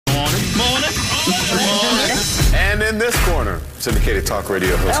in this corner, syndicated talk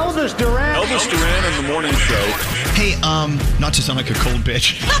radio host Elvis Duran. Elvis Duran in the morning show. Hey, not to sound like a cold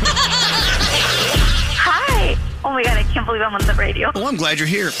bitch. Hi. Oh my God, I can't believe I'm on the radio. Well, I'm glad you're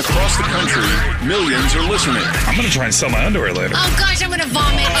here. Across the country, millions are listening. I'm going to try and sell my underwear later. Oh, gosh, I'm going to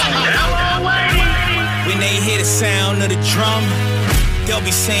vomit. When they hear the sound of the drum, they'll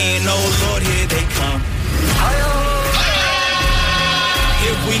be saying, oh, Lord, here they come.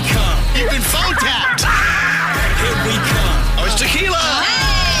 Here we come. You've been phone tapped. Here we come. Oh, it's tequila.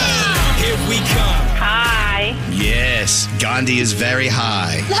 Here we come. Hi. Yes, Gandhi is very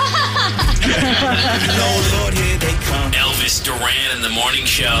high. Oh, Lord, here they come. Elvis Duran in the morning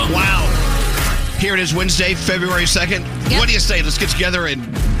show. Wow. Here it is, Wednesday, February 2nd. Yep. What do you say? Let's get together and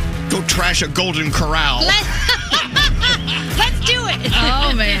go trash a Golden Corral. Let's do it.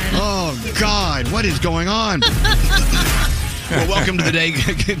 Oh, man. Oh, God. What is going on? Well, welcome to the day.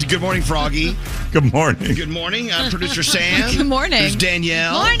 Good morning, Froggy. Good morning. Good morning, producer Sam. Good morning. There's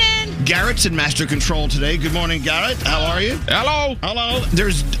Danielle. Morning. Garrett's in master control today. Good morning, Garrett. How are you? Hello. Hello.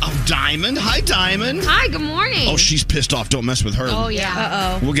 There's Diamond. Hi, Diamond. Hi, good morning. Oh, she's pissed off. Don't mess with her. Oh, yeah.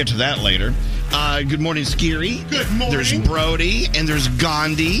 Uh-oh. We'll get to that later. Good morning, Skiri. Good morning. There's Brody, and there's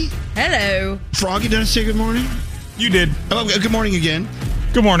Gandhi. Hello. Froggy, did I say good morning? You did. Oh, good morning again.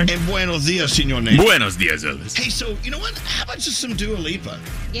 Good morning. And buenos dias, senor Nate. Buenos dias, Elvis. Hey, so, you know what? How about just some Dua Lipa?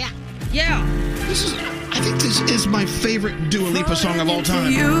 Yeah. Yeah. I think this is my favorite Dua Lipa song of all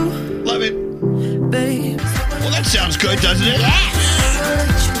time. Love it. Well, that sounds good, doesn't it?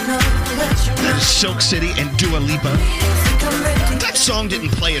 Yes. There's Silk City and Dua Lipa. That song didn't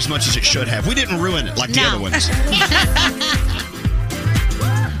play as much as it should have. We didn't ruin it like the other ones.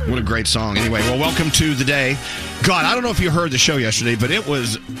 What a great song. Anyway, well, welcome to the day. God, I don't know if you heard the show yesterday, but it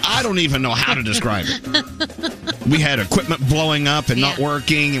was, I don't even know how to describe it. We had equipment blowing up and not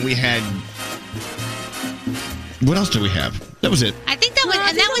working, and we had, what else did we have? That was it. I think that was,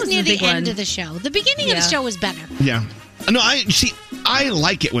 and that was near the end of the show. The beginning of the show was better. Yeah. No, I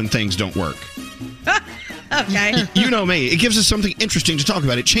like it when things don't work. Okay. You know me. It gives us something interesting to talk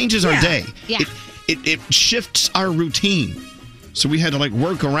about. It changes our day. Yeah. It shifts our routine. So we had to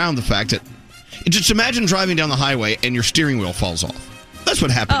work around the fact that, just imagine driving down the highway and your steering wheel falls off. That's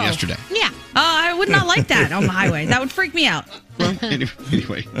what happened yesterday. Yeah. I would not like that on the highway. That would freak me out. Well,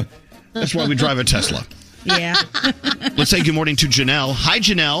 anyway, that's why we drive a Tesla. Yeah. Let's say good morning to Janelle. Hi,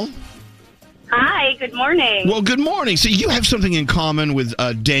 Janelle. Hi, good morning. Well, good morning. So you have something in common with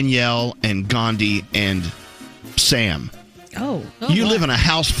Danielle and Gandhi and Sam. Oh. You live in a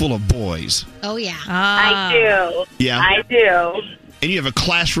house full of boys. Oh, yeah. I do. Yeah? I do. And you have a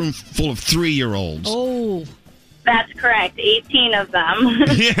classroom full of 3-year-olds. Oh. That's correct. 18 of them.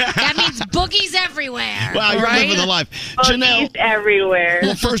 That means boogies everywhere. Wow, you're living the life. Janelle, everywhere.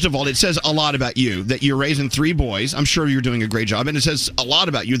 Well, first of all, it says a lot about you that you're raising 3 boys. I'm sure you're doing a great job. And it says a lot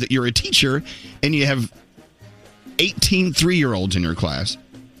about you that you're a teacher and you have 18 3-year-olds in your class.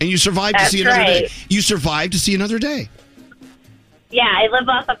 And you survived to see another day. You survived to see another day. Yeah, I live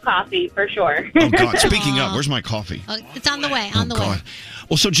off of coffee for sure. Oh, God. Speaking of, where's my coffee? It's on the way. On the way.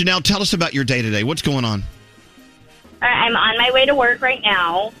 Well, so, Janelle, tell us about your day today. What's going on? I'm on my way to work right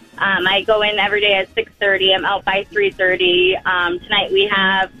now. I go in every day at 6:30. I'm out by 3:30. Tonight we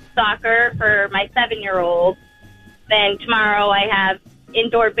have soccer for my 7-year-old. Then tomorrow I have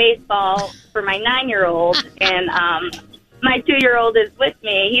indoor baseball for my 9-year-old. And my 2-year-old is with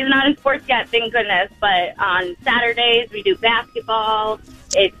me. He's not in sports yet, thank goodness. But on Saturdays we do basketball.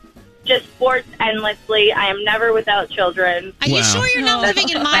 It's just sports endlessly. I am never without children. Are you sure you're not living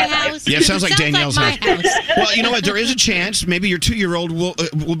in my house? Yeah, it sounds like Danielle's my house. Well, you know what? There is a chance maybe your 2-year-old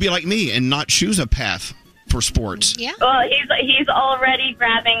will be like me and not choose a path for sports. Yeah. Well, he's already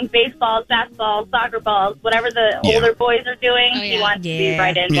grabbing baseballs, basketballs, soccer balls, whatever the older boys are doing. He wants to be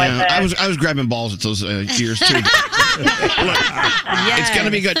right in with it. I was grabbing balls at those years too. Look, it's going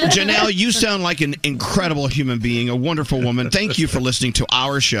to be good. Janelle, you sound like an incredible human being, a wonderful woman. Thank you for listening to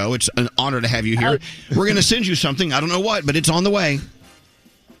our show. It's an honor to have you here. We're going to send you something. I don't know what, but it's on the way.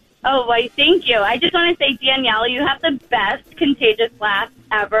 Oh, well, thank you. I just want to say, Danielle, you have the best contagious laugh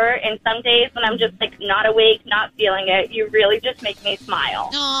ever. And some days when I'm just not awake, not feeling it, you really just make me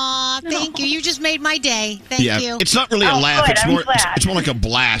smile. Aw, thank you. You just made my day. Thank you. It's not really a laugh. Good, It's more like a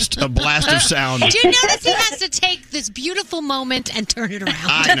blast of sound. Do you notice he has to take this beautiful moment and turn it around?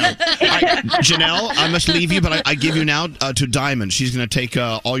 I know. Janelle, I must leave you, but I give you now to Diamond. She's going to take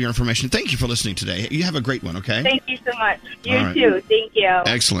all your information. Thank you for listening today. You have a great one, okay? Thank you so much. You All right. too. Thank you.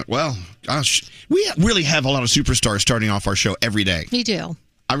 Excellent. Well, gosh, we really have a lot of superstars starting off our show every day. We do.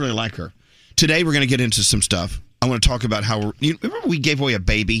 I really like her. Today, we're going to get into some stuff. I want to talk about how remember we gave away a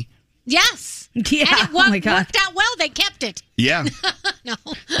baby? Yes. Yeah. And it Oh my God. worked out well. They kept it. Yeah. No.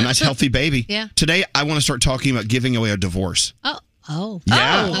 A nice healthy baby. Yeah. Today, I want to start talking about giving away a divorce. Oh.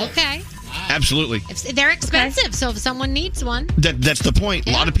 Yeah. Oh, okay. Absolutely. They're expensive, so if someone needs one. That's the point.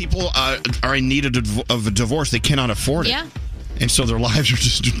 A lot of people are in need of a divorce. They cannot afford it. Yeah. And so their lives are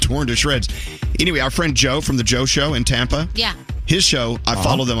just torn to shreds. Anyway, our friend Joe from the Joe Show in Tampa. Yeah. His show, I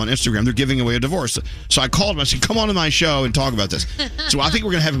follow them on Instagram. They're giving away a divorce. So I called him. I said, come on to my show and talk about this. So I think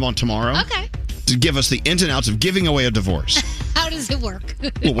we're going to have him on tomorrow. Okay. To give us the ins and outs of giving away a divorce. How does it work?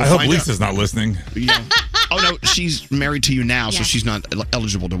 Well, I hope Lisa's not listening. Yeah. Oh, no, she's married to you now, so she's not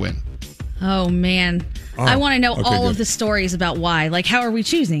eligible to win. Oh, man. Oh, I want to know okay, all good. of the stories about why. Like, how are we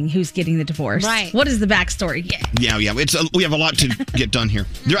choosing who's getting the divorce? Right. What is the backstory? Yeah. Yeah. We have a lot to get done here.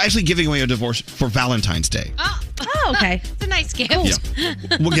 They're actually giving away a divorce for Valentine's Day. Oh, okay. It's a nice gift. Yeah.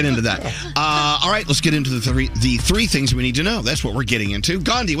 We'll get into that. All right, let's get into the three things we need to know. That's what we're getting into.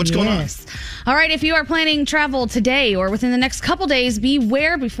 Gandhi, what's going on? All right, if you are planning travel today or within the next couple days,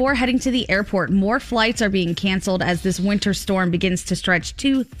 beware before heading to the airport. More flights are being canceled as this winter storm begins to stretch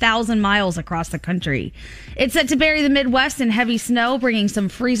 2,000 miles across the country. It's set to bury the Midwest in heavy snow, bringing some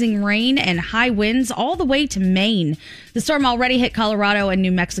freezing rain and high winds all the way to Maine. The storm already hit Colorado and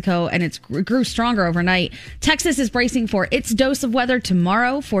New Mexico, and it grew stronger overnight. Texas is bracing for its dose of weather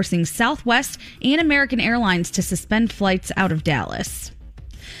tomorrow, forcing Southwest and American Airlines to suspend flights out of Dallas.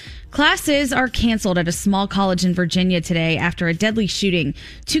 Classes are canceled at a small college in Virginia today after a deadly shooting.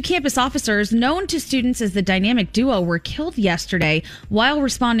 2 campus officers known to students as the dynamic duo were killed yesterday while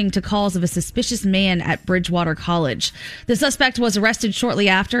responding to calls of a suspicious man at Bridgewater College. The suspect was arrested shortly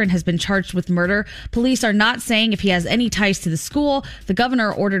after and has been charged with murder. Police are not saying if he has any ties to the school. The governor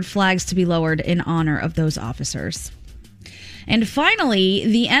ordered flags to be lowered in honor of those officers. And finally,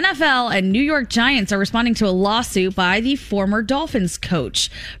 the NFL and New York Giants are responding to a lawsuit by the former Dolphins coach.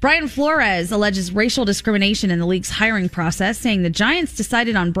 Brian Flores alleges racial discrimination in the league's hiring process, saying the Giants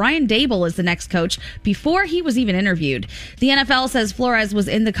decided on Brian Daboll as the next coach before he was even interviewed. The NFL says Flores was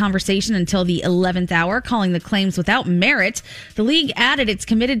in the conversation until the 11th hour, calling the claims without merit. The league added it's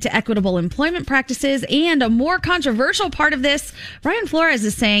committed to equitable employment practices, and a more controversial part of this, Brian Flores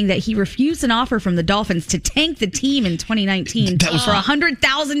is saying that he refused an offer from the Dolphins to tank the team in 2019. That was for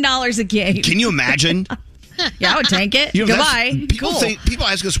 $100,000 a game. Can you imagine? Yeah, I would tank it. You know, Goodbye. People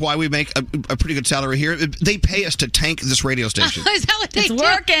ask us why we make a pretty good salary here. They pay us to tank this radio station. Is that what they do? It's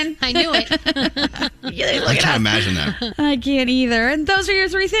working. I knew it. I can't imagine that. I can't either. And those are your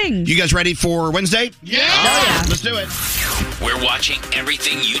 3 things. You guys ready for Wednesday? Yeah. All right, let's do it. We're watching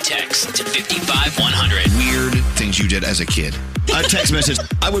everything you text to 55100. Weird things you did as a kid. A text message.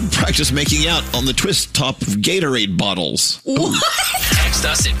 I would practice making out on the twist top of Gatorade bottles. Text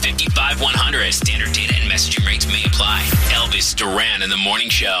us at 55100. Standard data and messaging rates may apply. Elvis Duran in the Morning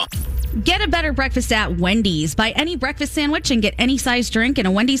Show. Get a better breakfast at Wendy's. Buy any breakfast sandwich and get any size drink in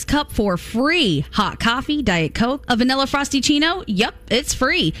a Wendy's cup for free. Hot coffee, Diet Coke, a vanilla Frosty-ccino? Yep, it's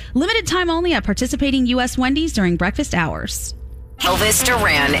free. Limited time only at participating U.S. Wendy's during breakfast hours. Elvis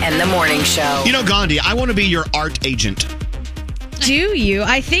Duran and the Morning Show. You know, Gandhi, I want to be your art agent. Do you?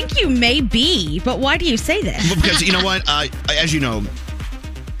 I think you may be, but why do you say that? Well, because you know what? As you know,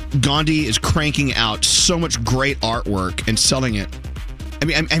 Gandhi is cranking out so much great artwork and selling it. I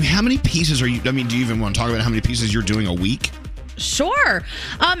mean, how many pieces are you? I mean, do you even want to talk about how many pieces you're doing a week? Sure.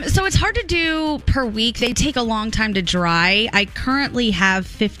 So it's hard to do per week. They take a long time to dry. I currently have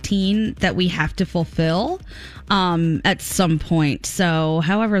 15 that we have to fulfill at some point. So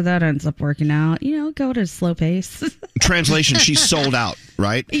however that ends up working out, go to slow pace. Translation, she's sold out,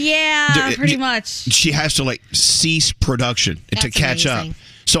 right? Yeah, pretty much. She has to cease production to catch amazing. up.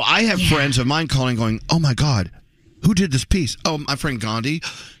 So I have friends of mine calling going, oh my God, who did this piece? Oh, my friend Gandhi.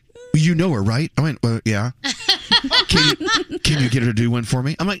 You know her, right? I went, well, yeah. Can you get her to do one for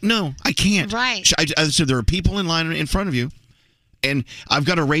me? I'm like, no, I can't. Right. I said, there are people in line in front of you, and I've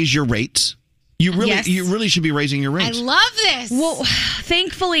got to raise your rates. You really should be raising your rates. I love this. Well,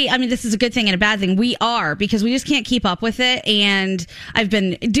 thankfully, I mean, this is a good thing and a bad thing. We are, because we just can't keep up with it. And I've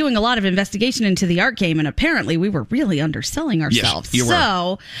been doing a lot of investigation into the art game, and apparently we were really underselling ourselves. Yes, you were.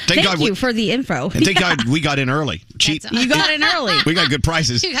 So thank you for the info. And thank God we got in early. Cheap. You got in early. We got good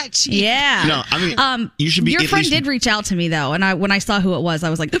prices. You got cheap. Yeah. No, I mean, you should be. Your friend did reach out to me, though, and when I saw who it was,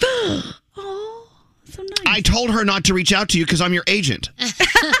 I was like, oh, so nice. I told her not to reach out to you because I'm your agent.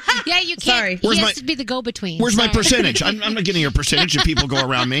 Yeah, you can't. Sorry. He has to be the go-between. Where's my percentage? I'm not getting your percentage if people go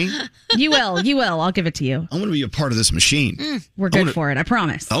around me. You will. I'll give it to you. I want to be a part of this machine. We're good for it, I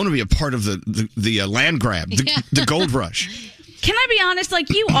promise. I want to be a part of the land grab, the gold rush. Can I be honest? Like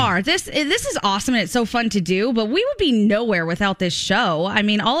you are. This is awesome and it's so fun to do, but we would be nowhere without this show. I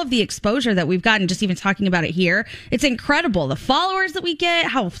mean, all of the exposure that we've gotten just even talking about it here, it's incredible. The followers that we get,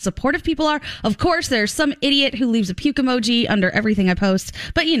 how supportive people are. Of course, there's some idiot who leaves a puke emoji under everything I post,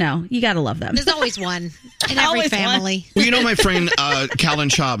 but you got to love them. There's always one in every family. Well, you know my friend Callan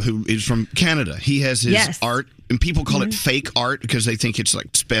Schaub, who is from Canada. He has his art, and people call it fake art because they think it's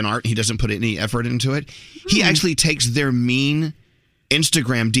like spin art. He doesn't put any effort into it. He actually takes their mean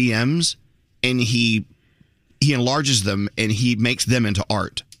Instagram DMs and he enlarges them and he makes them into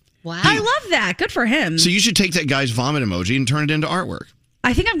art. Wow. I love that. Good for him. So you should take that guy's vomit emoji and turn it into artwork.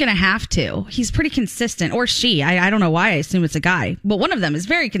 I think I'm going to have to. He's pretty consistent. Or she. I don't know why I assume it's a guy. But one of them is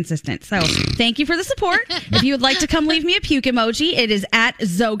very consistent. So thank you for the support. If you would like to come leave me a puke emoji, it is at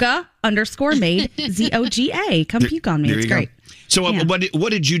Zoga_made. ZOGA. Come puke on me. It's great. Go. So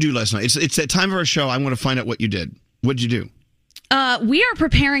what did you do last night? It's that time of our show. I want to find out what you did. What did you do? We are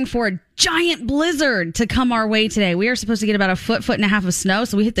preparing for a giant blizzard to come our way today. We are supposed to get about a foot and a half of snow.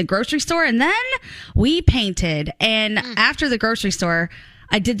 So we hit the grocery store and then we painted. And after the grocery store,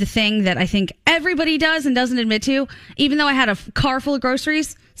 I did the thing that I think everybody does and doesn't admit to. Even though I had a car full of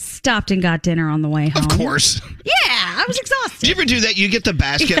groceries, stopped and got dinner on the way home. Of course. Yeah, I was exhausted. Do you ever do that? You get the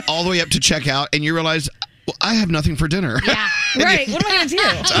basket all the way up to checkout and you realize, well, I have nothing for dinner. Yeah. Right. What am I going to do?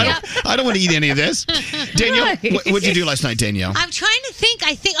 I don't want to eat any of this. Danielle, what did you do last night, Danielle? I'm trying to think.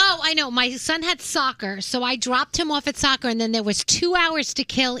 I know. My son had soccer, so I dropped him off at soccer, and then there was 2 hours to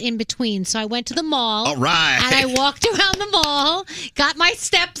kill in between. So I went to the mall. All right. And I walked around the mall, got my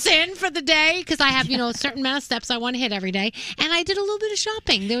steps in for the day, because I have, a certain amount of steps I want to hit every day. And I did a little bit of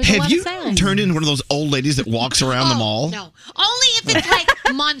shopping. There was a lot of sales. Have you turned into one of those old ladies that walks around the mall? No. Only if it's like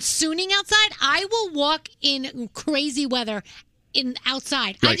monsooning outside. I will walk in crazy weather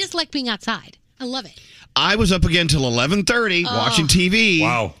outside. Right. I just like being outside. I love it. I was up again till 11:30 watching TV.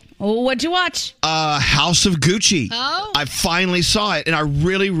 Wow. Oh, what'd you watch? House of Gucci. Oh. I finally saw it, and I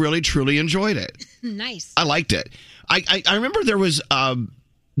really, really, truly enjoyed it. Nice. I liked it. I remember there was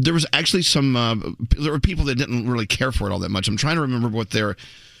actually some there were people that didn't really care for it all that much. I'm trying to remember what their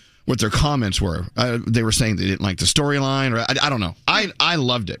comments were. They were saying they didn't like the storyline, or I don't know. I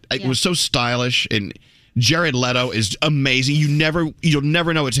loved it. It was so stylish, and Jared Leto is amazing. You'll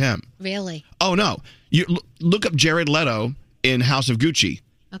never know it's him. Really? Oh no! You look up Jared Leto in House of Gucci.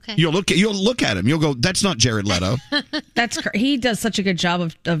 Okay. You'll look at him. You'll go, that's not Jared Leto. He does such a good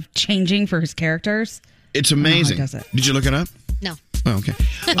job of changing for his characters. It's amazing. Does it. Did you look it up? No. Oh, okay.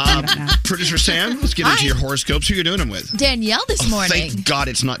 Producer Sam, let's get into your horoscopes. Who are you doing them with? Danielle this morning. Thank God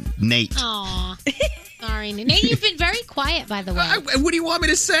it's not Nate. Aw. Sorry, Nate. You've been very quiet, by the way. What do you want me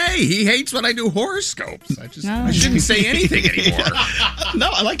to say? He hates when I do horoscopes. I shouldn't say anything anymore. No,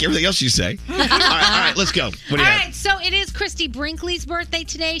 I like everything else you say. All right, let's go. What do you have? All right, so it is Christy Brinkley's birthday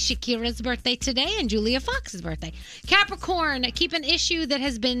today, Shakira's birthday today, and Julia Fox's birthday. Capricorn, keep an issue that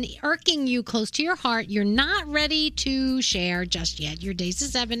has been irking you close to your heart. You're not ready to share just yet. Your day's a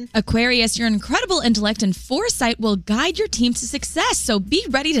 7. Aquarius, your incredible intellect and foresight will guide your team to success, so be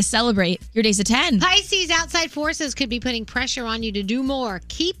ready to celebrate. Your day's a 10. Pisces, outside forces could be putting pressure on you to do more.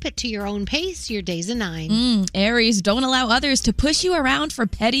 Keep it to your own pace. Your day's a 9. Aries, don't allow others to push you around for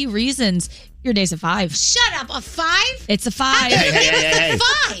petty reasons. Your day's a 5. Shut up, a 5? It's a 5. Hey.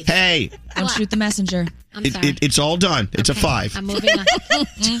 5. Hey. Don't shoot the messenger. I'm sorry. It's all done. It's a 5. I'm moving on.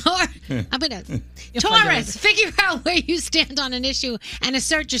 Taurus, figure out where you stand on an issue and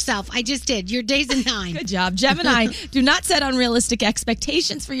assert yourself. I just did. Your day's a 9. Good job. Gemini, do not set unrealistic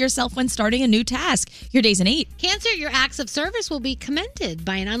expectations for yourself when starting a new task. Your day's an 8. Cancer, your acts of service will be commended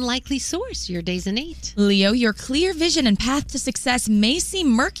by an unlikely source. Your day's an 8. Leo, your clear vision and path to success may seem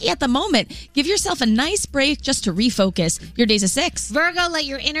murky at the moment. Give yourself a nice break just to refocus. Your day's a 6. Virgo, let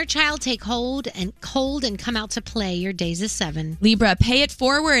your inner child take hold and come out to play. Your day's a 7. Libra, pay it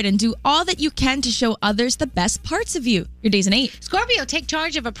forward and do all that you can to show others the best parts of you. Your day's an 8. Scorpio, take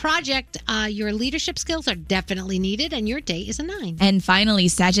charge of a project. Your leadership skills are definitely needed, and your day is a 9. And finally,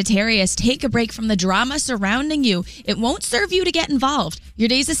 Sagittarius, take a break from the drama surrounding you. It won't serve you to get involved. Your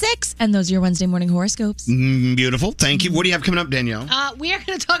day's a 6, and those are your Wednesday morning horoscopes. Beautiful. Thank you. What do you have coming up, Danielle? We are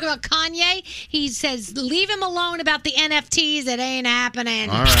going to talk about Kanye. He says, leave him alone about the NFTs. It ain't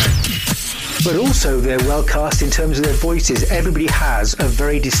happening. All right. But also, they're well cast in terms of their voices. Everybody has a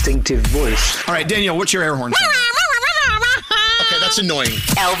very distinctive voice. All right, Danielle, what's your air horn sound? Okay, that's annoying.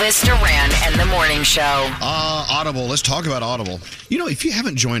 Elvis Duran and the Morning Show. Audible. Let's talk about Audible. If you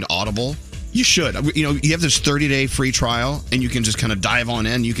haven't joined Audible, you should. You have this 30-day free trial, and you can just kind of dive on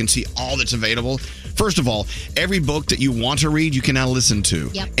in. You can see all that's available. First of all, every book that you want to read, you can now listen to.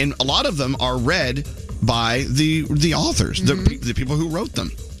 Yep. And a lot of them are read by the authors, the people who wrote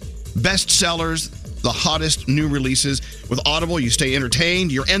them. Bestsellers, the hottest new releases. With Audible, you stay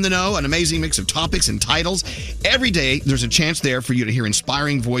entertained, you're in the know, an amazing mix of topics and titles. Every day, there's a chance there for you to hear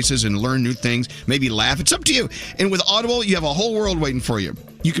inspiring voices and learn new things, maybe laugh. It's up to you. And with Audible, you have a whole world waiting for you.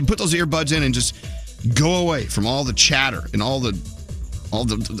 You can put those earbuds in and just go away from all the chatter and all the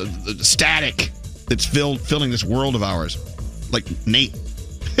static that's filling this world of ours. Like Nate.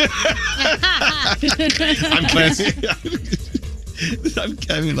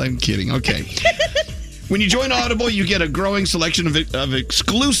 I'm kidding. Okay. When you join Audible, you get a growing selection of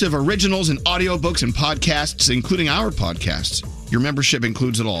exclusive originals and audiobooks and podcasts, including our podcasts. Your membership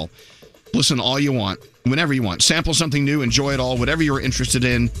includes it all. Listen all you want, whenever you want. Sample something new, enjoy it all, whatever you're interested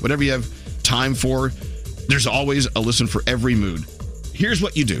in, whatever you have time for. There's always a listen for every mood. Here's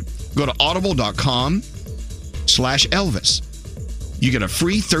what you do. Go to audible.com/Elvis. You get a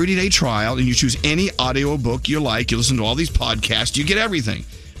free 30-day trial, and you choose any audiobook you like. You listen to all these podcasts. You get everything.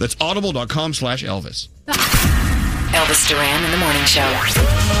 That's audible.com/Elvis. Elvis Duran in the Morning Show.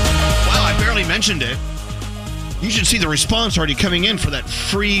 Wow, I barely mentioned it. You should see the response already coming in for that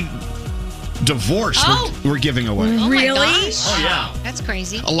free divorce we're giving away. Oh, really? my gosh. Oh, yeah. That's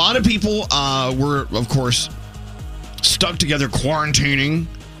crazy. A lot of people were, of course, stuck together quarantining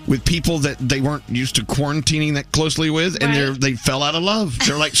with people that they weren't used to quarantining that closely with, and they fell out of love.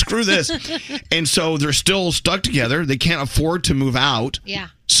 They're like, screw this. And so they're still stuck together. They can't afford to move out. Yeah.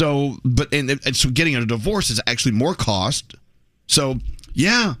 So, and so getting a divorce is actually more cost. So,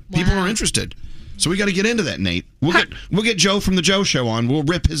 yeah, people are interested. So we got to get into that, Nate. We'll get Joe from the Joe Show on. We'll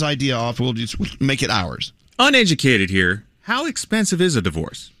rip his idea off. We'll just make it ours. Uneducated here. How expensive is a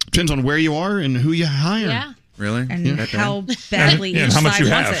divorce? Depends on where you are and who you hire. Yeah. Really? And how badly and each how much side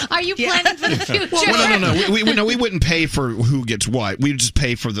you wants have. it. Are you planning for the future? Well, no. We wouldn't pay for who gets what. We just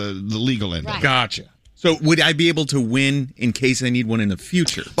pay for the legal end. Right. Gotcha. So would I be able to win in case I need one in the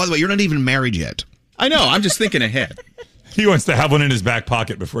future? By the way, you're not even married yet. I know. I'm just thinking ahead. He wants to have one in his back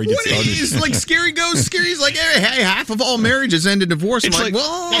pocket before he gets started. It's like Scary Goes. Scary's like, hey, half of all marriages end in divorce. I'm like,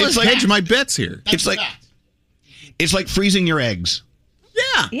 well, let's hedge my bets here. It's like freezing your eggs.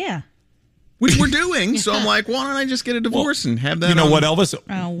 Yeah. Yeah. Which we're doing. So I'm like, why don't I just get a divorce and have that? You know on? what, Elvis?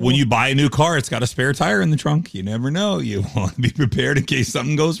 When you buy a new car, it's got a spare tire in the trunk. You never know. You want to be prepared in case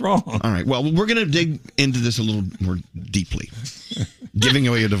something goes wrong. All right. Well, we're going to dig into this a little more deeply. Giving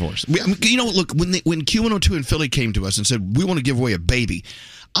away a divorce. You know, look, when Q102 in Philly came to us and said, we want to give away a baby,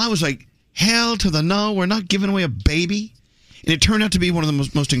 I was like, hell to the no, we're not giving away a baby. And it turned out to be one of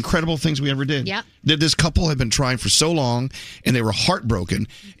the most incredible things we ever did. Yep. This couple had been trying for so long, and they were heartbroken.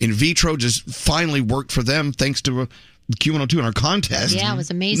 In vitro just finally worked for them thanks to Q102 in our contest. Yeah, it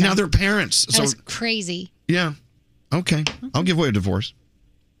was amazing. Now they're parents. That was crazy. Yeah. Okay. I'll give away a divorce.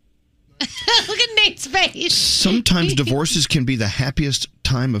 Look at Nate's face. Sometimes divorces can be the happiest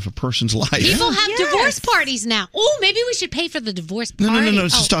time of a person's life. People have divorce parties now. Oh, maybe we should pay for the divorce party. No.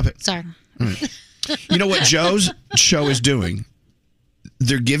 Stop it. Sorry. All right. You know what Joe's show is doing?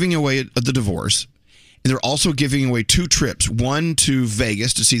 They're giving away the divorce, and they're also giving away 2 trips. One to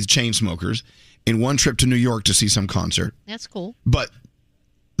Vegas to see the Chainsmokers, and 1 trip to New York to see some concert. That's cool. But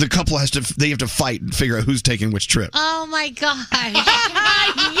the couple have to fight and figure out who's taking which trip. Oh my gosh.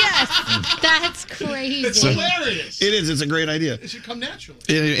 Yes. That's crazy. It's hilarious. It is. It's a great idea. It should come naturally.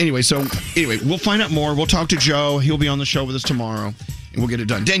 Anyway, we'll find out more. We'll talk to Joe. He'll be on the show with us tomorrow, and we'll get it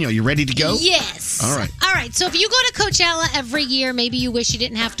done. Danielle, you ready to go? Yes. All right. So if you go to Coachella every year, maybe you wish you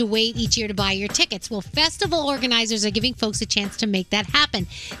didn't have to wait each year to buy your tickets. Well, festival organizers are giving folks a chance to make that happen.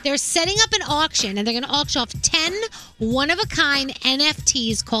 They're setting up an auction, and they're going to auction off 10 one-of-a-kind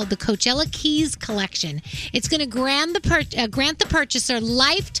NFTs called the Coachella Keys Collection. It's going to grant the purchaser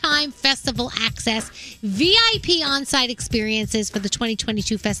lifetime festival access, VIP on-site experiences for the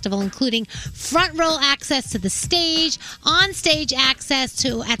 2022 festival, including front row access to the stage, on-stage access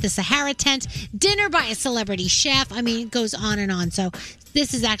to at the Sahara tent, dinner by a celebrity chef. I mean, it goes on and on. So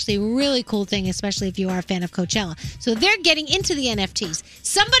this is actually a really cool thing, especially if you are a fan of Coachella. So they're getting into the NFTs.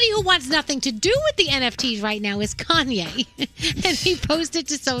 Somebody who wants nothing to do with the NFTs right now is Kanye. And he posted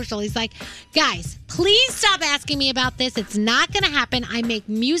to social. He's like, guys, please stop asking me about this. It's not going to happen. I make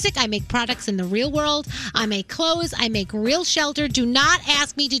music. I make products in the real world. I make clothes. I make real shelter. Do not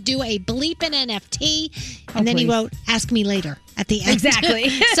ask me to do a bleeping NFT. And then he wrote, ask me later. at the end. Exactly.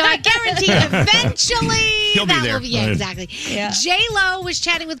 So I guarantee eventually He'll be that there. will yeah, exactly. Yeah. J-Lo was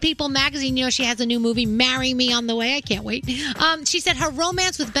chatting with People magazine. You know, she has a new movie, Marry Me, on the way. I can't wait. She said her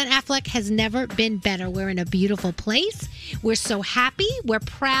romance with Ben Affleck has never been better. We're in a beautiful place. We're so happy. We're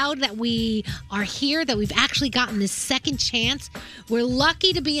proud that we are here, that we've actually gotten this second chance. We're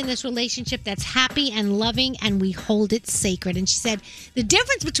lucky to be in this relationship that's happy and loving, and we hold it sacred. And she said the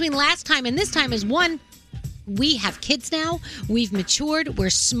difference between last time and this time is, one, we have kids now. We've matured. We're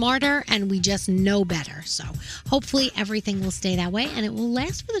smarter, and we just know better. So hopefully everything will stay that way, and it will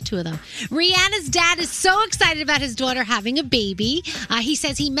last for the two of them. Rihanna's dad is so excited about his daughter having a baby. He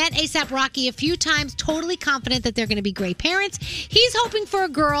says he met A$AP Rocky a few times, totally confident that they're going to be great parents. He's hoping for a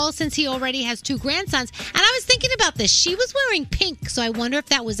girl since he already has two grandsons. And I was thinking about this. She was wearing pink, so I wonder if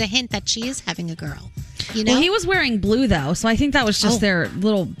that was a hint that she is having a girl. You know? Well, he was wearing blue, though, so I think that was just their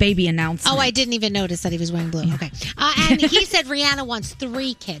little baby announcement. Oh, I didn't even notice that he was wearing blue. Okay. And he said Rihanna wants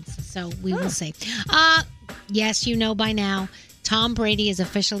 3 kids, so we will see. Yes, you know by now, Tom Brady is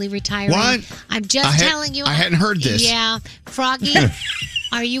officially retiring. What? I'm just telling you. I hadn't heard this. Yeah. Froggy,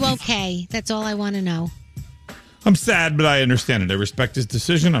 are you okay? That's all I want to know. I'm sad, but I understand it. I respect his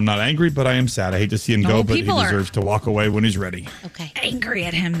decision. I'm not angry, but I am sad. I hate to see him go, but he deserves to walk away when he's ready. Okay. Angry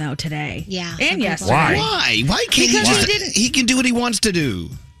at him, though, today. Yeah. And yesterday. Why? Why can't he just... He can do what he wants to do.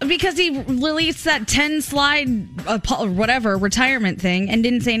 Because he released that 10-slide, whatever, retirement thing and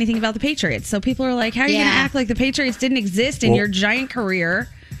didn't say anything about the Patriots. So people are like, how are you going to act like the Patriots didn't exist in your giant career?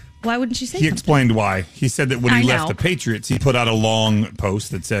 Why wouldn't you say He something? explained why. He said that when he left the Patriots, he put out a long post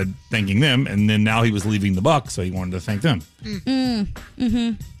that said thanking them, and then now he was leaving the Bucs, so he wanted to thank them. Okay,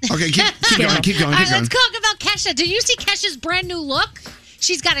 keep going. All right, let's talk about Kesha. Did you see Kesha's brand new look?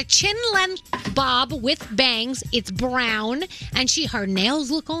 She's got a chin-length bob with bangs. It's brown, and her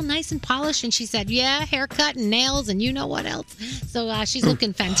nails look all nice and polished. And she said, "Yeah, haircut and nails, and you know what else." So she's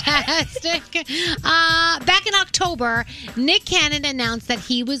looking fantastic. Back in October, Nick Cannon announced that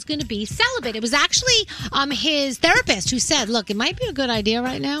he was going to be celibate. It was actually his therapist who said, "Look, it might be a good idea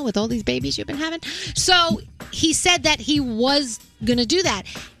right now with all these babies you've been having." So he said that he was going to do that.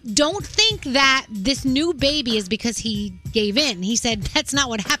 Don't think that this new baby is because he gave in. He said, that's not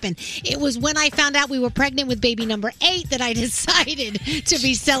what happened. It was when I found out we were pregnant with baby number 8 that I decided to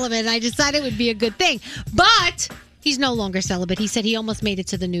be celibate. I decided it would be a good thing. But he's no longer celibate. He said he almost made it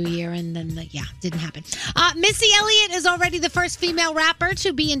to the new year, and then, didn't happen. Missy Elliott is already the first female rapper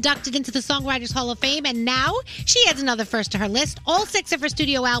to be inducted into the Songwriters Hall of Fame, and now she adds another first to her list. All 6 of her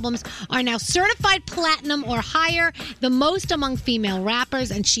studio albums are now certified platinum or higher, the most among female rappers,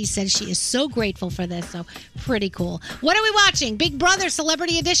 and she said she is so grateful for this, so pretty cool. What are we watching? Big Brother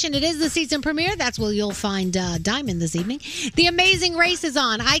Celebrity Edition. It is the season premiere. That's where you'll find Diamond this evening. The Amazing Race is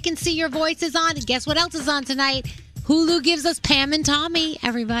on. I Can See Your Voice is on. Guess what else is on tonight? Hulu gives us Pam and Tommy,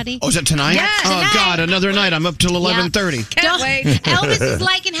 everybody. Oh, is that tonight? Yeah, tonight. Oh, God, another night. I'm up till 11:30. Can't wait. Elvis is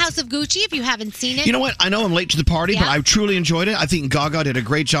liking House of Gucci if you haven't seen it. You know what? I know I'm late to the party, but I truly enjoyed it. I think Gaga did a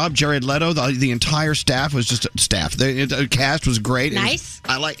great job. Jared Leto, the entire staff was just staff. The cast was great. Nice.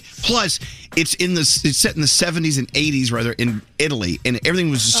 Plus, it's set in the 70s and 80s rather in Italy, and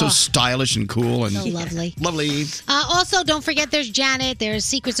everything was just so stylish and cool and so lovely. Lovely. Also, don't forget there's Janet, there's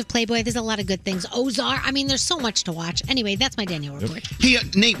Secrets of Playboy, there's a lot of good things. Ozark. I mean, there's so much to watch. Anyway, that's my Danielle report. Hey,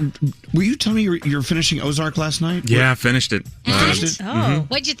 Nate, were you telling me you're finishing Ozark last night? Yeah, I finished it.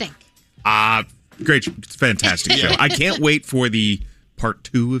 What'd you think? Great. It's a fantastic show. I can't wait for the part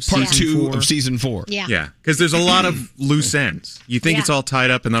 2 of season 4. Yeah, because there's a lot of loose ends. You think it's all tied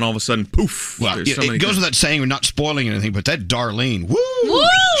up, and then all of a sudden, poof. Well, it goes without saying we're not spoiling anything, but that Darlene, woo!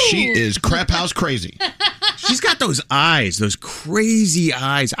 She is crap house crazy. She's got those eyes, those crazy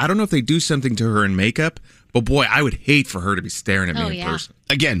eyes. I don't know if they do something to her in makeup, but boy, I would hate for her to be staring at me in person.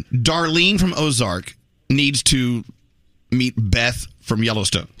 Again, Darlene from Ozark needs to meet Beth from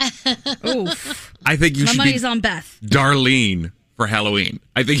Yellowstone. Oof. I think you should money's be on Beth. Darlene for Halloween.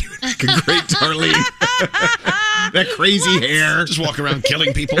 I think you're a great Darlene. That crazy hair. Just walk around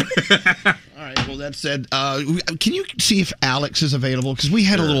killing people. All right, well, that said, can you see if Alex is available? Because we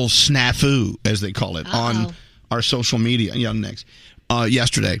had a little snafu, as they call it, on our social media. Yeah, next.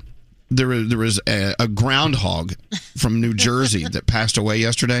 Yesterday, there was a groundhog from New Jersey that passed away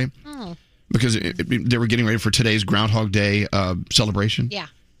yesterday. Oh. Because they were getting ready for today's Groundhog Day celebration. Yeah.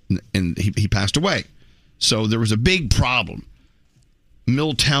 And he passed away. So there was a big problem.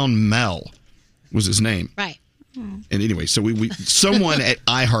 Milltown Mel was his name. Right. And anyway, so someone at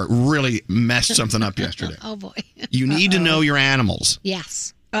iHeart really messed something up yesterday. Oh, boy. You need to know your animals.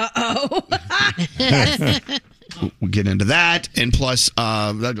 Yes. Uh-oh. we'll get into that, and plus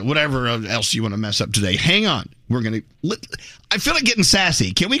whatever else you want to mess up today. Hang on. We're going to... I feel like getting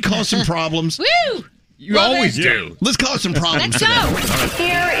sassy. Can we cause some problems? Woo! You always do. Let's cause some problems Let's go. today.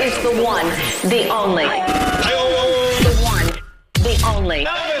 Here is the one, the only. The one, the only.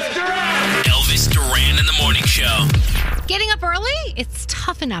 Elvis Duran in the morning show. Getting up early, it's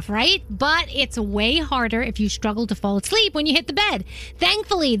tough enough, right? But it's way harder if you struggle to fall asleep when you hit the bed.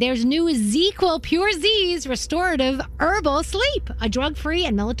 Thankfully, there's new ZzzQuil Pure Z's Restorative Herbal Sleep, a drug-free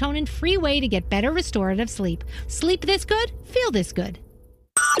and melatonin-free way to get better restorative sleep. Sleep this good, feel this good.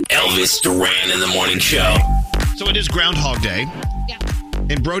 Elvis Duran in the morning show. So it is Groundhog Day. Yeah.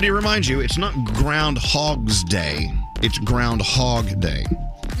 And Brody reminds you, it's not Groundhog's Day. It's Groundhog Day.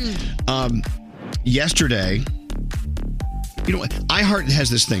 Yesterday... You know, iHeart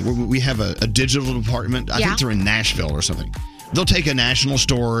has this thing where we have a digital department. I think they're in Nashville or something. They'll take a national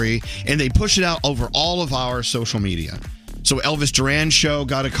story and they push it out over all of our social media. So Elvis Duran show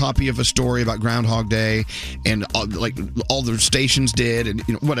got a copy of a story about Groundhog Day, and like all the stations did, and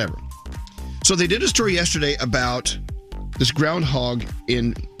whatever. So they did a story yesterday about this groundhog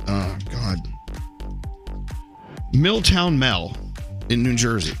in Milltown Mel in New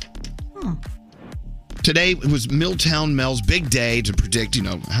Jersey. Huh. Today was Milltown Mel's big day to predict,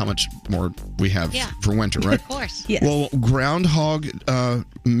 how much more we have for winter, right? Of course. Yes. Well, Groundhog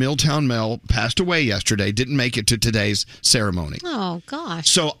Milltown Mel passed away yesterday, didn't make it to today's ceremony. Oh, gosh.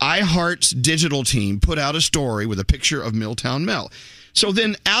 So iHeart's digital team put out a story with a picture of Milltown Mel. So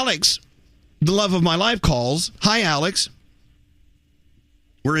then Alex, the love of my life, calls. Hi, Alex.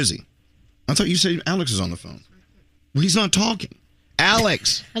 Where is he? I thought you said Alex is on the phone. Well, he's not talking.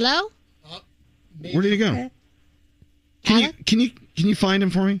 Alex. Hello? Where did he go? Can you find him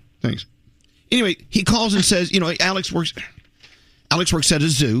for me? Thanks. Anyway, he calls and says, Alex works at a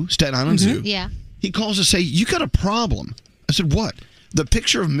zoo, Staten Island Zoo. Yeah. He calls to say, you got a problem. I said, what? The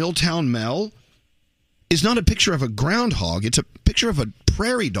picture of Milltown Mel is not a picture of a groundhog. It's a picture of a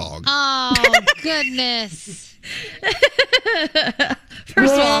prairie dog. Oh, goodness.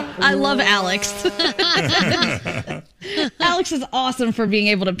 First of all, I love Alex. Alex is awesome for being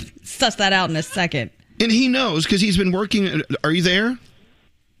able to suss that out in a second. And he knows because he's been working. Are you there?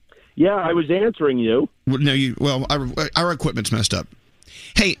 Yeah, I was answering you. Well, our equipment's messed up.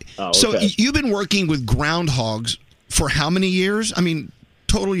 Hey, So you've been working with groundhogs for how many years? I mean,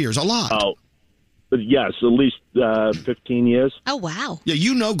 total years, a lot. Oh, yes, at least 15 years. Oh, wow. Yeah,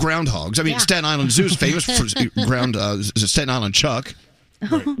 you know groundhogs. I mean, Staten Island Zoo is famous for Staten Island Chuck.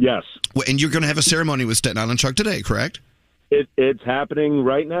 Yes. And you're going to have a ceremony with Staten Island Chuck today, correct? It's happening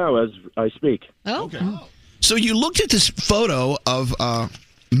right now as I speak. Oh. Okay. So you looked at this photo of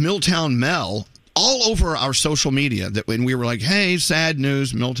Milltown Mel all over our social media when we were like, hey, sad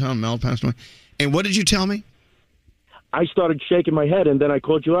news, Milltown Mel passed away. And what did you tell me? I started shaking my head, and then I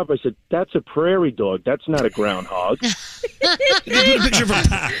called you up. I said, that's a prairie dog. That's not a groundhog. They put a picture of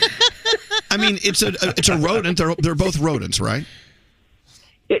I mean, it's a rodent. They're both rodents, right?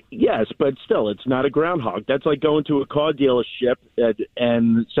 Yes, but still, it's not a groundhog. That's like going to a car dealership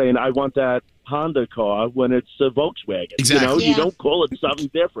and saying, I want that Honda car when it's a Volkswagen. Exactly. You don't call it something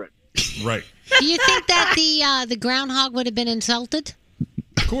different. Right. Do you think that the groundhog would have been insulted?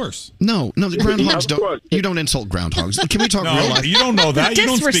 Of course. No, the groundhogs don't. You don't insult groundhogs. Can we talk real life? You don't know that. You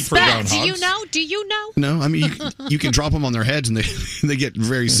don't speak for groundhogs. Do you know? No, I mean, you can drop them on their heads and they get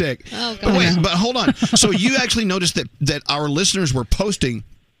very sick. Oh, but wait, but hold on. So you actually noticed that our listeners were posting,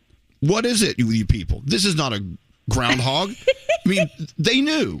 what is it, you people? This is not a groundhog. I mean, they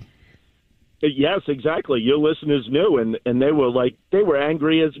knew. Yes, exactly. Your listeners knew, and they were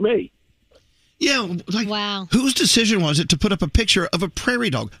angry as me. Yeah, like, wow. Whose decision was it to put up a picture of a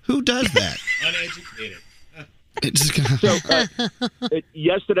prairie dog? Who does that? Uneducated.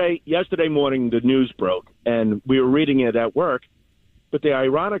 Yesterday morning, the news broke, and we were reading it at work. But the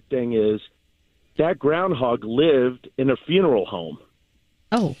ironic thing is that groundhog lived in a funeral home.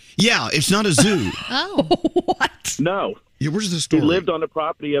 Oh. Yeah, it's not a zoo. Oh. What? No. Yeah, where's the story? He lived on the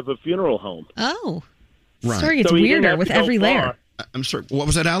property of a funeral home. Oh. Right. Story gets weirder with every layer. I'm sorry. What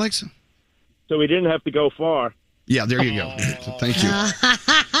was that, Alex? So he didn't have to go far. Yeah, there you go. Thank you.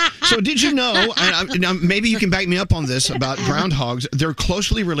 So did you know, now maybe you can back me up on this, about groundhogs, they're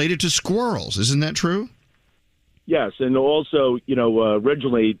closely related to squirrels. Isn't that true? Yes, and also,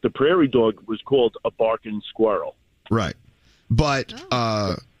 originally the prairie dog was called a barking squirrel. Right. But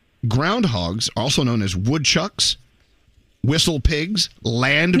groundhogs, also known as woodchucks, whistle pigs,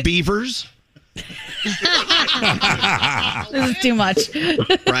 land beavers. This is too much.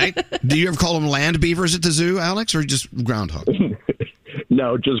 Right? Do you ever call them land beavers at the zoo, Alex, or just groundhog?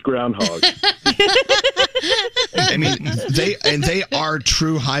 No, just groundhog. I mean, they are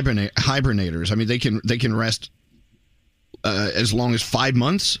true hibernators. I mean, they can rest as long as 5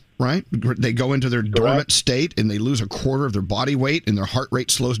 months, right? They go into their dormant state and they lose a quarter of their body weight, and their heart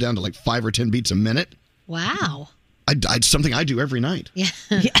rate slows down to like 5 or 10 beats a minute. Wow. It's something I do every night. Yeah.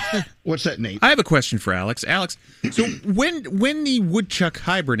 What's that, Nate? I have a question for Alex. Alex, so when the woodchuck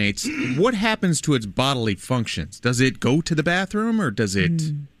hibernates, what happens to its bodily functions? Does it go to the bathroom, or does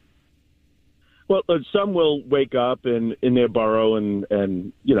it? Well, some will wake up in their burrow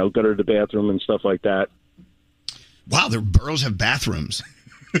and go to the bathroom and stuff like that. Wow, their burrows have bathrooms.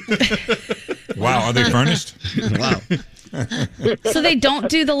 Wow, are they furnished? Wow. So they don't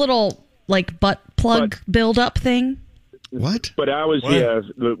do the little butt plug build up thing? What? But ours,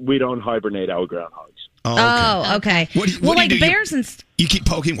 we don't hibernate our groundhogs. Oh, okay. What do you do? Bears and you keep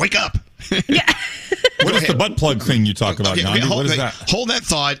poking. Wake up. What is the butt plug thing you talk about, Gandhi? What is that? Hold that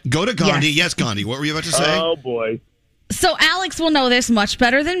thought. Go to Gandhi. Yes, Gandhi. What were you about to say? Oh, boy. So Alex will know this much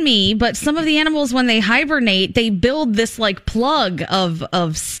better than me, but some of the animals, when they hibernate, they build this plug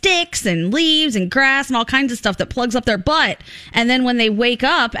of sticks and leaves and grass and all kinds of stuff that plugs up their butt. And then when they wake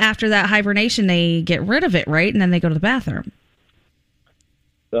up after that hibernation, they get rid of it, right? And then they go to the bathroom.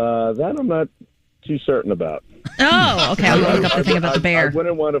 That I'm not too certain about. Oh, okay. I'll look up the thing about the bear. I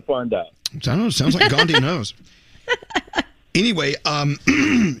wouldn't want to find out. I don't know. Sounds like Gandhi knows. Anyway,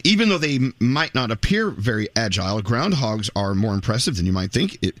 even though they might not appear very agile, groundhogs are more impressive than you might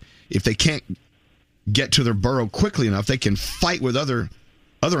think. If they can't get to their burrow quickly enough, they can fight with other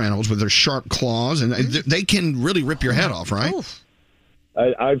animals with their sharp claws, and they can really rip your head off, right?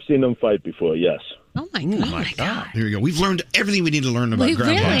 I've seen them fight before, yes. Oh, my God. Here we go. We've learned everything we need to learn about groundhogs.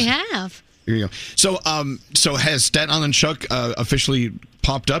 We really have. Here you go. So has Staten Island Chuck officially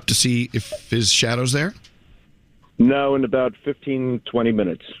popped up to see if his shadow's there? No, in about 15, 20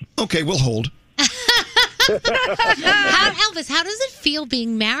 minutes. Okay, we'll hold. Elvis, how does it feel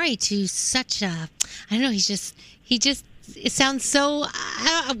being married to such a, I don't know, it sounds so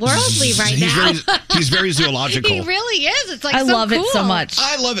worldly right now. He's very zoological. He really is. It's I love it so much.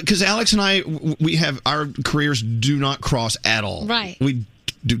 I love it because Alex and I, we have, our careers do not cross at all. Right. We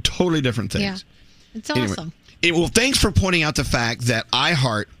do totally different things. Yeah. It's awesome. Well, thanks for pointing out the fact that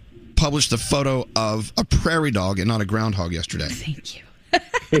iHeart published the photo of a prairie dog and not a groundhog yesterday. Thank you.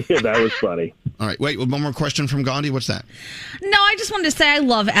 Yeah, that was funny. All right, wait, one more question from Gandhi. What's that? No, I just wanted to say I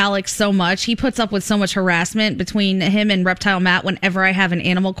love Alex so much. He puts up with so much harassment between him and Reptile Matt whenever I have an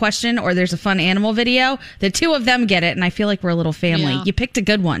animal question or there's a fun animal video. The two of them get it, and I feel like we're a little family. Yeah. You picked a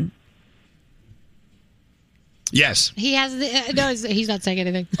good one. Yes. He has no, he's not saying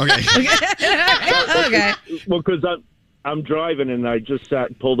anything. Okay. Okay. Well, because I'm driving and I just sat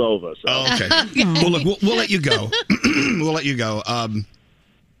and pulled over. So. Oh, okay. Well, look, we'll let you go. We'll let you go.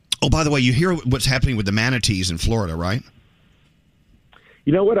 Oh, by the way, you hear what's happening with the manatees in Florida, right?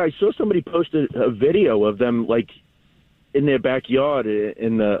 You know what? I saw somebody post a video of them, in their backyard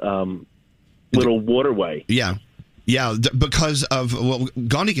in the little waterway. Yeah. Yeah, because of, well,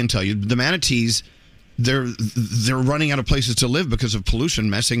 Gandhi can tell you, the manatees, they're running out of places to live because of pollution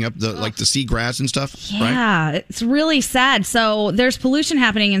messing up the seagrass and stuff. Yeah, right? It's really sad. So there's pollution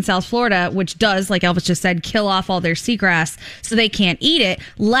happening in South Florida, which does, like Elvis just said, kill off all their seagrass so they can't eat it.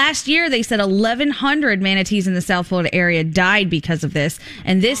 Last year, they said 1,100 manatees in the South Florida area died because of this.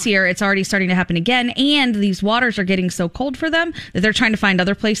 And this year, it's already starting to happen again. And these waters are getting so cold for them that they're trying to find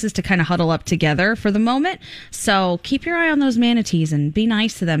other places to kind of huddle up together for the moment. So keep your eye on those manatees and be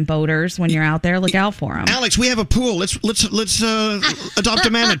nice to them, boaters, when you're out there. Look out for them. Alex, we have a pool. Let's adopt a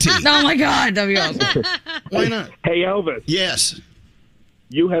manatee. Oh my God, that'd be awesome. Why not? Hey, Elvis. Yes.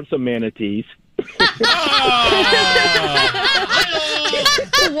 You have some manatees. What?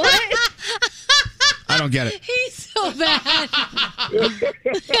 I don't get it. He's so bad.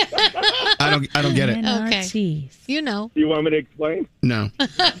 I don't get it. Okay. You know. You want me to explain? No.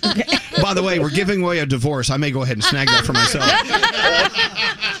 By the way, we're giving away a divorce. I may go ahead and snag that for myself.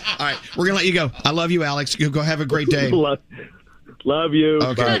 All right, we're gonna let you go. I love you, Alex. Go have a great day. Love you.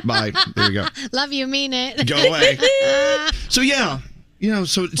 Okay, bye. There you go. Love you, mean it. Go away. So yeah.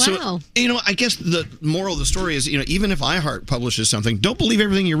 So Wow. I guess the moral of the story is, even if iHeart publishes something, don't believe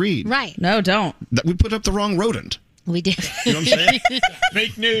everything you read. Right. No, don't. That we put up the wrong rodent. We did. You know what I'm saying?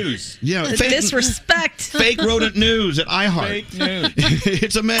 Fake news. Yeah. Disrespect. Fake rodent news at iHeart. Fake news.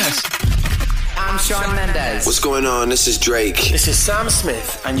 It's a mess. I'm Shawn Mendes. What's going on? This is Drake. This is Sam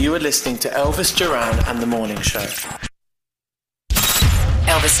Smith, and you are listening to Elvis Duran and the Morning Show.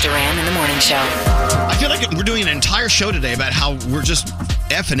 Elvis Duran and the Morning Show. I feel like we're doing an entire show today about how we're just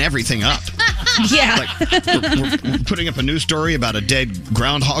effing everything up. Yeah. We're putting up a news story about a dead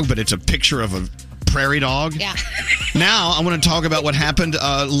groundhog, but it's a picture of a prairie dog. Yeah. Now I want to talk about what happened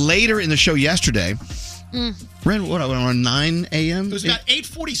later in the show yesterday. Ren, what, around 9 a.m.? It was about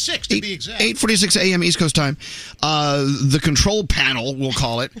 8:46 to be exact. 8:46 a.m. East Coast time. The control panel, we'll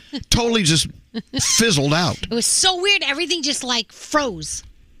call it, totally just fizzled out. It was so weird. Everything just like froze.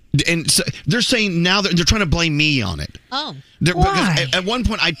 And so they're saying now that they're trying to blame me on it. Oh. Because at one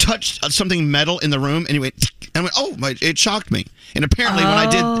point I touched something metal in the room and it went, it shocked me. And apparently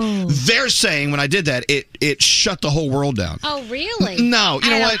they're saying when I did that, it shut the whole world down. Oh, really? No, you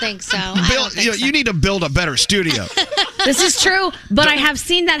know what? I don't think so. You need to build a better studio. This is true, but I have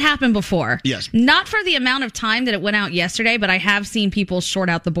seen that happen before. Yes. Not for the amount of time that it went out yesterday, but I have seen people short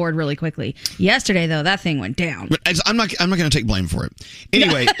out the board really quickly. Yesterday, though, that thing went down. But I'm not going to take blame for it.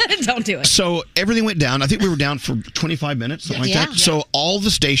 Anyway. Don't do it. So everything went down. I think we were down for 25 minutes, something like that. Yeah. So all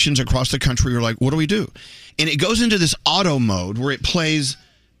the stations across the country were like, what do we do? And it goes into this auto mode where it plays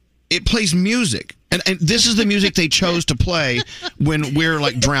music. And this is the music they chose to play when we're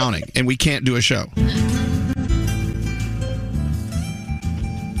like drowning and we can't do a show.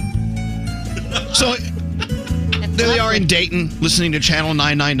 So there they are in Dayton listening to Channel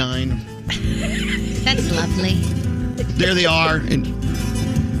 999. That's lovely. There they are in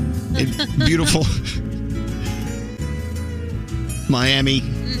beautiful Miami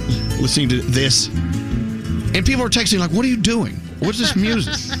listening to this. And people are texting like, what are you doing? What's this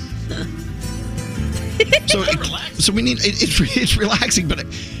music? So we need, it's relaxing, but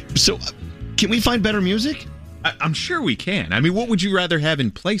so can we find better music? I'm sure we can. I mean, what would you rather have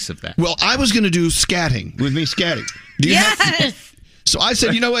in place of that? Well, I was going to do scatting with me scatting. Do you have? So I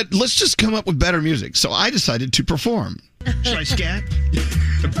said, you know what? Let's just come up with better music. So I decided to perform. Should I scat?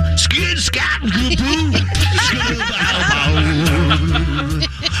 Skid, scat, boo,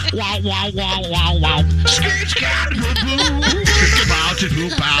 wow, wow, wow, wow, wow. Skid, scat, boo,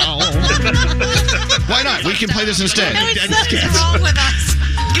 why not? We can play this instead. No, it's wrong with us.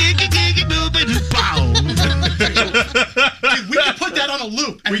 Dude, we could put that on a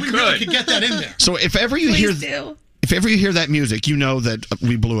loop, and we really could get that in there. So if ever you hear that music, you know that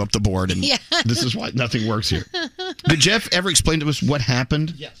we blew up the board, and this is why nothing works here. Did Jeff ever explain to us what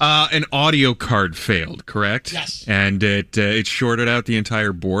happened? Yes. An audio card failed, correct? Yes. And it shorted out the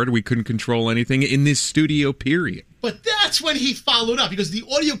entire board. We couldn't control anything in this studio, period. But that's when he followed up, because the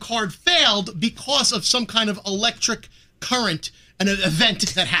audio card failed because of some kind of electric current, an event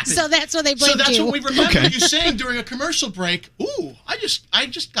that happened. So that's what they blamed you. So that's what we remember you saying during a commercial break. Ooh, I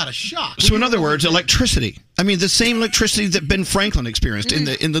just got a shock. So in other words, electricity. I mean, the same electricity that Ben Franklin experienced in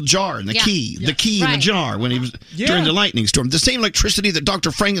the jar, in the key, the key in the jar when he was during the lightning storm. The same electricity that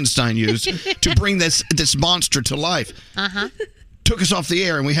Dr. Frankenstein used to bring this monster to life. Took us off the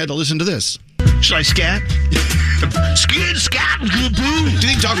air, and we had to listen to this. Should I scat? Skid, scat, boo. Do you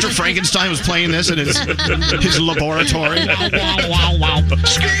think Dr. Frankenstein was playing this in his laboratory? Wow, wow.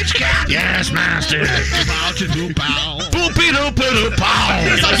 Skid, scat. Yes, master.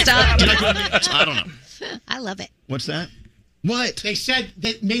 I don't know. I love it. What's that? What? They said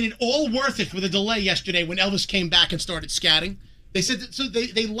that made it all worth it for the delay yesterday when Elvis came back and started scatting. They said that, so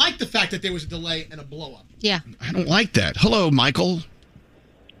they liked the fact that there was a delay and a blow-up. Yeah. I don't like that. Hello, Michael.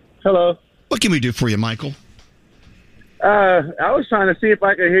 Hello. What can we do for you, Michael? I was trying to see if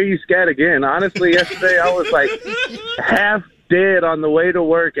I could hear you scat again. Honestly, yesterday I was like half dead on the way to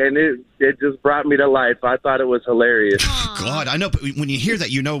work, and it just brought me to life. I thought it was hilarious. God, I know, but when you hear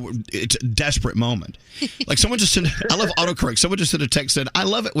that, you know it's a desperate moment. Like someone just said, I love autocorrect. Someone just sent a text said, I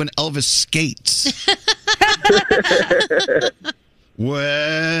love it when Elvis skates. Well,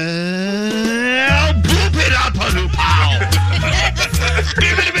 boop it up, pow.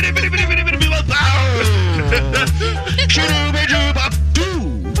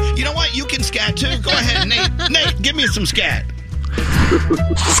 You know what? You can scat too. Go ahead, Nate. Nate, give me some scat.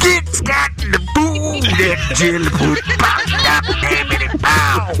 Skit, scat, the boom, that jill, put,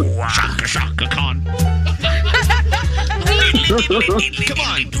 pow, shaka, shaka, con. Come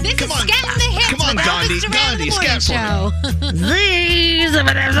on, Gandhi, scat for me. These Come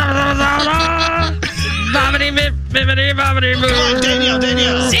on, Danielle.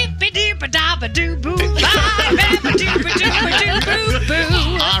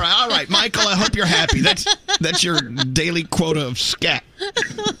 All right, Michael, I hope you're happy. That's your daily quota of scat.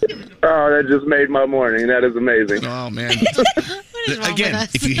 Oh, that just made my morning. That is amazing. Oh, man. Again,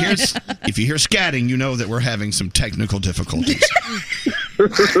 if you hear scatting, you know that we're having some technical difficulties.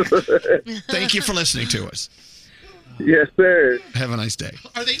 Thank you for listening to us. Yes, sir. Have a nice day.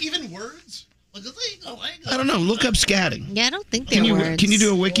 Are they even words? I don't know. Look up scatting. Yeah, I don't think they're words. Can you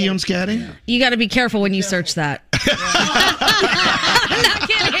do a wiki on scatting? You got to be careful when you search that. I'm not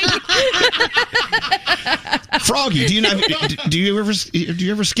kidding. Froggy, do you ever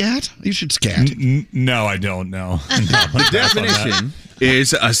scat? You should scat. No, I don't know. The definition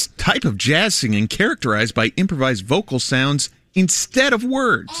is a type of jazz singing characterized by improvised vocal sounds instead of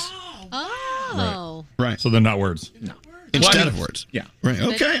words. Oh. Right. So they're not words. No. Instead of words. Yeah. Right.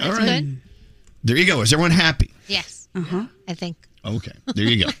 Okay. Good. All That's right. good. There you go. Is everyone happy? Yes. I think. Okay, there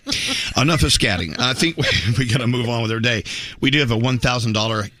you go. Enough of scatting. I think we got to move on with our day. We do have a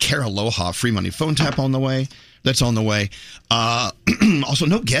 $1,000 Care Aloha free money phone tap on the way. That's on the way. Also,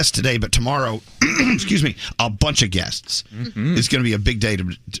 no guests today, but tomorrow, excuse me, a bunch of guests. Mm-hmm. It's going to be a big day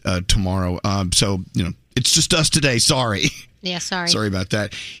tomorrow. So, it's just us today. Sorry. Yeah, sorry. Sorry about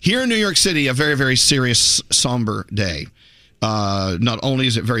that. Here in New York City, a very, very serious, somber day. Not only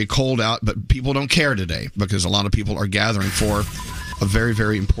is it very cold out, but people don't care today because a lot of people are gathering for a very,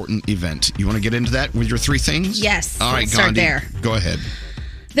 very important event. You want to get into that with your three things? Yes. All right, let's start Gandhi, there. go ahead.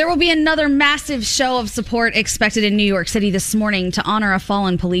 There will be another massive show of support expected in New York City this morning to honor a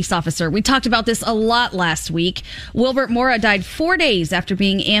fallen police officer. We talked about this a lot last week. Wilbert Mora died 4 days after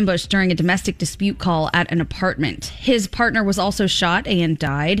being ambushed during a domestic dispute call at an apartment. His partner was also shot and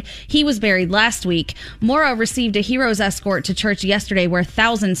died. He was buried last week. Mora received a hero's escort to church yesterday where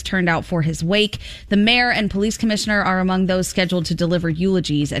thousands turned out for his wake. The mayor and police commissioner are among those scheduled to deliver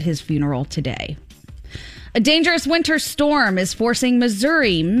eulogies at his funeral today. A dangerous winter storm is forcing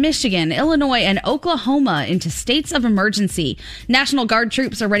Missouri, Michigan, Illinois, and Oklahoma into states of emergency. National Guard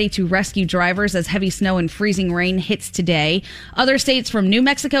troops are ready to rescue drivers as heavy snow and freezing rain hits today. Other states from New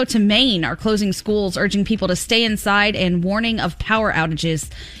Mexico to Maine are closing schools, urging people to stay inside and warning of power outages.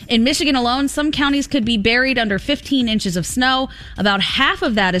 In Michigan alone, some counties could be buried under 15 inches of snow. About half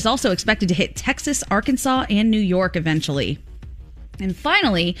of that is also expected to hit Texas, Arkansas, and New York eventually. And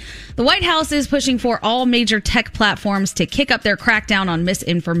finally, the White House is pushing for all major tech platforms to kick up their crackdown on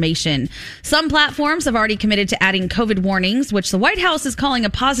misinformation. Some platforms have already committed to adding COVID warnings, which the White House is calling a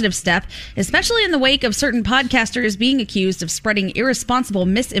positive step, especially in the wake of certain podcasters being accused of spreading irresponsible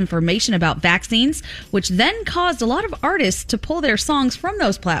misinformation about vaccines, which then caused a lot of artists to pull their songs from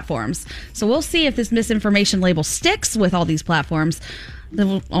those platforms. So we'll see if this misinformation label sticks with all these platforms.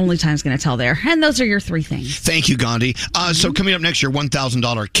 The only time's going to tell there. And those are your three things. Thank you, Gandhi. So coming up next, your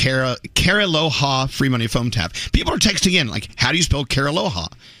 $1,000 Care Aloha free money phone tap. People are texting in like, how do you spell Care Aloha?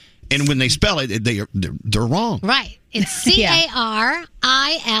 And when they spell it, they're wrong. Right. It's Cariloha.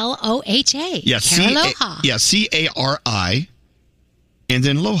 Yeah, Cariloha. Cari, and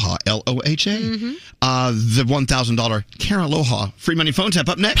then Loha, Loha. Mm-hmm. The $1,000 Cariloha free money phone tap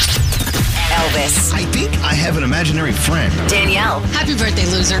up next. Elvis. I think I have an imaginary friend. Danielle. Happy birthday,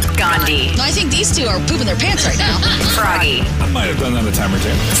 loser. Gandhi. I think these two are pooping their pants right now. Froggy. I might have done that a time or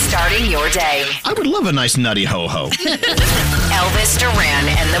two. Starting your day. I would love a nice nutty ho-ho. Elvis Duran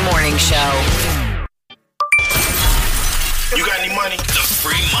and the Morning Show. You got any money? The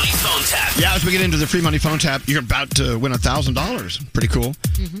free money phone tap. Yeah, as we get into the free money phone tap, you're about to win $1,000. Pretty cool.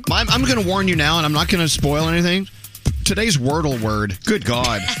 Mm-hmm. I'm going to warn you now, and I'm not going to spoil anything. Today's Wordle word. Good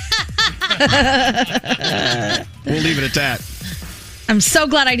God. We'll leave it at that. I'm so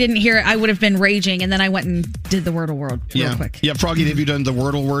glad I didn't hear it. I would have been raging, and then I went and did the Wordle word real quick. Yeah, Froggy, have you done the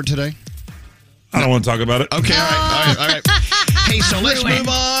Wordle word today? I don't want to talk about it. Okay, all right. Hey, so let's move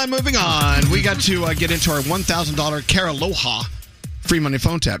on. Moving on. We got to get into our $1,000 Cariloha free money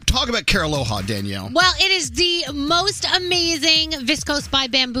phone tap. Talk about Cariloha, Danielle. Well, it is the most amazing Viscose by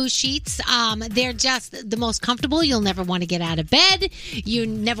Bamboo sheets. They're just the most comfortable. You'll never want to get out of bed. You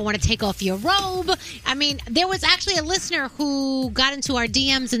never want to take off your robe. I mean, there was actually a listener who got into our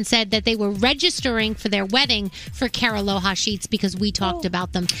DMs and said that they were registering for their wedding for Cariloha sheets because we talked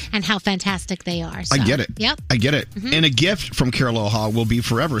about them and how fantastic they are. So, I get it. Yep. I get it. Mm-hmm. And a gift from Cariloha will be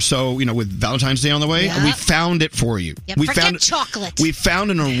forever. So, with Valentine's Day on the way, we found it for you. Yep. We Forget found chocolate. We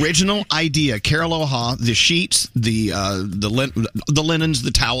found an original idea. Cariloha, the sheets, the linens,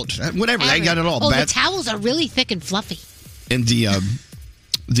 the towels, whatever. They got it all. Oh, the towels are really thick and fluffy. And the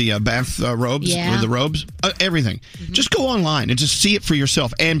bath robes, or the robes, everything. Mm-hmm. Just go online and just see it for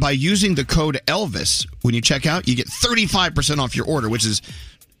yourself. And by using the code Elvis when you check out, you get 35% off your order, which is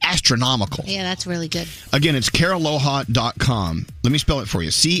astronomical. Yeah, that's really good. Again, it's Cariloha.com. Let me spell it for you.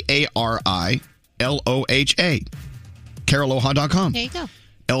 Cariloha. Cariloha.com. There you go.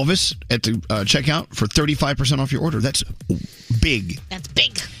 Elvis at the checkout for 35% off your order. That's big. That's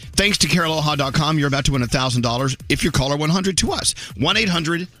big. Thanks to Cariloha.com, you're about to win $1,000 if you're caller 100 to us.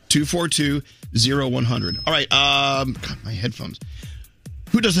 1-800-242-0100. All right. God, my headphones.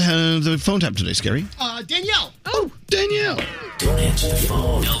 Who does the phone tap today, Scary? Danielle. Oh, Danielle. Don't answer the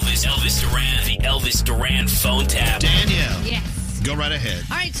phone. Elvis Duran, the Elvis Duran phone tap. Danielle. Yes. Go right ahead.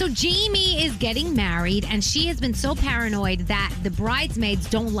 All right, so Jamie is getting married, and she has been so paranoid that the bridesmaids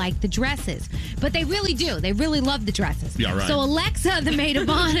don't like the dresses. But they really do. They really love the dresses. Yeah, right. So Alexa, the maid of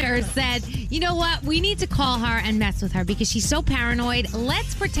honor, said, you know what? We need to call her and mess with her because she's so paranoid.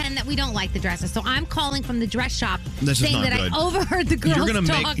 Let's pretend that we don't like the dresses. So I'm calling from the dress shop This is saying not that good. I overheard the girls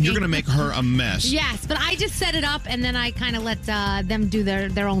talking. You're gonna make her a mess. Yes, but I just set it up, and then I kind of let them do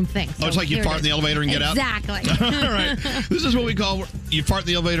their own thing. Oh, it's like you here fart it in the is. elevator and get out? Exactly. All right. This is what we call you fart in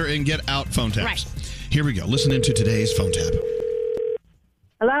the elevator and get out phone taps. Right. Here we go. Listen into today's phone tap.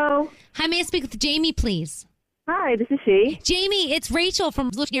 Hello. Hi, may I speak with Jamie, please? Hi, this is she. Jamie, it's Rachel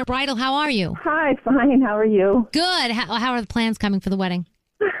from Looking Your Bridal. How are you? Hi, fine. How are you? Good. How are the plans coming for the wedding?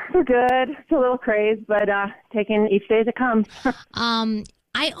 We're good. It's a little crazy, but taking each day as it comes.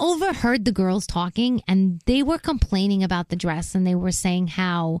 I overheard the girls talking, and they were complaining about the dress, and they were saying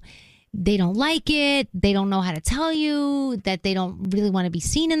how they don't like it, they don't know how to tell you, that they don't really want to be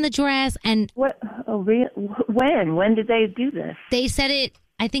seen in the dress. And what? Oh, when? When did they do this? They said it,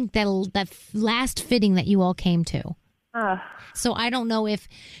 I think, that last fitting that you all came to. So I don't know if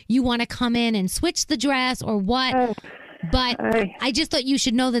you want to come in and switch the dress or what. But I just thought you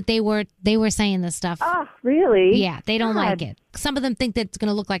should know that they were saying this stuff. Oh, really? Yeah, they don't like it. Some of them think that it's going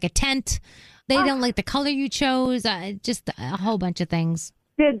to look like a tent. They don't like the color you chose. Just a whole bunch of things.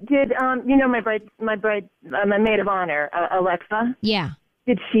 Did you know my maid of honor, Alexa? Yeah.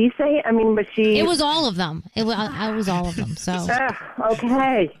 Did she say? I mean, was she? It was all of them. It was all of them. So.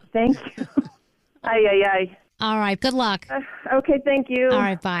 Okay. Thank you. Ay. All right. Good luck. Okay. Thank you. All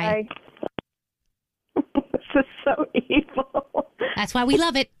right. Bye. This is so evil. That's why we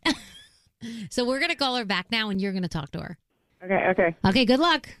love it. So we're going to call her back now, and you're going to talk to her. Okay. Okay, good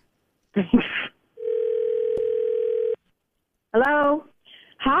luck. Hello?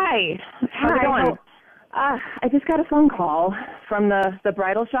 Hi. How's it going? I just got a phone call from the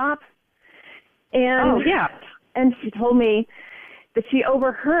bridal shop. And and she told me that she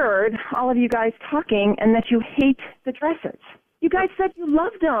overheard all of you guys talking and that you hate the dresses. You guys said you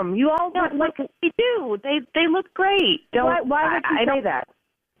loved them. You all like they do. They look great. Why would you say that?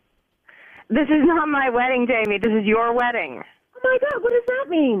 This is not my wedding, Jamie. This is your wedding. Oh my God! What does that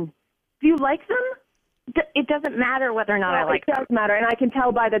mean? Do you like them? It doesn't matter whether or not I like them. It does matter, and I can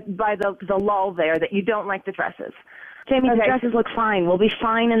tell by the lull there that you don't like the dresses. Jamie, the dresses look fine. We'll be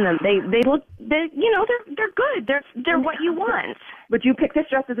fine in them. They look they're good. They're what you want. Would you pick this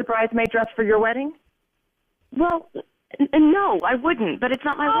dress as a bridesmaid dress for your wedding? Well. No, I wouldn't, but it's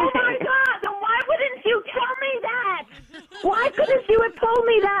not my wedding. Oh, my God! Then why wouldn't you tell me that? Why couldn't you have told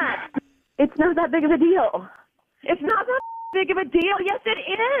me that? It's not that big of a deal. It's not that big of a deal. Yes, it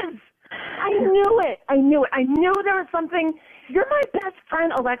is. I knew it. I knew there was something. You're my best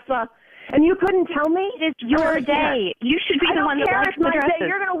friend, Alexa, and you couldn't tell me? It's your day. You should be the one that likes the dresses.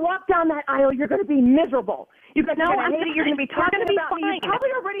 You're going to walk down that aisle. You're going to be miserable. You're going to be talking about me. You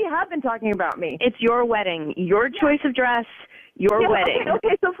probably already have been talking about me. It's your wedding. Your choice of dress. Your wedding.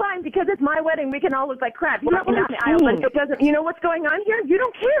 Okay, so fine. Because it's my wedding, we can all look like crap. You know what's going on here? You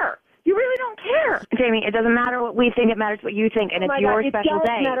don't care. You really don't care. Jamie, it doesn't matter what we think. It matters what you think, and it's your special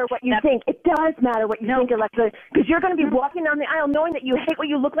day. It does matter what you think. It does matter what you think, Alexa. Because you're going to be walking down the aisle knowing that you hate what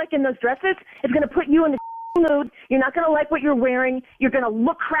you look like in those dresses. It's going to put you in the mood. You're not going to like what you're wearing. You're going to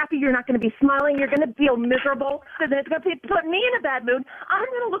look crappy. You're not going to be smiling. You're going to feel miserable. So then it's going to put me in a bad mood. I'm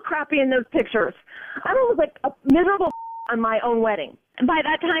going to look crappy in those pictures. I'm going to look like a miserable on my own wedding. And by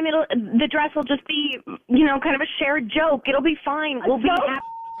that time, the dress will just be, kind of a shared joke. It'll be fine. We'll be happy.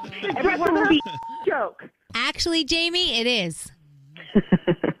 Everyone will be joke. Actually, Jamie, it is.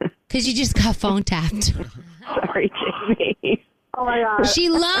 Because you just got phone tapped. Sorry, Jamie. Oh, my God. She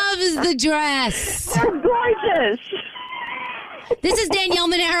loves the dress. They're gorgeous. This is Danielle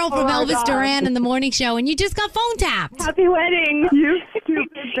Monero from Elvis Duran in the Morning Show, and you just got phone tapped. Happy wedding. You stupid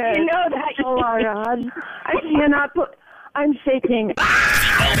bitch. You know that. Oh, my God. I cannot put... I'm shaking.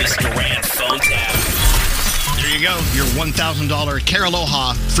 Elvis Duran phone tap. There you go. Your $1,000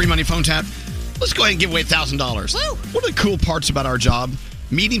 Caraloha free money phone tap. Let's go ahead and give away $1,000. One of the cool parts about our job,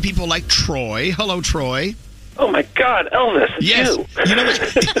 meeting people like Troy. Hello, Troy. Oh, my God, Elvis, it's you. You know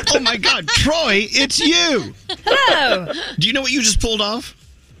what? Oh, my God, Troy, it's you. Hello. Do you know what you just pulled off?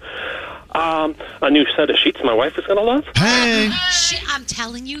 A new set of sheets my wife is going to love. Hey. I'm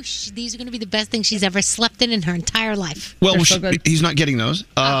telling you, these are going to be the best things she's ever slept in her entire life. Well, he's not getting those.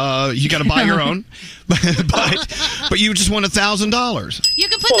 You got to buy your own. But you just won $1,000. You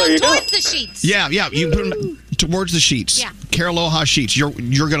can put those towards the sheets. Yeah. You put them towards the sheets. Yeah. Caraloha sheets. You're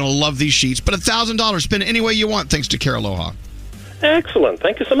going to love these sheets. But $1,000. Spend it any way you want thanks to Caraloha. Excellent.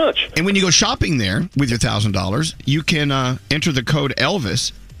 Thank you so much. And when you go shopping there with your $1,000, you can enter the code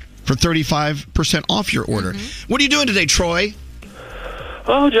Elvis for 35% off your order. What are you doing today, Troy?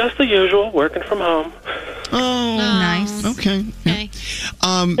 Oh, just the usual, working from home. Oh, nice. Okay.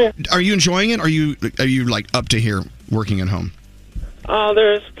 Are you enjoying it? Are you like up to here working at home?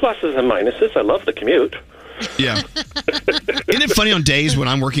 There's pluses and minuses. I love the commute. Yeah. Isn't it funny on days when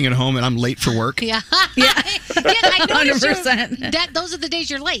I'm working at home and I'm late for work? Yeah. I noticed 100%. those are the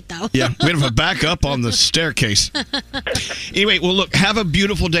days you're late, though. Yeah, we have a backup on the staircase. Anyway, well, look, have a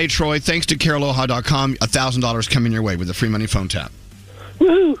beautiful day, Troy. Thanks to CarolOha.com, $1,000 coming your way with a free money phone tap.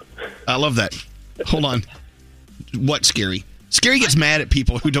 Woohoo! I love that. Hold on. What, Scary? Scary gets mad at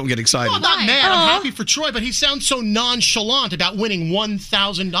people who don't get excited. No, I'm not mad. I'm happy for Troy, but he sounds so nonchalant about winning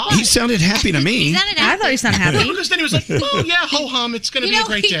 $1,000. He sounded happy to me. I thought he sounded happy. Because then he was like, "Oh yeah, ho hum, it's going to be a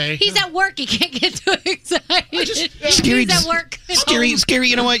great day." He's at work. He can't get too excited. Scary, He's at work. Scary.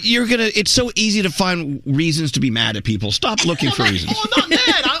 You know what? It's so easy to find reasons to be mad at people. Stop looking for reasons. Oh, I'm not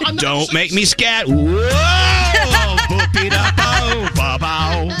mad. I'm not Don't make me scat. Whoa!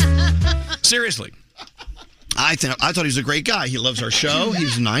 Seriously. I thought he was a great guy. He loves our show.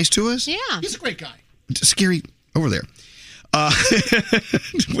 He's nice to us. Yeah. He's a great guy. Scary, over there.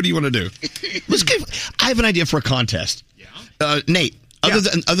 What do you want to do? I have an idea for a contest. Yeah. Nate,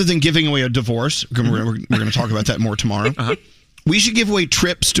 other than giving away a divorce, we're going to talk about that more tomorrow. We should give away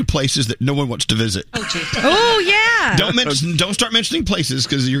trips to places that no one wants to visit. Oh yeah. Don't start mentioning places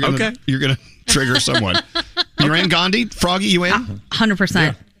because you're gonna trigger someone. You're in, Gandhi? Froggy, you in?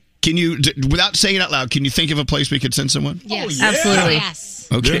 100%. Can you, without saying it out loud, can you think of a place we could send someone? Yes. Absolutely. Yes.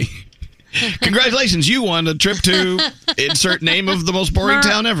 Okay. Congratulations, you won a trip to insert name of the most boring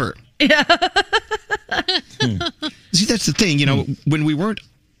town ever. Yeah. See, that's the thing. When we weren't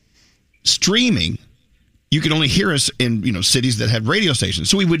streaming, you could only hear us in cities that had radio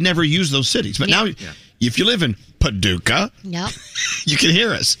stations, so we would never use those cities. But now, if you live in Paducah, you can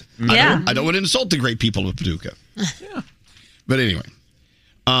hear us. Yeah. I don't want to insult the great people of Paducah. But anyway.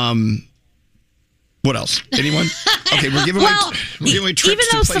 What else? Anyone? Okay, we're giving away trips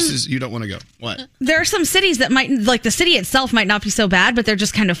to places you don't want to go. What? There are some cities that might, like the city itself might not be so bad, but they're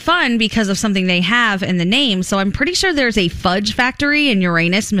just kind of fun because of something they have in the name. So I'm pretty sure there's a fudge factory in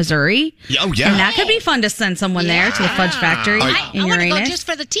Uranus, Missouri. Oh, yeah. And that could be fun to send someone there to the fudge factory in I want to Uranus. go just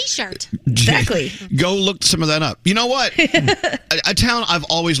for the T-shirt. Exactly. Go look some of that up. You know what? a town I've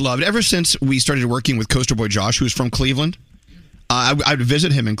always loved, ever since we started working with Coaster Boy Josh, who's from Cleveland. I would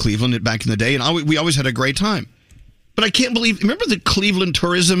visit him in Cleveland back in the day, and we always had a great time. But I can't believe... Remember the Cleveland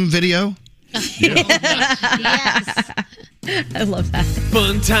tourism video? Yes. I love that.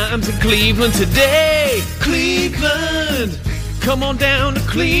 Fun times in Cleveland today. Cleveland. Come on down to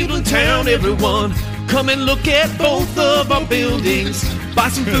Cleveland town, everyone. Come and look at both of our buildings. Buy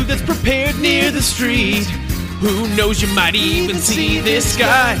some food that's prepared near the street. Who knows, you might even see this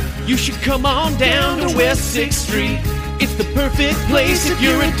guy. You should come on down to West 6th Street. It's the perfect place if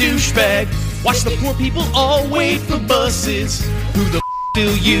you're a douchebag. Watch the poor people all wait for buses. Who the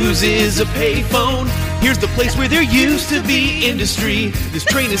still uses a payphone? Here's the place where there used to be industry. This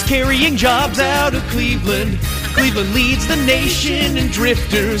train is carrying jobs out of Cleveland. Cleveland leads the nation in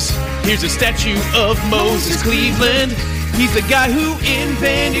drifters. Here's a statue of Moses Cleveland. He's the guy who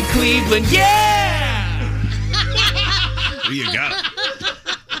invented Cleveland. Yeah! You got it.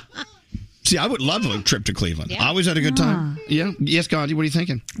 See, I would love a trip to Cleveland. I always had a good time. Yeah. Yes, Gandhi, what are you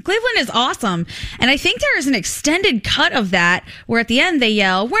thinking? Cleveland is awesome. And I think there is an extended cut of that where at the end they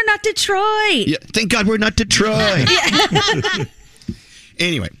yell, "We're not Detroit." Yeah, thank God we're not Detroit.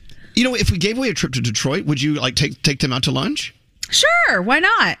 Anyway, if we gave away a trip to Detroit, would you take them out to lunch? Sure, why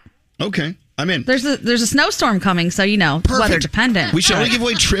not? Okay, I'm in. There's a snowstorm coming, so weather dependent. We should only give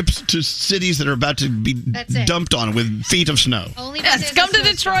away trips to cities that are about to be dumped on with feet of snow. Yes, come to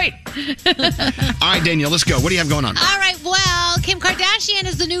Detroit. All right, Danielle, let's go. What do you have going on? All right, well, Kim Kardashian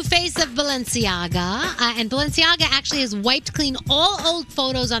is the new face of Balenciaga, and Balenciaga actually has wiped clean all old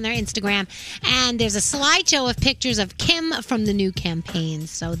photos on their Instagram, and there's a slideshow of pictures of Kim from the new campaign,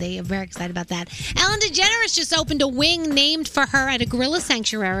 so they are very excited about that. Ellen DeGeneres just opened a wing named for her at a gorilla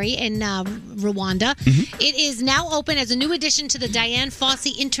sanctuary in Rwanda. It is now open as a new addition to the Diane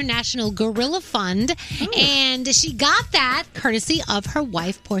Fossey International Gorilla Fund, and she got that courtesy of her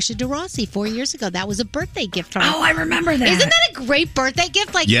wife, Portia de Rossi, 4 years ago. That was a birthday gift from her. Oh, I remember that. Isn't that a great birthday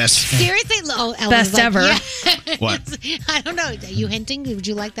gift? Yes. Seriously? Oh, Best ever. Yeah. What? I don't know. Are you hinting? Would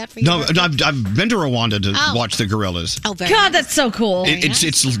you like that for you? No, I've been to Rwanda to watch the gorillas. Oh, very God, that's so cool. It's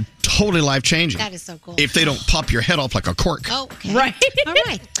totally life-changing. That is so cool. If they don't pop your head off like a cork. Oh, okay. Right. All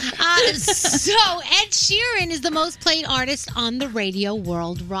right. So Ed Sheeran is the most played artist on the radio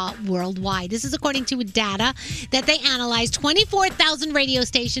worldwide. This is according to data that they analyzed 24,000 radio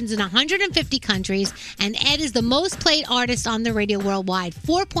stations in 150 countries, and Ed is the most played artist on the radio worldwide.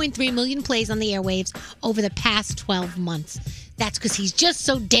 4.3 million plays on the airwaves over the past 12 months. That's because he's just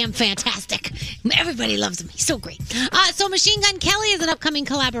so damn fantastic. Everybody loves him. He's so great. So Machine Gun Kelly is an upcoming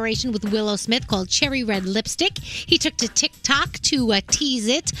collaboration with Willow Smith called Cherry Red Lipstick. He took to TikTok to tease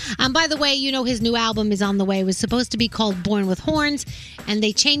it. By the way, you know his new album is on the way. It was supposed to be called Born with Horns, and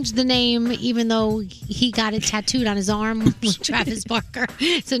they changed the name even though he got it tattooed on his arm with Travis Barker.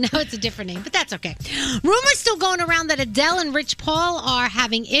 So now it's a different name, but that's okay. Rumors still going around that Adele and Rich Paul are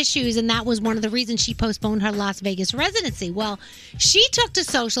having issues, and that was one of the reasons she postponed her Las Vegas residency. Well, she took to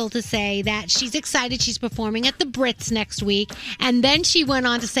social to say that she's excited she's performing at the Brits next week, and then she went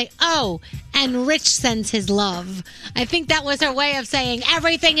on to say, oh, and Rich sends his love. I think that was her way of saying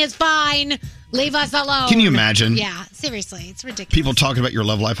everything is fine. Leave us alone. Can you imagine? Yeah, seriously. It's ridiculous. People talking about your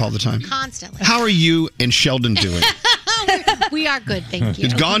love life all the time. Constantly. How are you and Sheldon doing? We are good, thank you.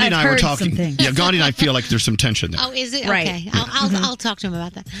 Gandhi and I were talking. Yeah, Gandhi and I feel like there's some tension there. Oh, is it? Right. Okay. I'll talk to him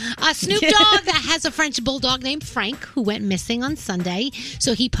about that. Snoop Dogg has a French bulldog named Frank who went missing on Sunday.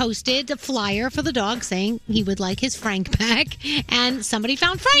 So he posted a flyer for the dog saying he would like his Frank back. And somebody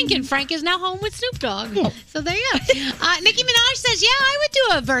found Frank, and Frank is now home with Snoop Dogg. So there you go. Nicki Minaj says, yeah, I would do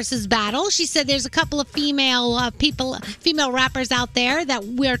a versus battle. She said there's a couple of female rappers out there that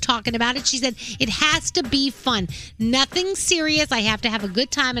we're talking about it. She said it has to be fun. Nothing serious. I have to have a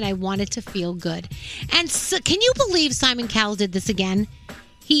good time, and I want it to feel good. And so, can you believe Simon Cowell did this again?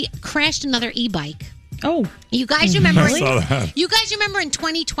 He crashed another e-bike. Oh, you guys remember? I saw that. You guys remember in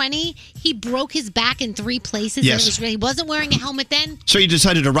 2020 he broke his back in 3 places. Yes. And he wasn't wearing a helmet then. So you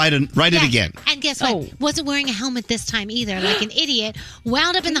decided to ride it again. And guess what? Wasn't wearing a helmet this time either. Like an idiot.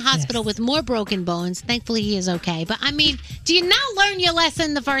 Wound up in the hospital with more broken bones. Thankfully he is okay. But I mean, do you not learn your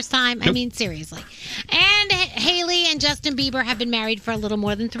lesson the first time? Nope. I mean, seriously. And Haley and Justin Bieber have been married for a little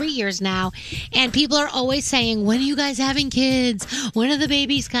more than 3 years now. And people are always saying, when are you guys having kids? When are the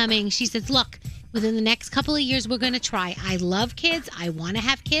babies coming? She says, look, within the next couple of years, we're going to try. I love kids. I want to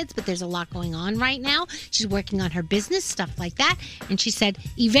have kids, but there's a lot going on right now. She's working on her business, stuff like that. And she said,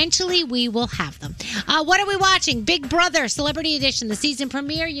 eventually we will have them. What are we watching? Big Brother, Celebrity Edition, the season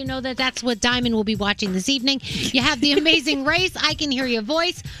premiere. You know that's what Diamond will be watching this evening. You have The Amazing Race, I Can Hear Your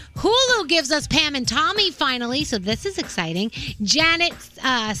Voice. Hulu gives us Pam and Tommy finally, so this is exciting. Janet,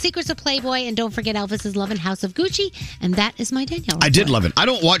 Secrets of Playboy, and don't forget Elvis's Love and House of Gucci. And that is my Danielle report. I did love it. I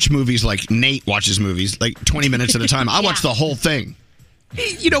don't watch movies like Nate watches movies, like 20 minutes at a time. I watch the whole thing.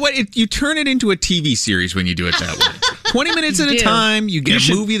 You know what? You turn it into a TV series when you do it that way. 20 minutes at a time, you get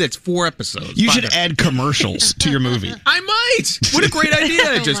a movie that's 4 episodes. You should add commercials to your movie. I might. What a great idea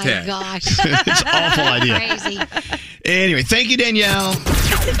I just had. Oh, my gosh. It's an awful idea. Crazy. Anyway, thank you, Danielle.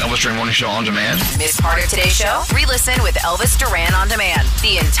 Elvis Duran Morning Show on demand. Miss part of today's show? Re-listen with Elvis Duran on demand.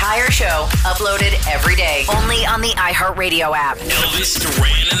 The entire show uploaded every day. Only on the iHeartRadio app. Elvis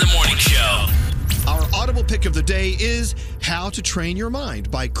Duran in the Morning Show. Our audible pick of the day is How to Train Your Mind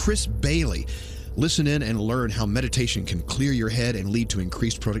by Chris Bailey. Listen in and learn how meditation can clear your head and lead to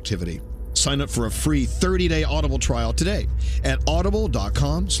increased productivity. Sign up for a free 30-day Audible trial today at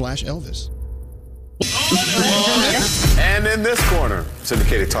audible.com/Elvis. And in this corner,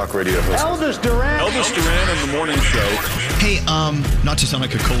 syndicated talk radio host Elvis Duran. Elvis Duran in the Morning Show. Hey, not to sound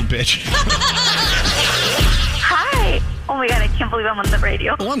like a cold bitch. Hi. Oh my God, I can't believe I'm on the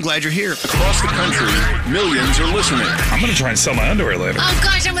radio. Well, I'm glad you're here. Across the country, millions are listening. I'm going to try and sell my underwear later. Oh,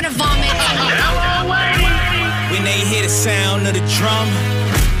 gosh, I'm going to vomit. When they hear the sound of the drum,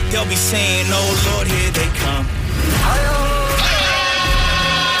 they'll be saying, oh, Lord, here they come.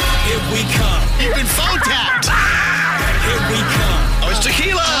 Here we come. You've been phone tapped. Here we come. Oh, it's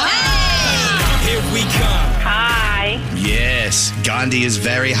tequila. Here we come. Hi. Yes, Gandhi is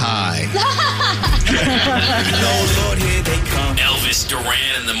very high. Oh, Lord, here they come. Elvis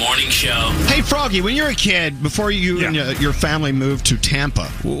Duran in the Morning Show. Hey, Froggy, when you were a kid, before you and your family moved to Tampa,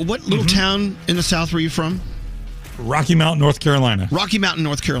 what little town in the South were you from? Rocky Mountain, North Carolina. Rocky Mountain,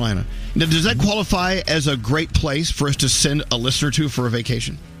 North Carolina. Now, does that qualify as a great place for us to send a listener to for a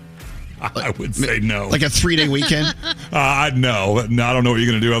vacation? I would say no. Like a 3-day weekend? No. I don't know what you're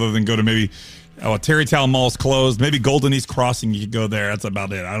going to do other than go to maybe Tarrytown Mall's closed. Maybe Golden East Crossing, you could go there. That's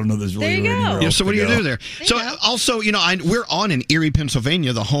about it. I don't know. There's really anywhere else So what to do you go. do there? So also, we're on in Erie,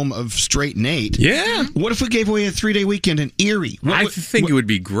 Pennsylvania, the home of Straight Nate. Yeah. What if we gave away a 3-day weekend in Erie? I think it would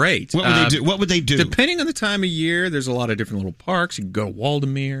be great. What would they do? What would they do? Depending on the time of year, there's a lot of different little parks. You could go to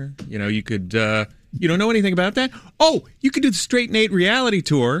Waldemere. You could. You don't know anything about that? Oh, you could do the Straight Nate reality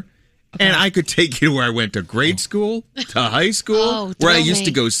tour. And I could take you to where I went to grade school, to high school, where I used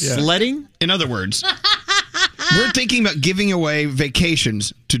to go sledding. In other words, we're thinking about giving away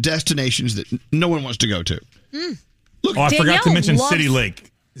vacations to destinations that no one wants to go to. Look, I forgot to mention City Lake.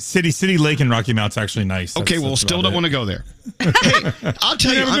 City Lake in Rocky Mount's actually nice. Okay, well, still don't want to go there. Hey, I'll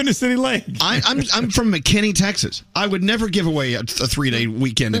tell you, I've never been to City Lake. I'm from McKinney, Texas. I would never give away a 3-day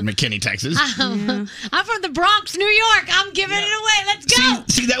weekend in McKinney, Texas. I'm from the Bronx, New York. I'm giving it away. Let's go.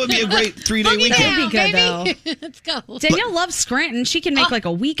 See, that would be a great 3-day weekend. That would be good, though. Let's go. Danielle loves Scranton. She can make like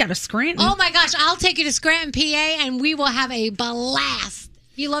a week out of Scranton. Oh my gosh, I'll take you to Scranton, PA, and we will have a blast.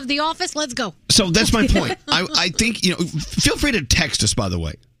 You love The Office? Let's go. So that's my point. I think, feel free to text us, by the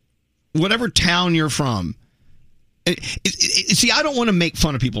way. Whatever town you're from. See, I don't want to make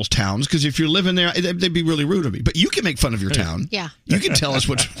fun of people's towns because if you're living there, they'd be really rude to me. But you can make fun of your town. Yeah. You can tell us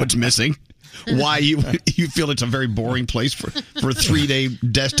what's missing. Why you feel it's a very boring place for a 3-day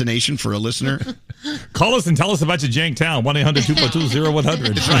destination for a listener. Call us and tell us about your jank town.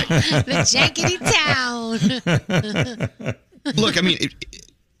 1-800-242-0100. That's right. The jankety town. Look, I mean,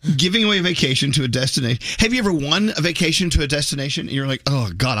 giving away a vacation to a destination. Have you ever won a vacation to a destination and you're like, oh,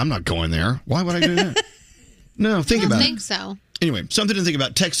 God, I'm not going there. Why would I do that? No, think about it. I don't think so. Anyway, something to think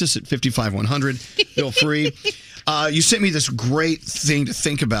about. Text us at 55100. Feel free. You sent me this great thing to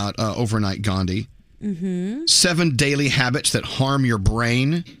think about overnight, Gandhi. 7 daily habits that harm your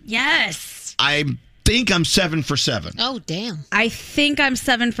brain. Yes. I think I'm 7 for 7. Oh, damn. I think I'm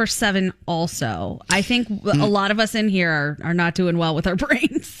 7 for 7 also. I think a lot of us in here are not doing well with our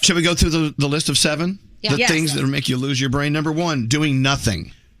brains. Should we go through the list of 7? Yeah. The Yes. things that will make you lose your brain. Number 1, doing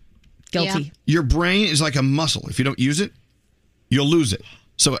nothing. Guilty. Yeah. Your brain is like a muscle. If you don't use it, you'll lose it.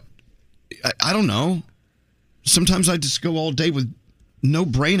 So, I don't know. Sometimes I just go all day with no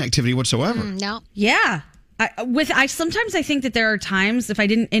brain activity whatsoever. No. Yeah. Sometimes I think that there are times if I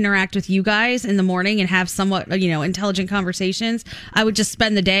didn't interact with you guys in the morning and have somewhat, intelligent conversations, I would just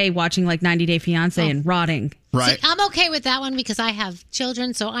spend the day watching like 90 Day Fiancé and rotting. Right. See, I'm okay with that one because I have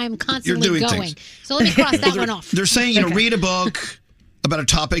children, so I'm constantly You're doing going. things. So let me cross that one off. They're saying, read a book about a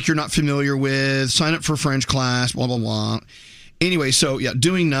topic you're not familiar with, sign up for French class, blah, blah, blah. Anyway, so yeah,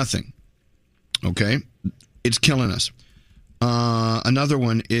 doing nothing. Okay. It's killing us. Another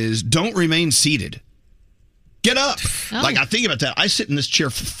one is don't remain seated. Get up. Oh. Like, I think about that. I sit in this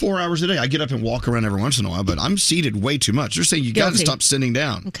chair for 4 hours a day. I get up and walk around every once in a while, but I'm seated way too much. They're saying you got to Guilty. stop sitting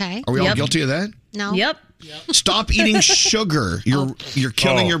down. Okay. Are we all Yep. guilty of that? No. Yep. Stop eating sugar. You're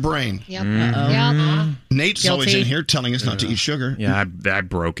killing your brain. Yep. Uh-oh. Yep. Nate's always Guilty. in here telling us not to eat sugar. Yeah, I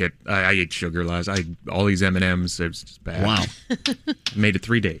broke it. I ate sugar last. All these M&Ms. It was just bad. Wow. Made it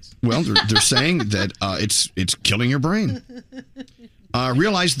 3 days. Well, they're saying that it's killing your brain.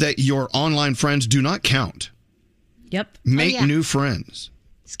 Realize that your online friends do not count. Yep. Make yeah. new friends.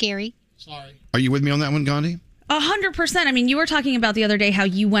 Scary. Sorry. Are you with me on that one, Gandhi? 100%. I mean, you were talking about the other day how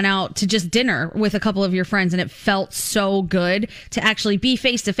you went out to just dinner with a couple of your friends and it felt so good to actually be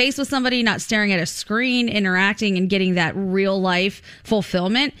face to face with somebody, not staring at a screen, interacting and getting that real life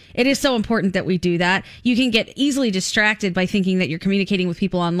fulfillment. It is so important that we do that. You can get easily distracted by thinking that you're communicating with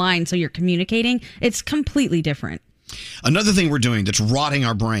people online, so you're communicating. It's completely different. Another thing we're doing that's rotting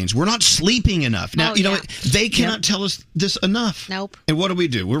our brains. We're not sleeping enough. Now, Oh, what? They cannot tell us this enough. Nope. And what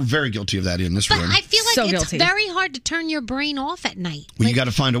do? We're very guilty of that in this But room. I feel like So it's guilty. very hard to turn your brain off at night. Well, you Like, got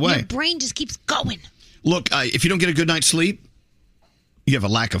to find a way. Your brain just keeps going. Look, if you don't get a good night's sleep, you have a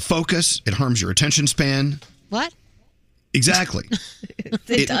lack of focus. It harms your attention span. What? Exactly.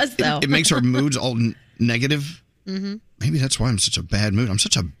 It does, though. It makes our moods all negative. Mm-hmm. Maybe that's why I'm such a bad mood. I'm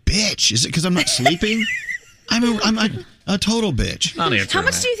such a bitch. Is it because I'm not sleeping? I'm a total bitch. How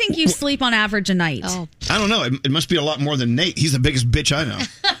much do you think you sleep on average a night? Oh, I don't know. It must be a lot more than Nate. He's the biggest bitch I know.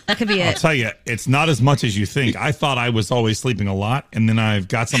 That could be I'll it. tell you, it's not as much as you think. I thought I was always sleeping a lot, and then I've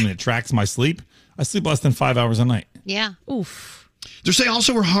got something that tracks my sleep. I sleep less than 5 hours a night. yeah. Oof. They're saying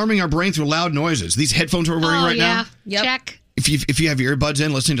also we're harming our brain through loud noises. These headphones we're wearing right yeah. now. Yep. Check. If you have your earbuds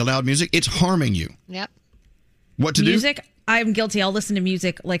in listening to loud music, it's harming you. Yep. What to Music, I'm guilty. I'll listen to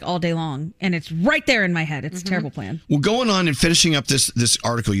music like all day long, and it's right there in my head. It's a terrible plan. do? Well, going on and finishing up this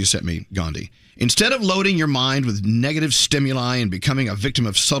article you sent me, Gandhi. Instead of loading your mind with negative stimuli and becoming a victim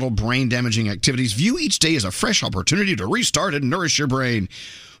of subtle brain-damaging activities, view each day as a fresh opportunity to restart and nourish your brain.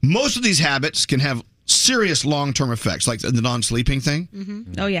 Most of these habits can have serious long-term effects, like the non-sleeping thing.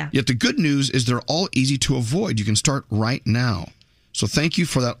 Mm-hmm. Oh, yeah. Yet the good news is they're all easy to avoid. You can start right now. So thank you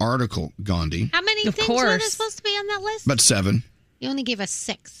for that article, Gandhi. How many things were there supposed to be on that list? About 7. You only gave us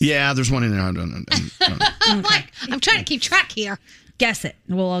 6. Yeah, there's one in there. I'm trying to keep track here. Guess it.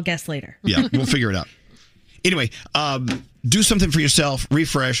 I'll guess later. Yeah, we'll figure it out. Anyway, do something for yourself.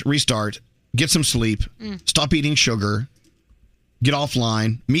 Refresh, restart, get some sleep, stop eating sugar, get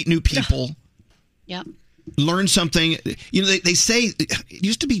offline, meet new people. Yep. Learn something. You know, they say it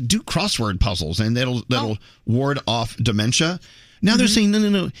used to be do crossword puzzles and that'll ward off dementia. Now they're saying,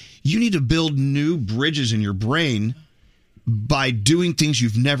 no. You need to build new bridges in your brain by doing things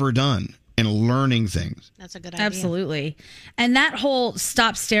you've never done and learning things. That's a good idea. Absolutely. And that whole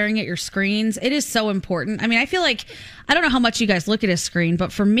stop staring at your screens, it is so important. I mean, I feel like, I don't know how much you guys look at a screen,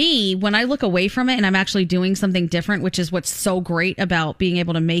 but for me, when I look away from it and I'm actually doing something different, which is what's so great about being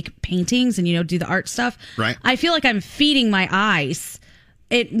able to make paintings and, do the art stuff. Right. I feel like I'm feeding my eyes.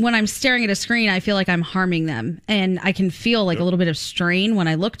 When I'm staring at a screen, I feel like I'm harming them. And I can feel like a little bit of strain when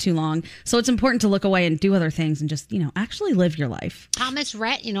I look too long. So it's important to look away and do other things and just, actually live your life. Thomas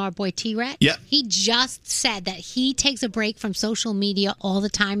Rhett, our boy T-Rhett, yeah. He just said that he takes a break from social media all the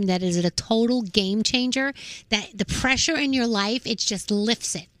time. That is a total game changer. That the pressure in your life, it just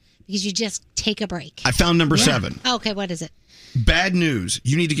lifts it because you just take a break. I found number 7. Okay, what is it? Bad news.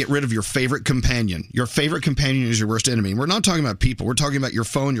 You need to get rid of your favorite companion. Your favorite companion is your worst enemy. We're not talking about people. We're talking about your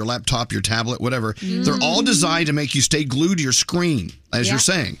phone, your laptop, your tablet, whatever. They're all designed to make you stay glued to your screen, as you're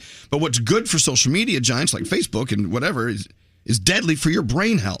saying. But what's good for social media giants like Facebook and whatever is deadly for your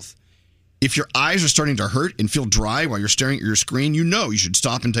brain health. If your eyes are starting to hurt and feel dry while you're staring at your screen, you should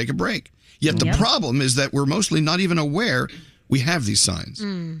stop and take a break. Yet the problem is that we're mostly not even aware we have these signs.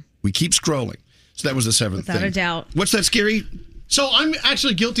 We keep scrolling. So that was the 7th thing. Without a doubt. What's that, Scary? So I'm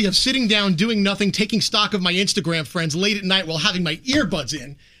actually guilty of sitting down, doing nothing, taking stock of my Instagram friends late at night while having my earbuds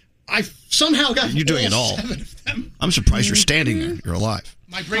in. I somehow got You're doing it all. 7 of them. I'm surprised you're standing there. You're alive.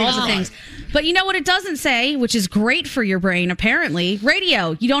 My brain All is the alive. things. But you know what it doesn't say, which is great for your brain, apparently?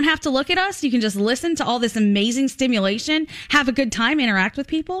 Radio. You don't have to look at us. You can just listen to all this amazing stimulation, have a good time, interact with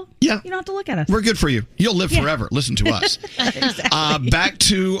people. Yeah. You don't have to look at us. We're good for you. You'll live forever. Listen to us. Back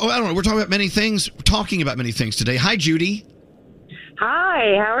to, I don't know. We're talking about many things. We're talking about many things today. Hi, Judy.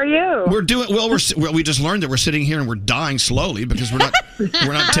 Hi, how are you? We're doing well. We just learned that we're sitting here and we're dying slowly because we're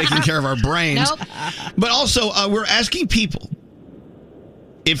not taking care of our brains. Nope. But also, we're asking people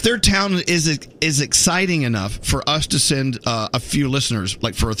if their town is exciting enough for us to send a few listeners,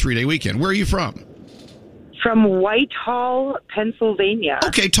 like for a 3-day weekend. Where are you from? From Whitehall, Pennsylvania.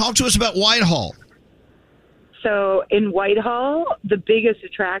 Okay, talk to us about Whitehall. So in Whitehall, the biggest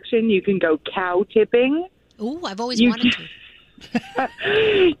attraction, you can go cow tipping. Ooh, I've always wanted to.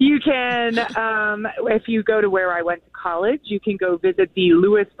 You can, if you go to where I went to college, you can go visit the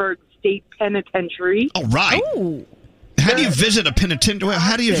Lewisburg State Penitentiary. All right. Ooh. How do you visit a penitentiary?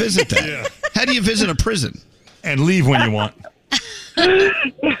 How do you visit that? Yeah. How do you visit a prison? And leave when you want.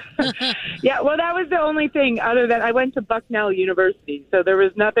 Yeah, well, that was the only thing other than I went to Bucknell University, so there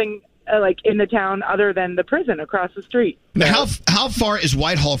was nothing like in the town other than the prison across the street. Now, how far is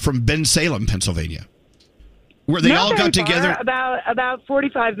Whitehall from Bensalem, Pennsylvania? Where they all got together? About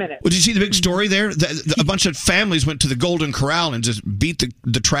 45 minutes. Well, did you see the big story there? A bunch of families went to the Golden Corral and just beat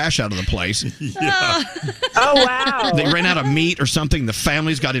the trash out of the place. Yeah. Oh, wow. They ran out of meat or something. The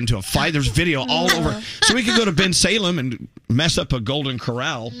families got into a fight. There's video all over. So we could go to Bensalem and mess up a Golden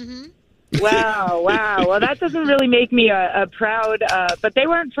Corral. Wow. Well, that doesn't really make me a proud, but they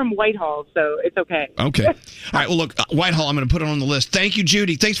weren't from Whitehall, so it's okay. Okay. All right. Well, look, Whitehall, I'm going to put it on the list. Thank you,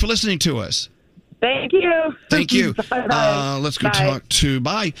 Judy. Thanks for listening to us. Thank you. Thank you. Bye-bye. Let's go talk to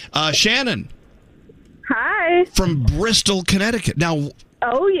Shannon. Hi. From Bristol, Connecticut. Now,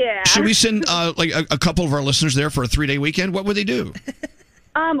 Oh, yeah. should we send like a couple of our listeners there for a 3-day weekend? What would they do?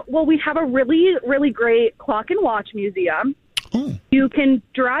 Well, we have a really, really great clock and watch museum. Oh. You can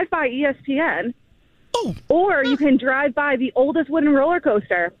drive by ESPN. Or you can drive by the oldest wooden roller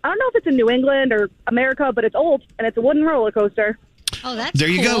coaster. I don't know if it's in New England or America, but it's old, and it's a wooden roller coaster. Oh, that's There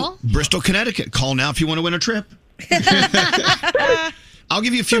you cool. go. Bristol, Connecticut. Call now if you want to win a trip. I'll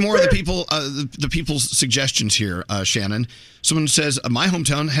give you a few more of the people's suggestions here, Shannon. Someone says, my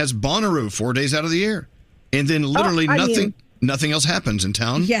hometown has Bonnaroo 4 days out of the year. And then literally nothing else happens in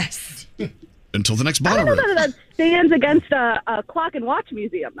town. Yes. Until the next I don't know Bonnaroo. that stands against a clock and watch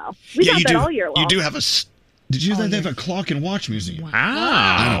museum, though. We got that all year long. You do have did you know they have a clock and watch museum? Wow.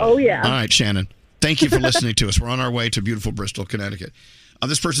 I know. Oh, yeah. All right, Shannon. Thank you for listening to us. We're on our way to beautiful Bristol, Connecticut.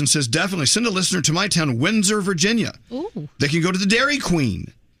 This person says, definitely send a listener to my town, Windsor, Virginia. Ooh. They can go to the Dairy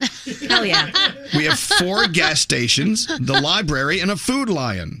Queen. Hell yeah. We have 4 gas stations, the library, and a Food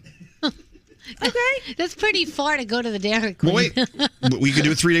Lion. Okay. That's pretty far to go to the Dairy Queen. Well, wait. We could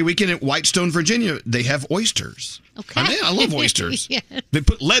do a 3-day weekend at Whitestone, Virginia. They have oysters. Okay. I love oysters. Yes. They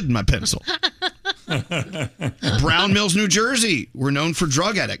put lead in my pencil. Brown Mills, New Jersey. We're known for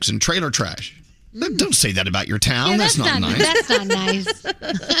drug addicts and trailer trash. Don't say that about your town. Yeah, that's not nice. That's not nice.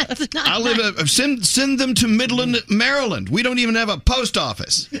 That's not I live. Send them to Midland, Maryland. We don't even have a post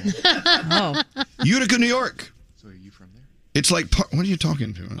office. Oh. Utica, New York. So are you from there? It's like what are you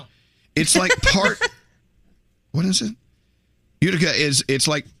talking to? It's like part. What is it? Utica it's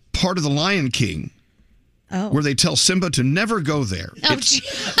like part of the Lion King. Oh. Where they tell Simba to never go there. It's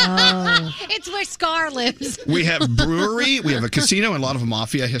where Scar lives. We have brewery, we have a casino, and a lot of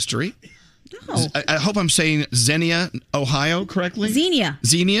mafia history. Oh. I hope I'm saying Xenia, Ohio, correctly? Xenia.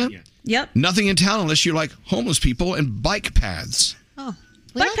 Xenia? Yep. Nothing in town unless you like homeless people and bike paths. Oh.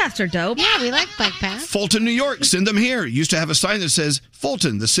 Bike paths are dope. Yeah, we like bike paths. Fulton, New York, send them here. Used to have a sign that says,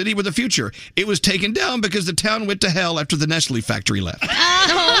 Fulton, the city with a future. It was taken down because the town went to hell after the Nestle factory left.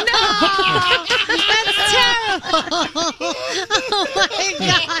 Oh, no. That's terrible. Oh, my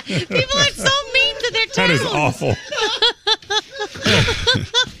God. People are so mean to their That is towns. awful.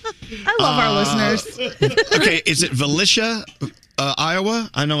 I love our listeners. Okay, is it Volusia, Iowa?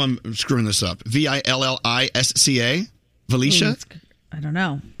 I know I'm screwing this up. Villisca? Volusia? I don't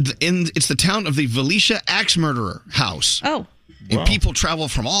know. It's the town of the Volusia axe murderer house. Oh. And people travel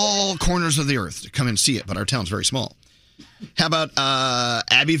from all corners of the earth to come and see it, but our town's very small. How about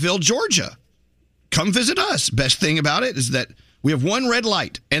Abbeville, Georgia? Come visit us. Best thing about it is that we have one red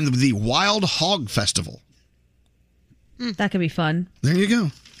light and the Wild Hog Festival. That could be fun. There you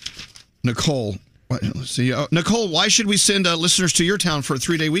go. Nicole, let's see. Nicole, why should we send listeners to your town for a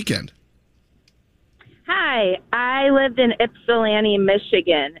 3-day weekend? Hi, I lived in Ypsilanti,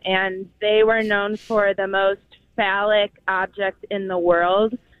 Michigan, and they were known for the most phallic object in the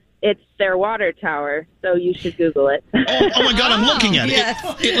world. It's their water tower, so you should Google it. Oh my God, I'm looking at it. Yes.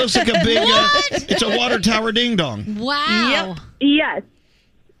 It looks like a big, it's a water tower ding dong. Wow. Yep. Yes.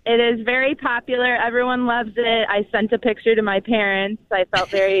 It is very popular. Everyone loves it. I sent a picture to my parents. I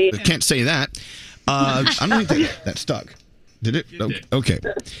felt very... I can't say that. I don't think that stuck. Did it? Okay.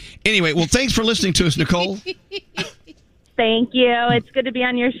 Anyway, well, thanks for listening to us, Nicole. Thank you. It's good to be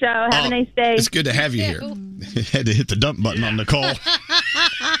on your show. Have a nice day. It's good to have you here. Had to hit the dump button on Nicole.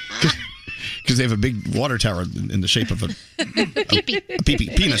 Because they have a big water tower in the shape of a pee-pee,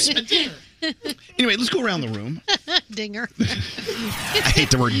 penis. Anyway, let's go around the room. Dinger. I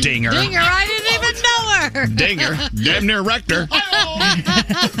hate the word dinger. Dinger, I didn't even know her. Dinger. Damn near wrecked her.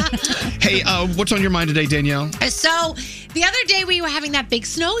 Hey, what's on your mind today, Danielle? So, the other day we were having that big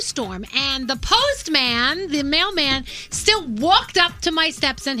snowstorm, and the postman, the mailman, still walked up to my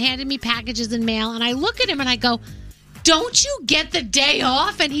steps and handed me packages and mail, and I look at him and I go, "Don't you get the day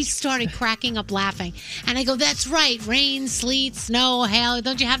off?" And he started cracking up laughing. And I go, "That's right. Rain, sleet, snow, hail.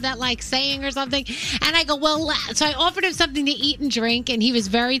 Don't you have that like saying or something?" And I go, "Well," so I offered him something to eat and drink, and he was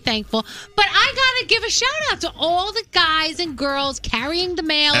very thankful. But I got to give a shout out to all the guys and girls carrying the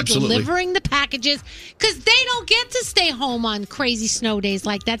mail, Absolutely. delivering the packages, because they don't get to stay home on crazy snow days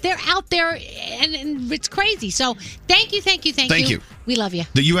like that. They're out there, and it's crazy. So thank you. Thank you. We love you.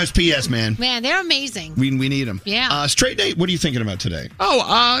 The USPS, man. Man, they're amazing. We need them. Yeah. Straight Nate, what are you thinking about today?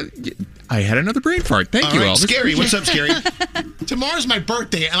 I had another brain fart. Thank All you, right, Elvis. Scary, what's up, Scary? Tomorrow's my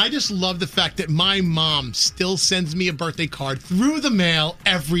birthday, and I just love the fact that my mom still sends me a birthday card through the mail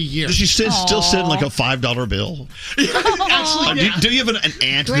every year. Does she still send like a $5 bill? Actually, yeah. Do you have an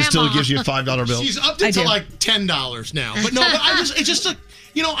aunt that still gives you a $5 bill? She's upped it to like $10 now. But no, but it's just like,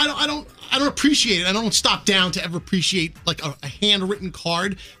 you know, I don't appreciate it. I don't stop down to ever appreciate like a handwritten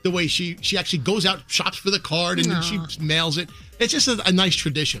card the way she actually goes out, shops for the card, and then she mails it. It's just a nice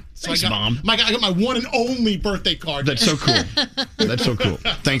tradition. So Thanks, Mom. I got my one and only birthday card. That's so cool. That's so cool.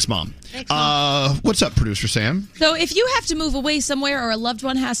 Thanks, Mom. What's up, Producer Sam? So if you have to move away somewhere or a loved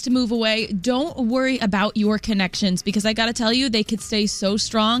one has to move away, don't worry about your connections, because I got to tell you, they could stay so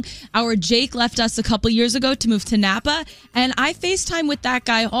strong. Our Jake left us a couple years ago to move to Napa, and I FaceTime with that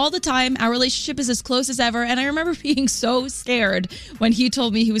guy all the time. Our relationship is as close as ever, and I remember being so scared when he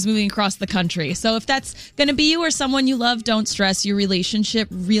told me he was moving across the country. So if that's going to be you or someone you love, don't stress. Your relationship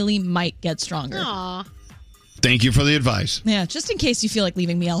really might get stronger. Aw. Thank you for the advice. Yeah, just in case you feel like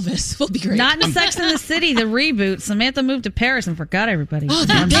leaving me, Elvis, will be great. Not in Sex and the City, the reboot. Samantha moved to Paris and forgot everybody. Oh,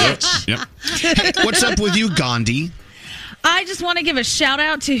 that bitch. Yep. Hey, what's up with you, Gandhi? I just want to give a shout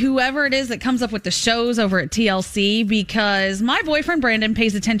out to whoever it is that comes up with the shows over at TLC, because my boyfriend Brandon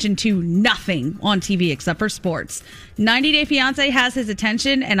pays attention to nothing on TV except for sports. 90 Day Fiancé has his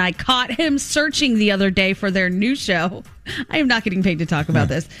attention, and I caught him searching the other day for their new show. I am not getting paid to talk about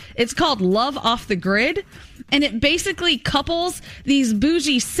this. It's called Love Off the Grid, and it basically couples these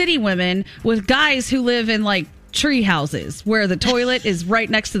bougie city women with guys who live in like tree houses where the toilet is right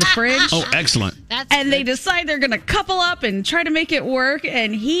next to the fridge. Oh, excellent. And they decide they're going to couple up and try to make it work.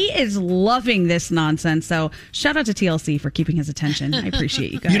 And he is loving this nonsense. So shout out to TLC for keeping his attention. I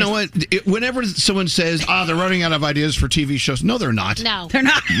appreciate you guys. You know what? Whenever someone says, they're running out of ideas for TV shows. No, they're not. No. They're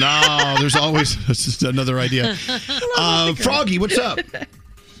not. No, there's always another idea. Froggy, what's up?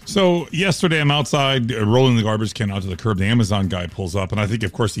 So yesterday I'm outside rolling the garbage can out to the curb. The Amazon guy pulls up, and I think,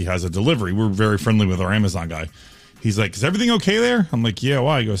 of course, he has a delivery. We're very friendly with our Amazon guy. He's like, is everything okay there? I'm like, yeah,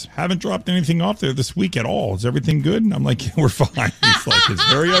 why? He goes, haven't dropped anything off there this week at all. Is everything good? And I'm like, yeah, we're fine. He's like, it's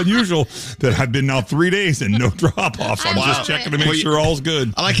very unusual that I've been now 3 days and no drop-offs. I'm just checking to make sure all's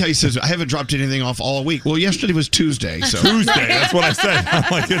good. I like how he says, I haven't dropped anything off all week. Well, yesterday was Tuesday. So Tuesday, that's what I said.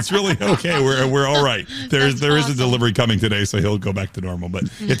 I'm like, it's really okay. We're all right. There is a delivery coming today, so he'll go back to normal. But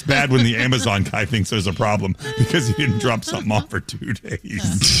it's bad when the Amazon guy thinks there's a problem because he didn't drop something off for 2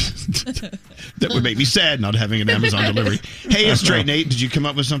 days. That would make me sad not having an Amazon delivery. Hey, it's Straight Nate. Did you come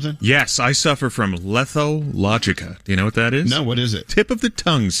up with something? Yes, I suffer from lethologica. Do you know what that is? No, what is it? Tip of the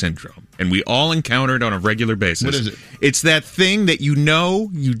tongue syndrome. And we all encounter it on a regular basis. What is it? It's that thing that you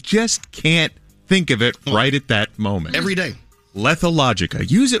just can't think of it right at that moment. Every day. Lethologica.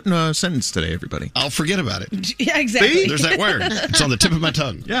 Use it in a sentence today, everybody. I'll forget about it. Yeah, exactly. See? There's that word. It's on the tip of my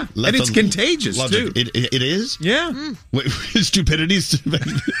tongue. Yeah. And it's contagious, too. It is? Yeah. Wait, stupidity?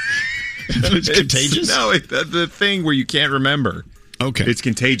 It's contagious? No, the thing where you can't remember. Okay. It's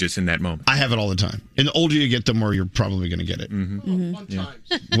contagious in that moment. I have it all the time. And the older you get, the more you're probably going to get it.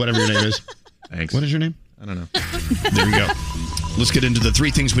 Whatever your name is. Thanks. What is your name? I don't know. There we go. Let's get into the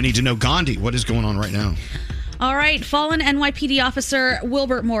 3 things we need to know. Gandhi, what is going on right now? All right, fallen NYPD officer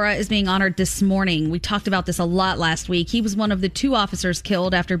Wilbert Mora is being honored this morning. We talked about this a lot last week. He was one of the 2 officers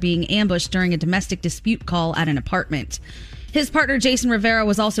killed after being ambushed during a domestic dispute call at an apartment. His partner, Jason Rivera,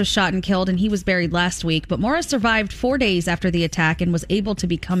 was also shot and killed, and he was buried last week. But Mora survived 4 days after the attack and was able to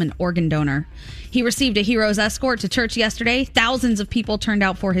become an organ donor. He received a hero's escort to church yesterday. Thousands of people turned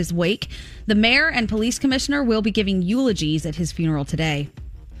out for his wake. The mayor and police commissioner will be giving eulogies at his funeral today.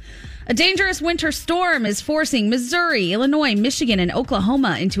 A dangerous winter storm is forcing Missouri, Illinois, Michigan, and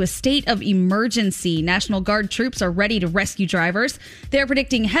Oklahoma into a state of emergency. National Guard troops are ready to rescue drivers. They're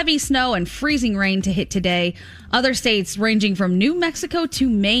predicting heavy snow and freezing rain to hit today. Other states, ranging from New Mexico to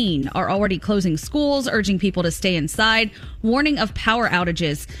Maine, are already closing schools, urging people to stay inside, warning of power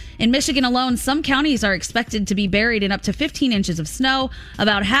outages. In Michigan alone, some counties are expected to be buried in up to 15 inches of snow.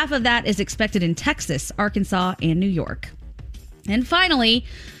 About half of that is expected in Texas, Arkansas, and New York. And finally,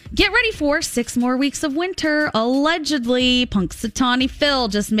 get ready for 6 more weeks of winter. Allegedly, Punxsutawney Phil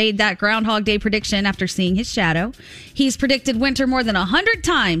just made that Groundhog Day prediction after seeing his shadow. He's predicted winter more than 100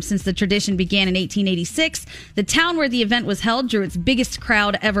 times since the tradition began in 1886. The town where the event was held drew its biggest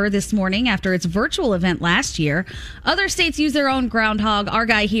crowd ever this morning after its virtual event last year. Other states use their own groundhog. Our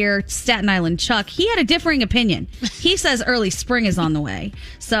guy here, Staten Island Chuck, he had a differing opinion. He says early spring is on the way.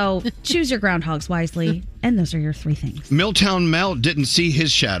 So choose your groundhogs wisely. And those are your 3 things. Milltown Mel didn't see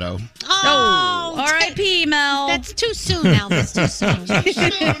his shadow. Oh, R.I.P. Mel. That's too soon, Elvis. Too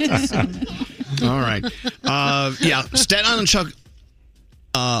soon. All right. Yeah, Staten Island Chuck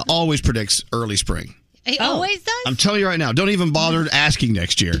always predicts early spring. He always does? I'm telling you right now, don't even bother asking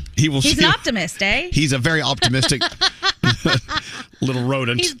next year. He's an optimist, eh? He's a very optimistic little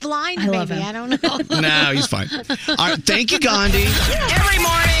rodent. He's blind, maybe. I don't know. No, he's fine. All right, thank you, Gandhi. Every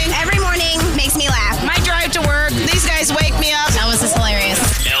morning makes me laugh. My drive to work, these guys wake me up. That was hilarious.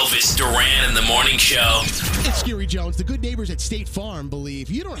 Elvis Duran in the Morning Show. It's Scary Jones. The good neighbors at State Farm believe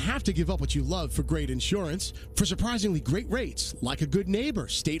you don't have to give up what you love for great insurance. For surprisingly great rates, like a good neighbor,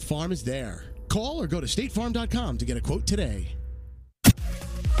 State Farm is there. Call or go to statefarm.com to get a quote today.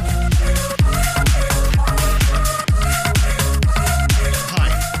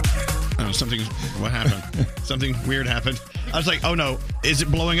 What happened? Something weird happened. I was like, oh no, is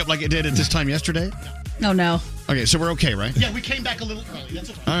it blowing up like it did at this time yesterday? Oh no. Okay, so we're okay, right? Yeah, we came back a little early. That's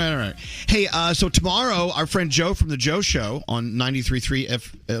okay. All right. Hey, so tomorrow, our friend Joe from The Joe Show on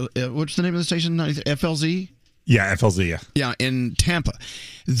 93.3 what's the name of the station? FLZ? Yeah, FLZ, yeah. Yeah, in Tampa.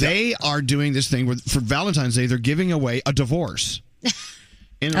 They are doing this thing where for Valentine's Day, they're giving away a divorce.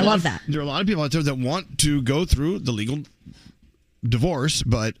 And I love that. There are a lot of people out there that want to go through the legal divorce,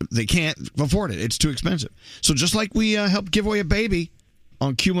 but they can't afford it. It's too expensive. So just like we helped give away a baby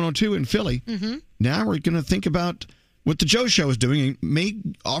on Q102 in Philly, now we're going to think about what the Joe Show is doing and may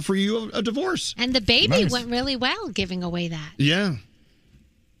offer you a divorce. And the baby Nice. went really well giving away that. Yeah.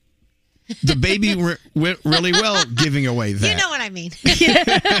 The baby went really well giving away that. You know what I mean. You know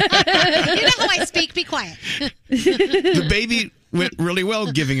how I speak. Be quiet. The baby went really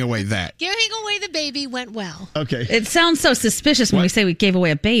well giving away that. Giving away the baby went well. Okay. It sounds so suspicious when we say we gave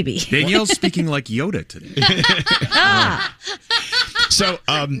away a baby. Danielle's speaking like Yoda today. So,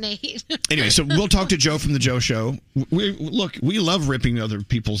 Nate. anyway, so we'll talk to Joe from the Joe Show. We love ripping other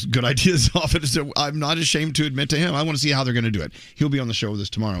people's good ideas off it, so I'm not ashamed to admit to him. I want to see how they're going to do it. He'll be on the show with us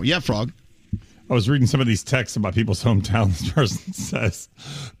tomorrow. Yeah, Frog. I was reading some of these texts about people's hometown. This person says,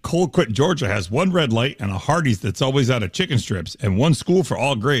 Colquitt, Georgia has one red light and a Hardee's that's always out of chicken strips and one school for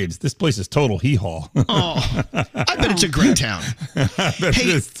all grades. This place is total hee-haw. Oh, I bet it's a great town. I bet it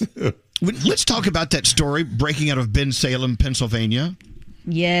is too. Let's talk about that story breaking out of Bensalem, Pennsylvania.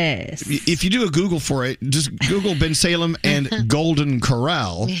 Yes. If you do a Google for it, just Google Bensalem and Golden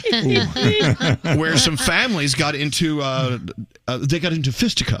Corral, where some families got into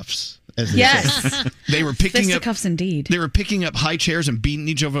fisticuffs. As they say. They were picking fisticuffs indeed. They were picking up high chairs and beating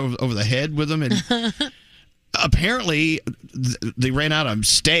each other over the head with them, and apparently they ran out of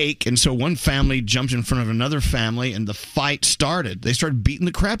steak, and so one family jumped in front of another family, and the fight started. They started beating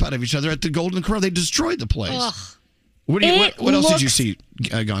the crap out of each other at the Golden Corral. They destroyed the place. Ugh. What else did you see,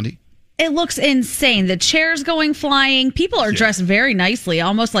 Gandhi? It looks insane. The chairs going flying. People are dressed very nicely,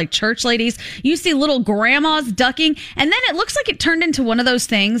 almost like church ladies. You see little grandmas ducking. And then it looks like it turned into one of those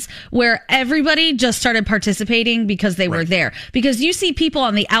things where everybody just started participating because they were there. Because you see people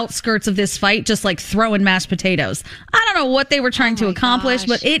on the outskirts of this fight just like throwing mashed potatoes. I don't know what they were trying to accomplish,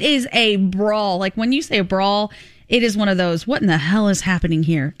 but it is a brawl. Like when you say a brawl, it is one of those, what in the hell is happening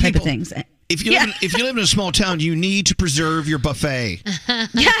here type of things. If you live in a small town, you need to preserve your buffet.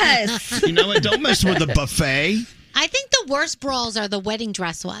 Yes. You know what? Don't mess with the buffet. I think the worst brawls are the wedding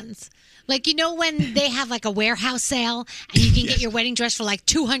dress ones. Like, you know, when they have like a warehouse sale and you can get your wedding dress for like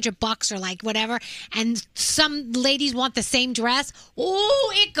 $200 or like whatever, and some ladies want the same dress.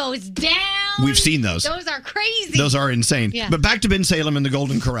 Oh, it goes down. We've seen those. Those are crazy. Those are insane. Yeah. But back to Bensalem and the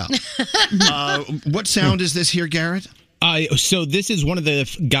Golden Corral. What sound is this here, Garrett? So this is one of the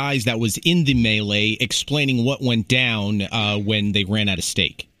guys that was in the melee explaining what went down when they ran out of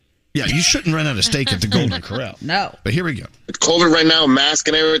steak. Yeah, you shouldn't run out of steak at the Golden Corral. No. But here we go. With COVID right now, mask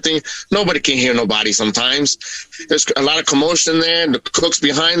and everything, nobody can hear nobody sometimes. There's a lot of commotion there. The cooks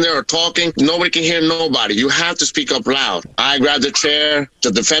behind there are talking. Nobody can hear nobody. You have to speak up loud. I grabbed a chair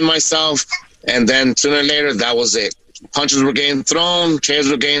to defend myself, and then sooner or later, that was it. Punches were getting thrown, chairs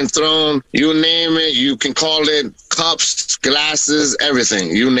were getting thrown. You name it, you can call it cups, glasses,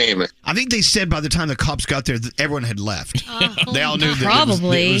 everything. You name it. I think they said by the time the cops got there, that everyone had left. They all knew that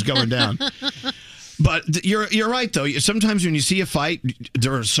it was going down. But you're right, though. Sometimes when you see a fight,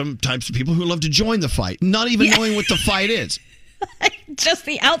 there are some types of people who love to join the fight, not even knowing what the fight is. Just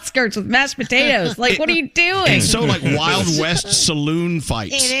the outskirts with mashed potatoes. Like, what are you doing? It's so like Wild West saloon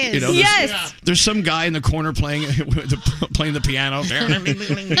fights. It is. You know, Yes. There's some guy in the corner playing the piano.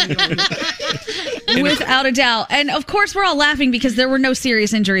 Without a doubt. And of course, we're all laughing because there were no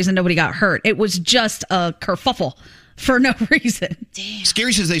serious injuries and nobody got hurt. It was just a kerfuffle for no reason.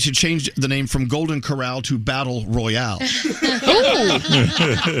 Scary says they should change the name from Golden Corral to Battle Royale.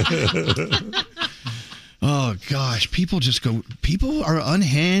 Oh gosh, people are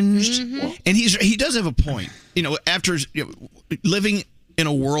unhinged, and he does have a point. You know, after living in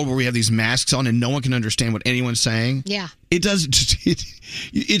a world where we have these masks on and no one can understand what anyone's saying. Yeah,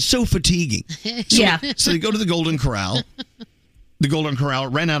 it's so fatiguing. So they go to the Golden Corral. The Golden Corral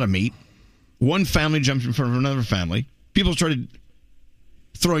ran out of meat. One family jumped in front of another family. People started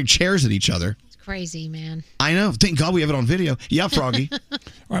throwing chairs at each other. Crazy, man. I know. Thank God we have it on video. Yeah, Froggy. All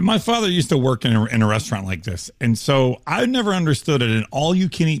right, my father used to work in a restaurant like this, and so I never understood it. An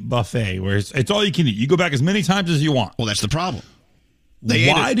all-you-can-eat buffet, where it's all you can eat. You go back as many times as you want. Well, that's the problem.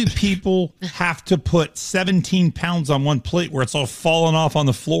 Why do people have to put 17 pounds on one plate where it's all falling off on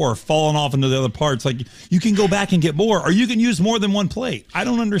the floor, falling off into the other parts? Like, you can go back and get more, or you can use more than one plate. I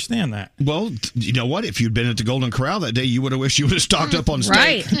don't understand that. Well, you know what? If you'd been at the Golden Corral that day, you would have wished you would have stocked up on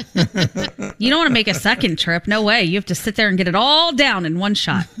steak. Right. You don't want to make a second trip. No way. You have to sit there and get it all down in one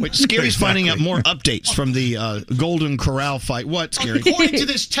shot. Wait, Scary's finding out more updates from the Golden Corral fight. What, Scary? According to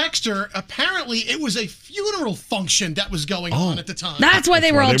this texter, apparently it was a funeral function that was going on at the time. That's why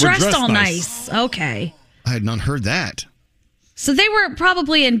they were all dressed all nice. Okay. I had not heard that. So they were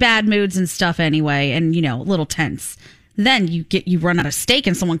probably in bad moods and stuff anyway, and, a little tense. Then you run out of steak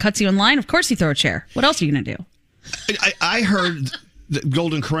and someone cuts you in line. Of course you throw a chair. What else are you going to do? I heard that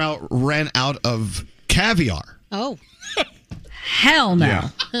Golden Corral ran out of caviar. Oh. Hell no. Yeah.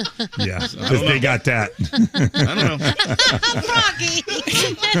 Yeah, because they got that. I don't know. Froggy.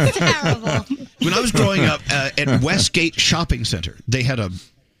 That's terrible. When I was growing up at Westgate Shopping Center, they had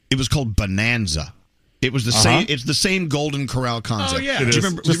it was called Bonanza. It was the same. It's the same Golden Corral concept. Oh, yeah. It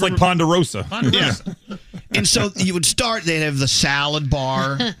is. Just like Ponderosa. Yeah. And so you would start, they'd have the salad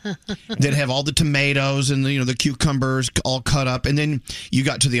bar, they'd have all the tomatoes and the cucumbers all cut up, and then you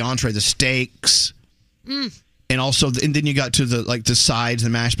got to the entree, the steaks, and then you got to the sides, the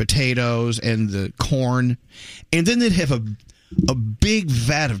mashed potatoes and the corn, and then they'd have a big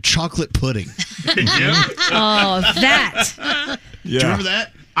vat of chocolate pudding. Oh, that. Do you remember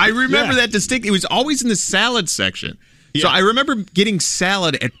that? I remember that distinctly. It was always in the salad section. So I remember getting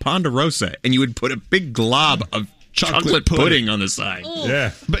salad at Ponderosa, and you would put a big glob of chocolate pudding on the side.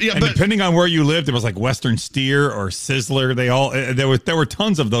 Yeah, but depending on where you lived, there was like Western Steer or Sizzler. They all there were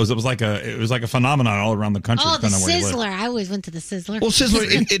tons of those. It was like a phenomenon all around the country. Oh, the depending on where you lived. Sizzler. I always went to the Sizzler. Well,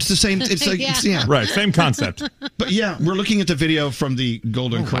 Sizzler, it's the same. It's like Yeah. Right, same concept. But yeah, we're looking at the video from the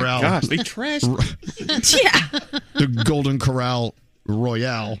Golden Corral. My gosh, they trashed. Yeah. The Golden Corral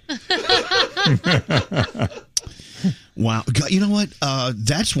Royale. Wow. God, you know what?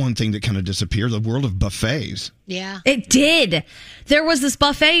 That's one thing that kind of disappeared, the world of buffets. Yeah. It did. There was this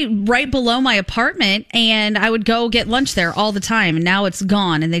buffet right below my apartment, and I would go get lunch there all the time, and now it's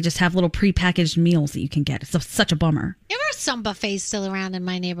gone, and they just have little prepackaged meals that you can get. It's such a bummer. There are some buffets still around in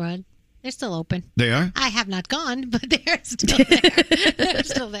my neighborhood. They're still open. They are? I have not gone, but they're still there. They're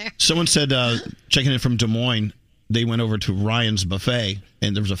still there. Someone said, checking in from Des Moines, they went over to Ryan's Buffet,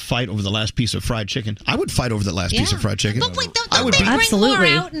 and there was a fight over the last piece of fried chicken. I would fight over that last piece of fried chicken. But wait, don't I would they bring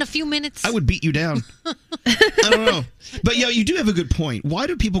Absolutely. more out in a few minutes? I would beat you down. I don't know. But yeah, you do have a good point. Why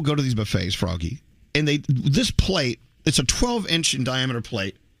do people go to these buffets, Froggy? And this plate, it's a 12-inch in diameter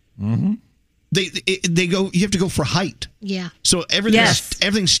plate. Mm-hmm. They go. You have to go for height. Yeah. So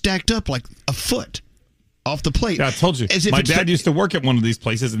everything's stacked up like a foot off the plate. Yeah, I told you. My dad used to work at one of these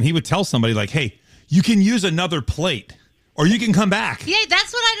places, and he would tell somebody like, "Hey, you can use another plate, or you can come back." Yeah,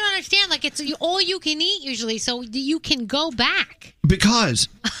 that's what I don't understand. Like, it's all you can eat usually, so you can go back. Because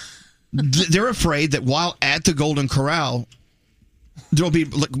they're afraid that while at the Golden Corral, there'll be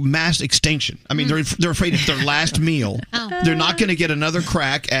like mass extinction. I mean, they're afraid it's their last meal. They're not going to get another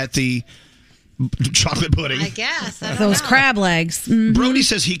crack at the chocolate pudding. I guess. Those crab legs. Mm-hmm. Brody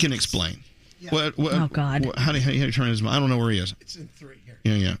says he can explain. Yeah. Oh, God. How do you turn his? I don't know where he is. It's in 3 here.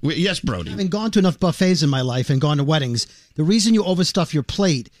 Yeah. Yes, Brody. Having gone to enough buffets in my life and gone to weddings, the reason you overstuff your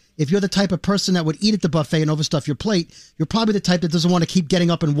plate, if you're the type of person that would eat at the buffet and overstuff your plate, you're probably the type that doesn't want to keep getting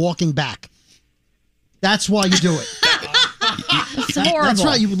up and walking back. That's why you do it. It's horrible. That's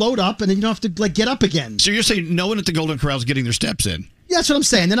right. You load up and then you don't have to get up again. So you're saying no one at the Golden Corral is getting their steps in? Yeah, that's what I'm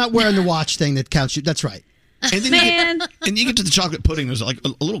saying. They're not wearing the watch thing that counts you. That's right. And then you get to the chocolate pudding. There's like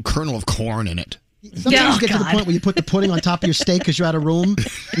a little kernel of corn in it. Sometimes you get to the point where you put the pudding on top of your steak because you're out of room.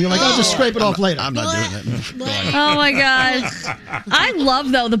 And you're like, I'll just scrape it off later. I'm not doing that. Oh, my gosh. I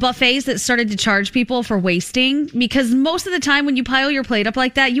love, though, the buffets that started to charge people for wasting, because most of the time when you pile your plate up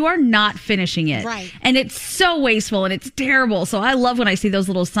like that, you are not finishing it. Right. And it's so wasteful and it's terrible. So I love when I see those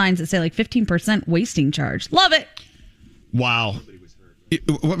little signs that say like 15% wasting charge. Love it. Wow.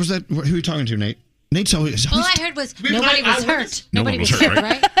 What was that? Who are you talking to, Nate? Nate's always. All I heard was nobody was hurt. Nobody was hurt,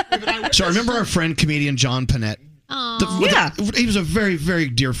 right? So I remember our friend, comedian John Panette. Yeah. He was a very, very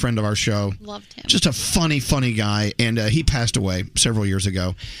dear friend of our show. Loved him. Just a funny guy. And he passed away several years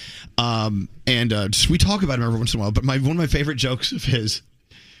ago. We talk about him every once in a while. But one of my favorite jokes of his,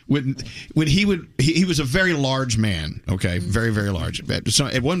 when he was a very large man. Okay. Very, very large. So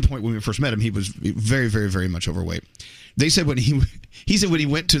at one point when we first met him, he was very, very, very much overweight. They said when he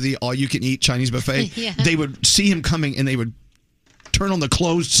went to the all-you-can-eat Chinese buffet, they would see him coming and they would turn on the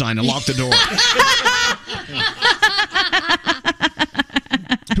closed sign and lock the door.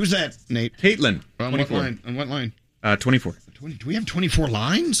 Who's that, Nate? Caitlin. On what line? 24. Do we have 24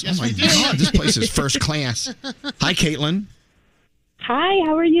 lines? Yes, oh, my we do. God. This place is first class. Hi, Caitlin. Hi,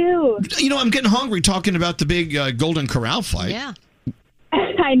 how are you? You know, I'm getting hungry talking about the big Golden Corral fight. Yeah.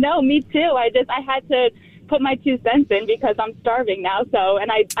 I know, me too. I had to put my 2 cents in because I'm starving now. So, and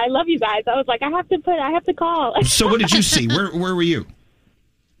I love you guys. I was like, I have to call. So what did you see? Where were you?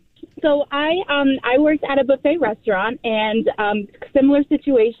 So I worked at a buffet restaurant, and similar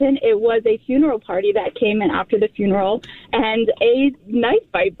situation. It was a funeral party that came in after the funeral, and a knife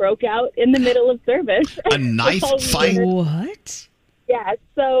fight broke out in the middle of service. A knife fight? What? Yes.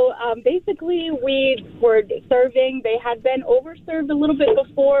 So basically, we were serving. They had been overserved a little bit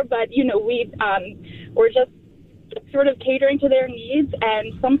before, but we were just sort of catering to their needs.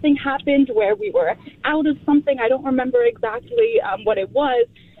 And something happened where we were out of something. I don't remember exactly what it was.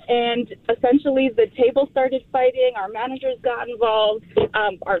 And essentially, the table started fighting. Our managers got involved.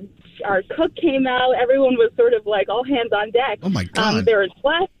 Our cook came out. Everyone was sort of like all hands on deck. Oh my God! There was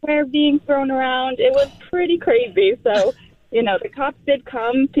glassware being thrown around. It was pretty crazy. So, the cops did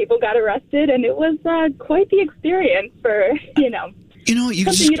come. People got arrested, and it was quite the experience for you something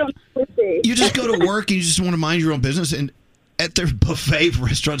just, you don't see. You just go to work and you just want to mind your own business, and at their buffet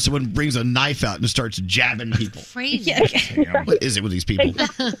restaurant, someone brings a knife out and starts jabbing people. Crazy. What is it with these people? All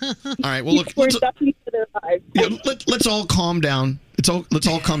right, well, look, let's all calm down. Let's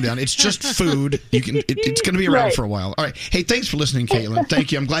all calm down. It's just food. It's going to be around Right. for a while. All right. Hey, thanks for listening, Caitlin.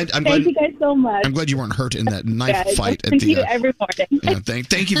 Thank you. I'm glad. Thank you guys so much. I'm glad you weren't hurt in that knife Yeah, I fight at listen to the. you every morning.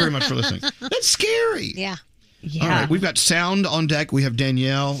 Thank you very much for listening. That's scary. Yeah. All right, we've got sound on deck. We have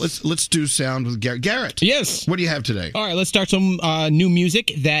Danielle. Let's do sound with Garrett. Garrett. Yes. What do you have today? All right, let's start some new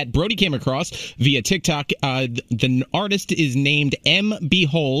music that Brody came across via TikTok. The artist is named M.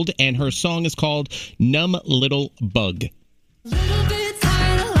 Behold, and her song is called Numb Little Bug. Little bit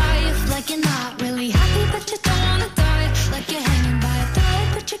tired of life, like you're not really happy, but you don't wanna die. Like you're hanging by a thread,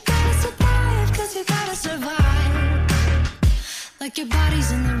 but you gotta survive, 'cause you gotta survive. Like your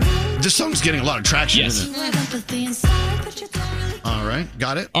body's in the room. This song's getting a lot of traction, Yes. isn't it? You have empathy inside, but you don't really. All right,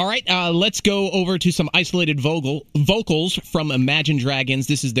 got it. All right, let's go over to some isolated vocals from Imagine Dragons.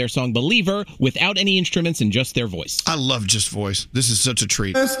 This is their song Believer, without any instruments and just their voice. I love just voice. This is such a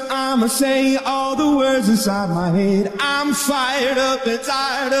treat. First, I'ma say all the words inside my head. I'm fired up and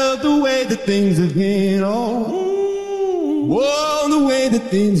tired of the way that things have been. Whoa, the way that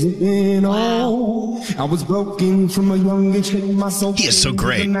things have been. I was broken from a young age, hitting my soul. He is so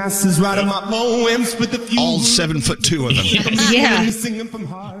great. The masses writing my poems with a few. All 7'2" of them.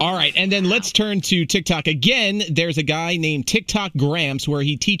 All right, and then let's turn to TikTok again. There's a guy named TikTok Gramps where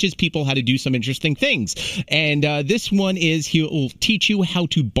he teaches people how to do some interesting things. And this one is he'll teach you how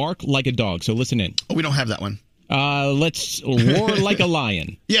to bark like a dog. So listen in. Oh, we don't have that one. Let's roar like a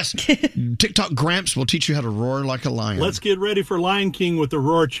lion. Yes. TikTok Gramps will teach you how to roar like a lion. Let's get ready for Lion King with the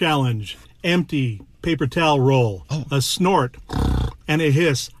Roar Challenge. Empty paper towel roll, a snort, and a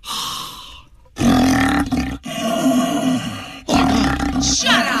hiss.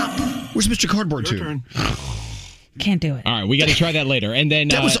 Shut up. Where's Mr. Cardboard Your to? turn. Can't do it. All right, we got to try that later. And then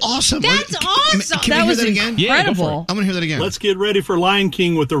That was awesome. That's awesome. Can we hear that again? Yeah, go for it. I'm going to hear that again. Let's get ready for Lion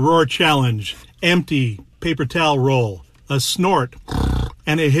King with the Roar Challenge. Empty paper towel roll, a snort,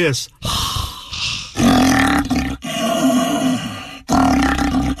 and a hiss.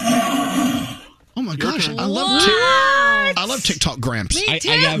 Oh my gosh, I love TikTok Gramps. I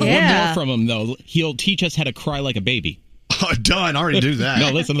have one more from him, though. He'll teach us how to cry like a baby. Oh, done. I already do that. No,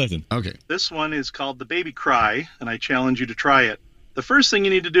 listen. Okay. This one is called the Baby Cry, and I challenge you to try it. The first thing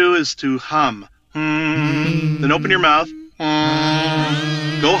you need to do is to hum. Then open your mouth.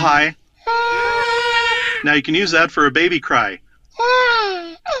 Go high. Now you can use that for a baby cry.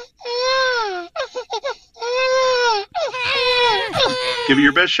 Give it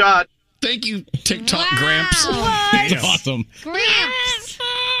your best shot. Thank you, TikTok Gramps. That's awesome. Gramps.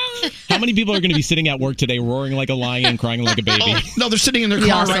 How many people are going to be sitting at work today roaring like a lion and crying like a baby? Oh, no, they're sitting in their Be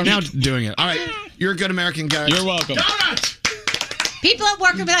car awesome. right now doing it. All right. You're a good American, guy. You're welcome. People at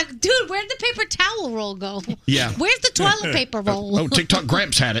work will be like, dude, where'd the paper towel roll go? Yeah. Where's the toilet paper roll? Oh, TikTok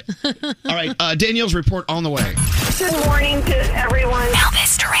Gramps had it. All right. Danielle's report on the way. Good morning to everyone.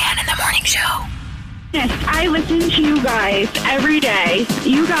 Elvis Duran in the morning show. Yes, I listen to you guys every day.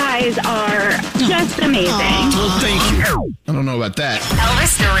 You guys are just amazing. Well, thank you. I don't know about that.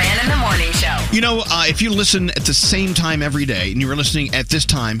 Elvis Duran in the morning show. You know, if you listen at the same time every day, and you were listening at this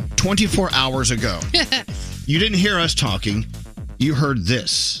time 24 hours ago, you didn't hear us talking. You heard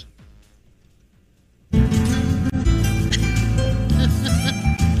this.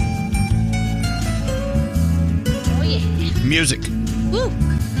 Oh, yeah. Music. Woo.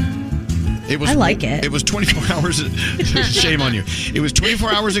 It was, I like it. It was 24 hours. Shame on you. It was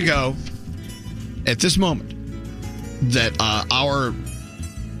 24 hours ago at this moment that our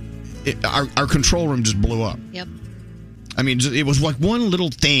control room just blew up. Yep. I mean, it was like one little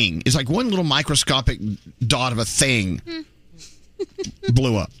thing. It's like one little microscopic dot of a thing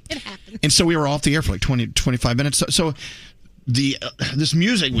blew up. It happened. And so we were off the air for like 20, 25 minutes. So the this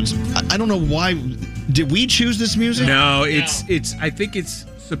music was, I don't know why. Did we choose this music? No, it's. I think it's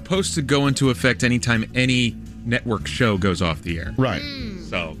supposed to go into effect anytime any network show goes off the air. Right.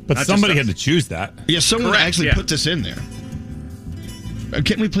 So, But not somebody just had us. to choose that. Yeah, someone Correct, actually yeah. put this in there.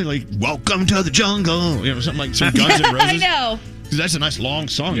 Can't we play like "Welcome to the Jungle"? You know, something like some Guns N' Roses. I know. Because that's a nice long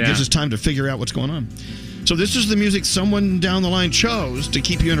song. Yeah. It gives us time to figure out what's going on. So this is the music someone down the line chose to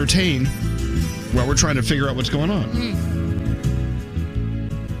keep you entertained while we're trying to figure out what's going on.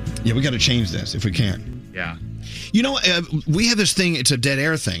 Yeah, we got to change this if we can. Yeah. You know, we have this thing. It's a dead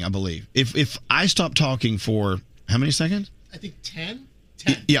air thing, I believe. If I stop talking for how many seconds? I think 10.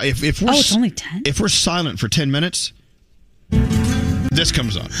 Yeah. If we're it's only 10. If we're silent for 10 minutes, this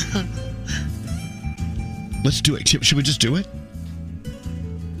comes on. Let's do it. Should we just do it?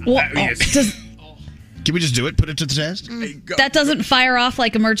 Well, Can we just do it? Put it to the test? that doesn't fire off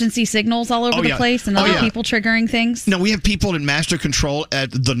like emergency signals all over the place and other people triggering things? No, we have people in master control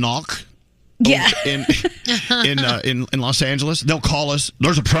at the Knock. Yeah. In Los Angeles. They'll call us.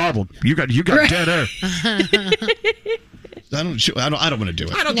 There's a problem. You got dead air. I don't want to do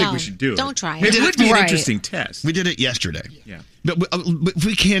it. I don't think we should do it. Don't try it. It would be an interesting test. We did it yesterday. Yeah. But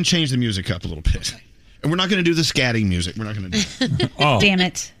we can change the music up a little bit. And we're not going to do the scatting music. We're not going to do it. Damn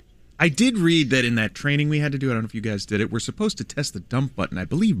it. I did read that in that training we had to do, I don't know if you guys did it, we're supposed to test the dump button, I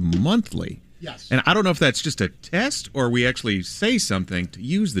believe, monthly. Yes. And I don't know if that's just a test or we actually say something to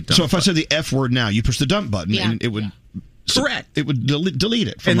use the dump So if I button. said the F word now, you push the dump button and it would... Correct. It would delete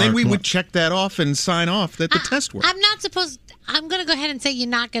it. And then we would check that off and sign off that the test worked. I'm not supposed. I'm going to go ahead and say you're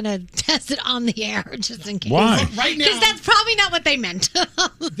not going to test it on the air, just in case. Why? Right now, Because that's probably not what they meant.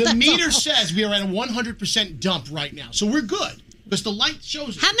 the meter says we are at a 100% dump right now, so we're good because the light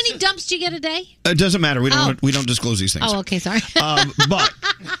shows. How many dumps do you get a day? It doesn't matter. We don't disclose these things. Oh, okay, sorry. But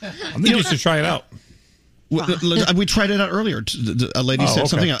I think you should try it out. We tried it out earlier. A lady said okay.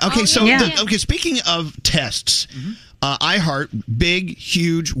 something else. Okay, speaking of tests, iHeart, big,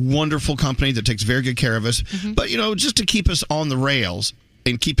 huge, wonderful company that takes very good care of us. But, just to keep us on the rails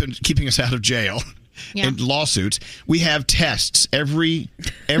and keeping us out of jail and lawsuits, we have tests every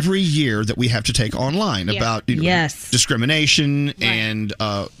year that we have to take online about discrimination and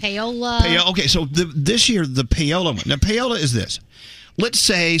payola. Okay, so this year, the payola one. Now, payola is this. Let's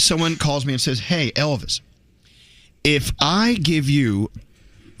say someone calls me and says, "Hey, Elvis, if I give you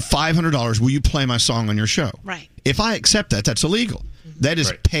 $500, will you play my song on your show?" Right. If I accept that, that's illegal. That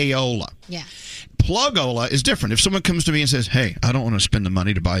is payola. Yeah. Plugola is different. If someone comes to me and says, "Hey, I don't want to spend the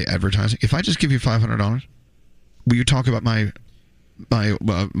money to buy advertising. If I just give you $500, will you talk about my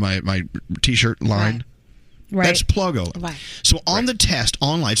T-shirt line?" Right. That's Plugola. Right. So on the test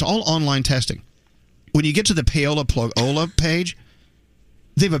online, it's all online testing. When you get to the payola Plugola page,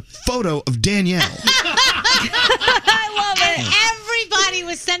 they have a photo of Danielle. I love it. Everybody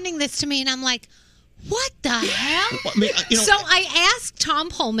was sending this to me, and I'm like, what the hell? I mean, So I asked Tom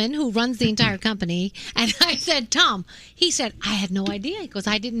Pullman, who runs the entire company, and I said, "Tom," he said, "I had no idea." He goes,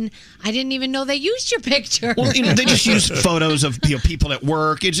 I didn't even know they used your picture. Well, they just use photos of people at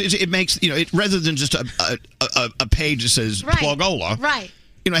work. It makes it rather than just a page that says Plugola. Right.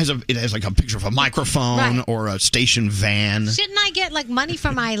 It has like a picture of a microphone or a station van. Shouldn't I get like money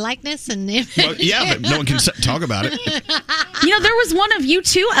for my likeness and image? Well, yeah, but no one can talk about it. There was one of you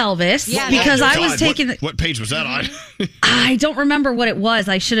too, Elvis, because I was taking. What page was that on? I don't remember what it was.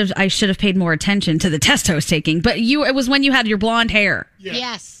 I should have paid more attention to the test I was taking. But it was when you had your blonde hair.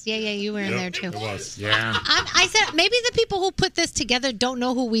 Yes. Yeah, you were in there too. It was. Yeah. I said maybe the people who put this together don't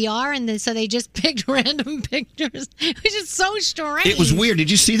know who we are, and so they just picked random pictures, which is so strange. It was weird. Did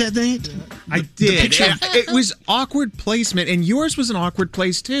you see that, Nate? I did. It was awkward placement, and yours was an awkward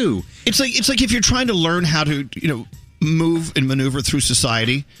place too. It's like if you're trying to learn how to move and maneuver through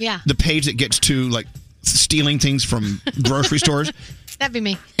society. Yeah. The page that gets to like stealing things from grocery stores. That'd be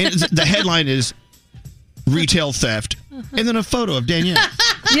me. And the headline is retail theft, and then a photo of Danielle.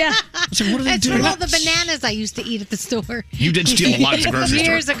 Yeah. So what are they It's doing? from all the bananas I used to eat at the store. You did steal a lot at the grocery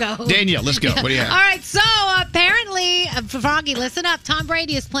store. Years ago. Danielle, let's go. What do you have? All right, so apparently, Froggy, listen up. Tom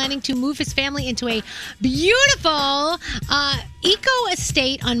Brady is planning to move his family into a beautiful eco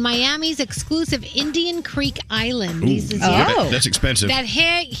estate on Miami's exclusive Indian Creek Island. That's expensive. That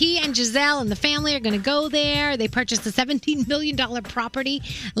he and Giselle and the family are going to go there. They purchased a $17 million property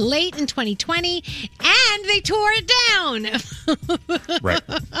late in 2020, and they tore it down. Right.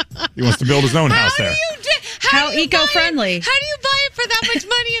 He wants to build his own house there. How eco-friendly. How do you buy it for that much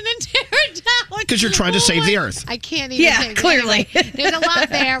money and then tear Because you're trying to save the earth. I can't even. Yeah, think. clearly. Anyway, there's a lot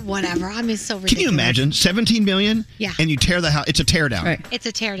there. Whatever. I mean, so ridiculous. Can you imagine 17 million? Yeah. And you tear the house. It's a tear down. Right. It's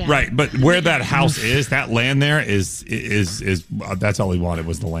a teardown. Right, but where that house is, that land there is that's all he wanted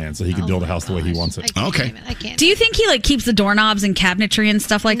was the land, so he could build a house the way he wants it. Okay. I can't. Do you think he like keeps the doorknobs and cabinetry and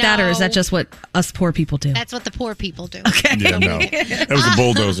stuff like that, or is that No. just what us poor people do? That's what the poor people do. Okay. Yeah, no, that was a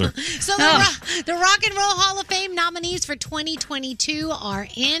bulldozer. So the Rock and Roll Hall of Fame nominees for 2022 are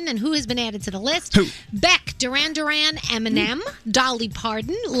in, and who has been added to the list? Who? Beck, Duran Duran, Eminem, Dolly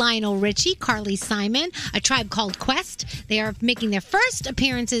Parton, Lionel Richie, Carly Simon, A Tribe Called Quest. They are making their first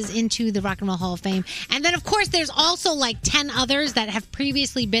appearances into the Rock and Roll Hall of Fame. And then, of course, there's also like 10 others that have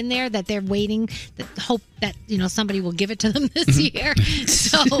previously been there that they're waiting, that hope that, somebody will give it to them this year.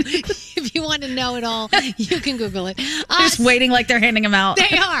 So if you want to know it all, you can Google it. Just waiting like they're handing them out.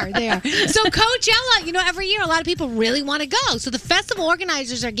 They are. So Coachella, every year a lot of people really want to go. So the festival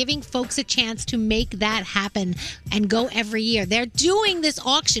organizers are giving folks a chance to make that happen and go every year. They're doing this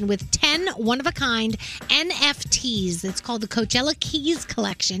auction with 10 one-of-a-kind NFTs. It's called the Coachella Keys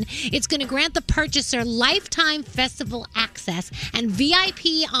Collection. It's going to grant the purchaser lifetime festival access and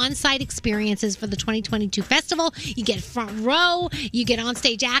VIP on-site experiences for the 2022 festival. You get front row, you get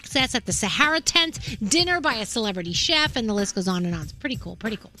on-stage access at the Sahara tent, dinner by a celebrity chef, and the list goes on and on. It's pretty cool.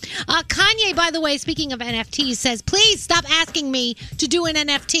 Kanye, by the way, speaking of NFTs, says, please stop asking me to do an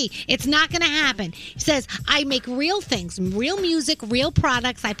NFT. It's not going to happen. He says, I make real things, real music, real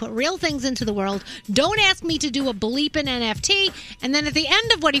products. I put real things into the world. Don't ask me to do a bleeping NFT. And then at the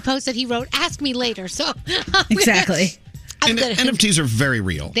end of what he posted, he wrote, ask me later. So Exactly. And NFTs are very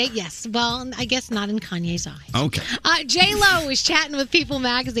real. Yes. Well, I guess not in Kanye's eye. Okay. J-Lo is chatting with People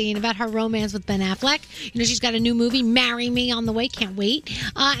Magazine about her romance with Ben Affleck. She's got a new movie, Marry Me, on the way. Can't wait.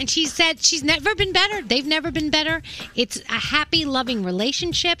 And she said she's never been better. They've never been better. It's a happy, loving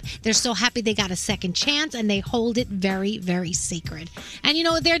relationship. They're so happy they got a second chance, and they hold it very, very sacred. And,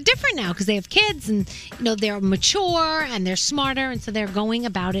 they're different now because they have kids, and, they're mature, and they're smarter, and so they're going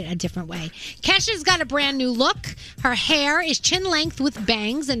about it a different way. Kesha's got a brand new look. Her hair is chin length with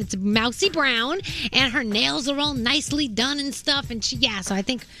bangs, and it's mousy brown, and her nails are all nicely done and stuff. And so I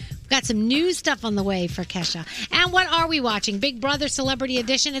think we've got some new stuff on the way for Kesha. And what are we watching? Big Brother Celebrity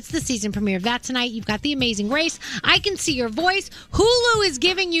Edition. It's the season premiere of that tonight. You've got The Amazing Race. I Can See Your Voice. Hulu is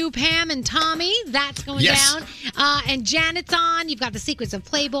giving you Pam and Tommy. That's going down. And Janet's on. You've got The Secrets of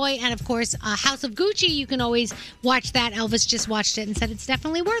Playboy, and of course House of Gucci. You can always watch that. Elvis just watched it and said it's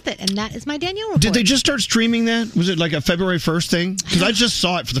definitely worth it. And that is my Danielle report. Did they just start streaming that? Was it like a February 1st thing? Because I just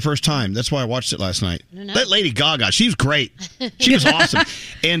saw it for the first time. That's why I watched it last night. That Lady Gaga, she was great. She was awesome.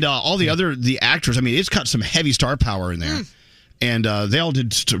 And all the actors, I mean, it's got some heavy star power in there. And they all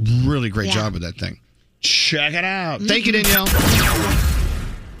did just a really great job with that thing. Check it out. Thank you, Danielle.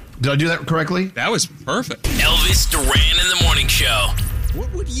 Did I do that correctly? That was perfect. Elvis Duran in the Morning Show.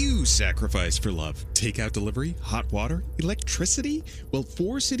 What would you sacrifice for love? Takeout delivery? Hot water? Electricity? Well,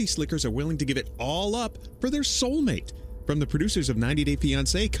 4 city slickers are willing to give it all up for their soulmate. From the producers of 90 Day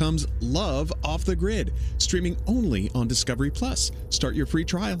Fiancé comes Love Off the Grid, streaming only on Discovery Plus. Start your free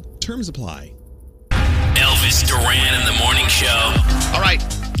trial. Terms apply. Elvis Duran in the Morning Show. All right.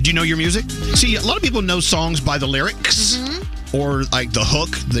 Do you know your music? See, a lot of people know songs by the lyrics or like the hook,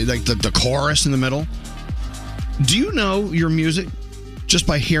 the chorus in the middle. Do you know your music just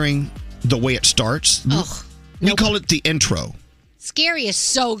by hearing the way it starts? We call it the intro. Scary is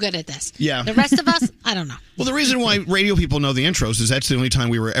so good at this. Yeah. The rest of us, I don't know. Well, the reason why radio people know the intros is that's the only time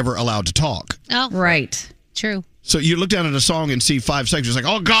we were ever allowed to talk. Oh, right. True. So you look down at a song and see 5 seconds. It's like,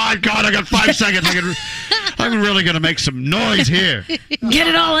 oh, God, I got 5 seconds. I'm really going to make some noise here. Get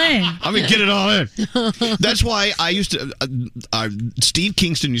it all in. I mean, get it all in. That's why I used to, Steve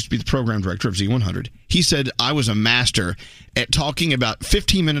Kingston used to be the program director of Z100. He said I was a master at talking about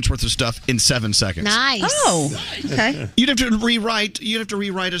 15 minutes worth of stuff in 7 seconds. Nice. Oh, okay. You'd have to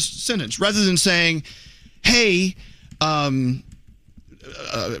rewrite a sentence rather than saying, hey,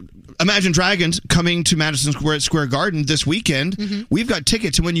 Imagine Dragons coming to Madison Square Garden this weekend. We've got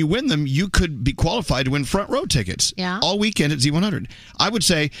tickets, and when you win them, you could be qualified to win front row tickets. Yeah. All weekend at Z100. I would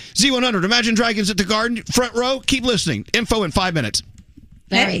say, Z100, Imagine Dragons at the Garden, front row, keep listening. Info in 5 minutes.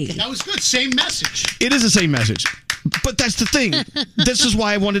 Very That was good. Same message. It is the same message. But that's the thing. This is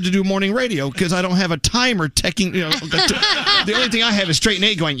why I wanted to do morning radio, because I don't have a timer taking, the only thing I have is Straight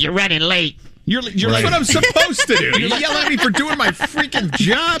Nate going, you're running late. You're That's like, what I'm supposed to do. You yell at me for doing my freaking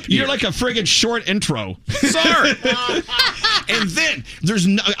job. You're like a friggin' short intro. Sorry. And then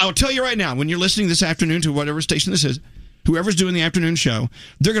I'll tell you right now, when you're listening this afternoon to whatever station this is, whoever's doing the afternoon show,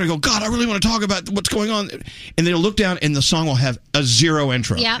 they're going to go, God, I really want to talk about what's going on. And they'll look down and the song will have a zero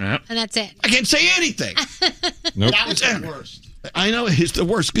intro. Yeah, and that's it. I can't say anything. That was the worst. I know it's the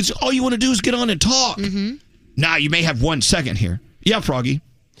worst because all you want to do is get on and talk. Now, you may have 1 second here. Yeah, Froggy.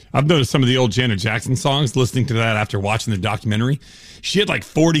 I've noticed some of the old Janet Jackson songs, listening to that after watching the documentary. She had like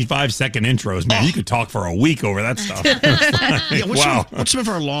 45-second intros. Man, you could talk for a week over that stuff. What's some of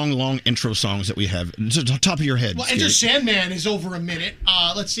our long intro songs that we have? Just on top of your head. Well, Enter Sandman is over a minute.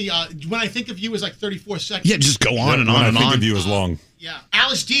 Let's see. When I Think of You is like 34 seconds. Yeah, just go on and on and on. When I Think of You is long. Yeah.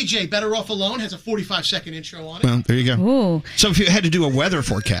 Alice DJ, Better Off Alone, has a 45-second intro on it. Well, there you go. So if you had to do a weather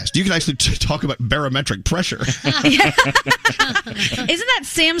forecast, you could actually talk about barometric pressure. Isn't that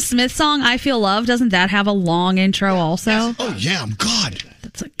Sam Smith song, I Feel Love? Doesn't that have a long intro also? Oh, yeah. God.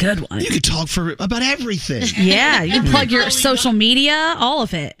 That's a good one. You could talk for about everything. Yeah, you can plug your social media, all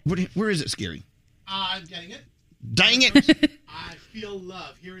of it. Where is it, Scary? I'm getting it. Dang it. I Feel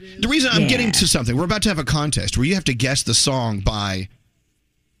Love. Here it is. The reason I'm getting to something, we're about to have a contest where you have to guess the song by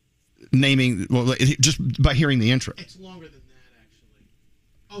naming, just by hearing the intro. It's longer than that, actually.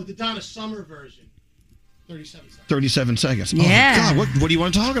 Oh, the Donna Summer version. 37 seconds. 37 seconds. Yeah. Oh, God, what do you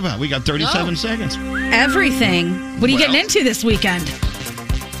want to talk about? We got 37 seconds. Everything. What are you getting into this weekend?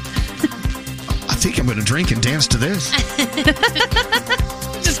 I think I'm going to drink and dance to this.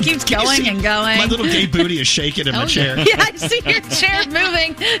 Just keeps going and going. My little gay booty is shaking in my chair. Yeah, I see your chair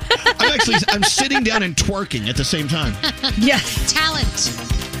moving. I'm sitting down and twerking at the same time. Yes. Talent.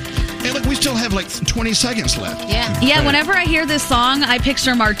 And look, we still have like 20 seconds left. Yeah, whenever I hear this song, I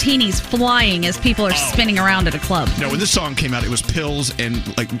picture martinis flying as people are spinning around at a club. No, when this song came out, it was pills and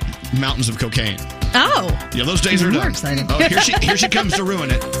like mountains of cocaine. Oh. Yeah, those days are More done. exciting. Oh, here she comes to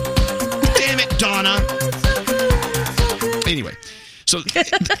ruin it. Damn it, Donna. Anyway, so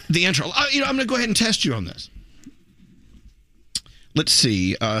the intro. I'm going to go ahead and test you on this. Let's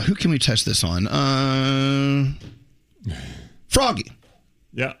see. Who can we test this on? Froggy.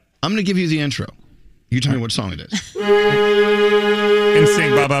 Yeah. I'm going to give you the intro. You tell me what song it is.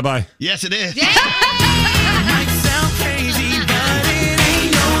 NSYNC, bye, bye, bye. Yes, it is. There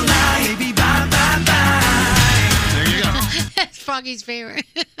you go. That's Froggy's favorite.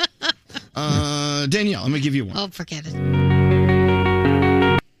 Danielle, I'm going to give you one. Oh, forget it.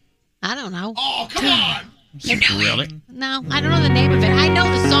 I don't know. Oh, come on. You know Really? No, I don't know the name of it. I know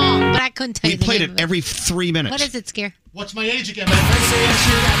the song, but I couldn't tell We you the played name it of it. every 3 minutes. What is it, Scare? What's my age again?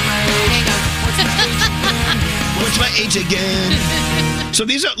 What's my age again? So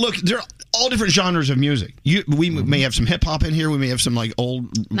these are, look, they're all different genres of music. We may have some hip hop in here. We may have some like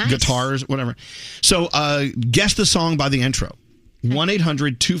old guitars, whatever. So guess the song by the intro.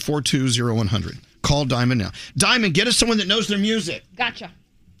 1-800-242-0100. Call Diamond now. Diamond, get us someone that knows their music. Gotcha.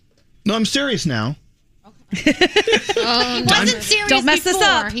 No, I'm serious now. Wasn't serious Don't mess this before.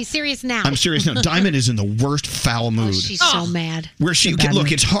 up. He's serious now. I'm serious now. Diamond is in the worst foul mood. She's so mad. Where she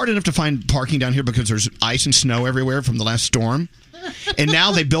look, it's hard enough to find parking down here because there's ice and snow everywhere from the last storm. And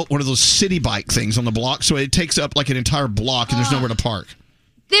now they built one of those city bike things on the block, so it takes up like an entire block and there's nowhere to park.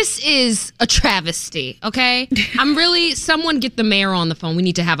 This is a travesty, okay? Someone get the mayor on the phone. We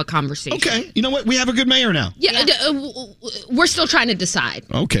need to have a conversation. Okay. You know what? We have a good mayor now. Yeah, we're still trying to decide.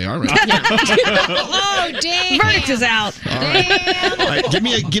 Okay, all right. Oh, damn. Verdict is out. All right,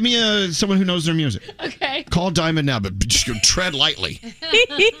 give me someone who knows their music. Okay. Call Diamond now, but tread lightly.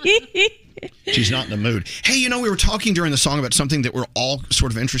 She's not in the mood. Hey, we were talking during the song about something that we're all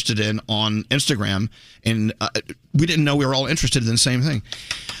sort of interested in on Instagram, and we didn't know we were all interested in the same thing.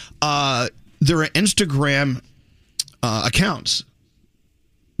 There are Instagram accounts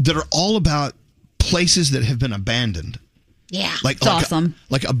that are all about places that have been abandoned. Yeah. It's awesome.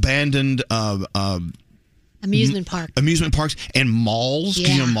 Like abandoned Amusement park. Amusement parks and malls.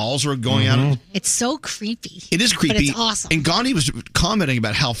 Yeah. Malls are going out. It's so creepy. It is creepy. But it's awesome. And Gandhi was commenting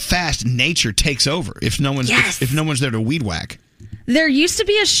about how fast nature takes over if no one's if no one's there to weed whack. There used to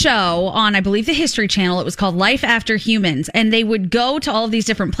be a show on, I believe, the History Channel. It was called Life After Humans. And they would go to all of these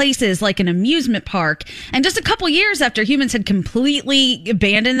different places, like an amusement park. And just a couple years after humans had completely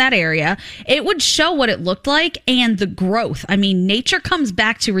abandoned that area, it would show what it looked like and the growth. I mean, nature comes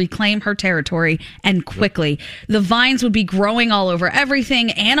back to reclaim her territory, and quickly. The vines would be growing all over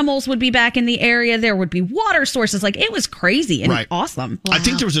everything. Animals would be back in the area. There would be water sources. Like, it was crazy and awesome. I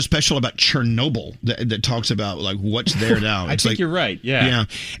think there was a special about Chernobyl that talks about like what's there now. I think you're right. Yeah.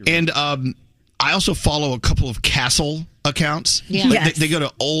 And I also follow a couple of castle accounts. Yeah. Like, Yes. they go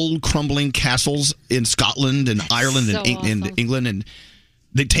to old crumbling castles in Scotland and Ireland so and awesome. England, and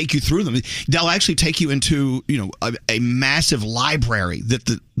They take you through them. They'll actually take you into, a massive library that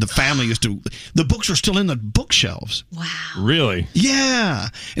the family used to. The books are still in the bookshelves. Wow. Really? Yeah,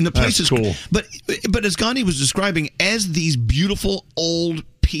 and the place That's is cool. But as Gandhi was describing, as these beautiful old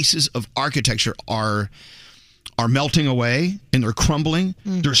pieces of architecture are melting away and they're crumbling,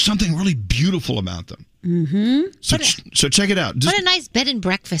 there's something really beautiful about them. Mm-hmm. So check it out. What a nice bed and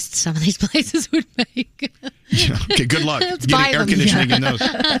breakfast some of these places would make. Okay, good luck Let's getting buy air them. conditioning in those.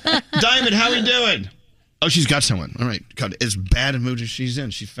 Diamond, how are we doing? Oh, she's got someone. All right. God, as bad a mood as she's in,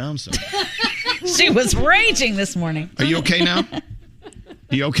 she found someone. She was raging this morning. Are you okay now?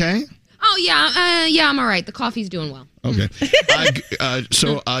 You okay? Oh yeah, I'm all right. The coffee's doing well. Okay.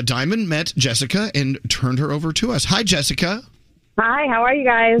 So Diamond met Jessica and turned her over to us. Hi, Jessica. Hi, how are you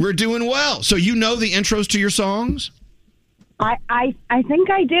guys? We're doing well. So you know the intros to your songs? I think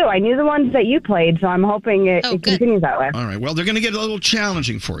I do. I knew the ones that you played, so I'm hoping it continues that way. All right. Well, they're going to get a little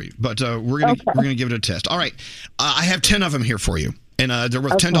challenging for you, but we're going to give it a test. All right. I have 10 of them here for you, and they're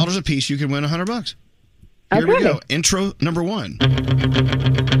worth $10 a piece. You can win $100. Here we go. Intro number 1.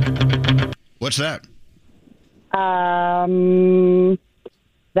 What's that?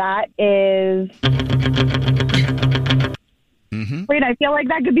 That is. Mm-hmm. Wait, I feel like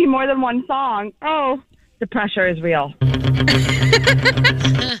that could be more than one song. Oh, the pressure is real.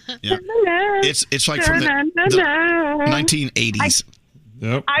 Yeah. It's like from the 1980s.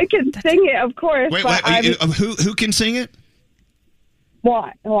 Yep. I can sing it, of course. Wait, who can sing it?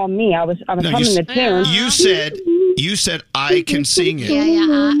 What? Well, me. I was humming the tune. You said I can sing it.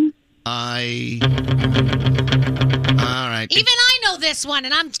 Yeah. All right. Even I know this one,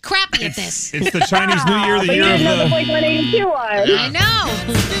 and I'm crappy at this. It's the Chinese New Year, the But year you of know the the. Blink-182 one. I know.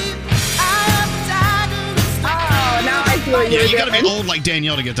 Oh, now I see what Yeah, you're you got to doing. be old like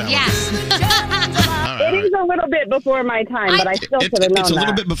Danielle to get that Yes. one. It is a little bit before my time, but I still should have known It's a little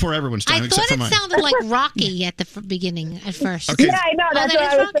that. bit before everyone's time, I except thought for it mine. sounded like Rocky at the beginning at first. Okay. Yeah, I know. That's what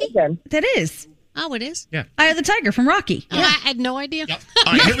I was thinking. That is. Oh, it is? Yeah. Eye of the Tiger from Rocky. Oh, I had no idea.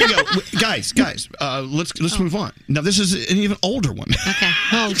 All right, here we go, guys. Let's move on. Now this is an even older one. Okay.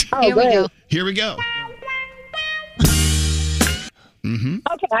 Here we go. Here we go. Mm-hmm.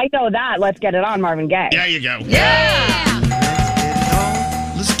 Okay, I know that. Let's get it on, Marvin Gaye. There you go. Yeah.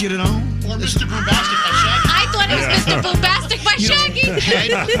 Let's get it on. Or Mr. Boombastic by Shaggy. I thought it was Mr. Boombastic by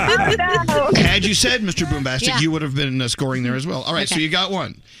Shaggy. Had you said Mr. Boombastic, Yeah. you would have been scoring there as well. All right, so Okay. you got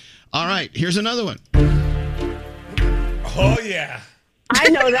one. All right, here's another one. Oh yeah. I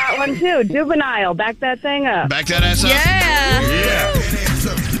know that one too. Juvenile. Back that thing up. Back that ass up. Yeah. Yeah.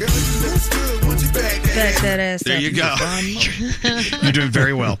 Back that ass There up. you go. You're doing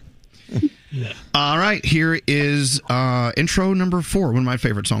very well. All right, here is intro number 4, one of my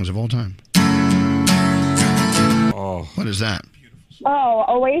favorite songs of all time. Oh. What is that? Oh,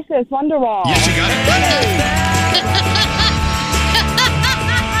 Oasis, Wonderwall. Yes, you got it.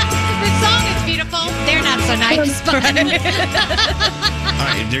 The song is beautiful. They're not so nice. But All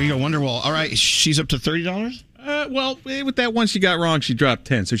right, there you go, Wonderwall. All right, she's up to $30? Well, with that one she got wrong, she dropped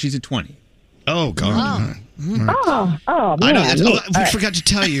 10, so she's at 20. Oh, God. All right. Oh, I know. man. We All right. forgot to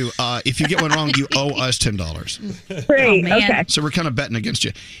tell you, if you get one wrong, you owe us $10. Great. man. Okay. So we're kind of betting against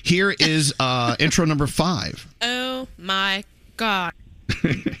you. Here is intro number 5. Oh my God.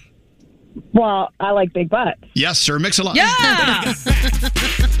 Well, I like big butts. Yes, sir. Mix-a-lot. Yeah.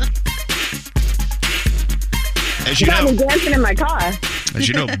 As You you got me know, dancing in my car.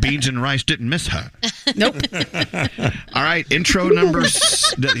 Beans and Rice didn't miss her. Nope. All right, intro number.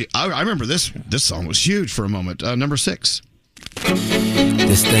 I remember this. This song was huge for a moment. Number 6.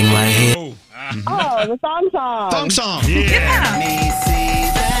 This thing right here. Oh, the thong song. Thong song. Yeah.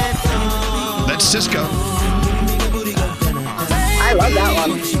 That's Cisco. I love that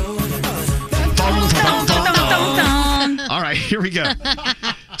one. Thong, thong, thong, Dun, thong. dun, dun. All right, here we go.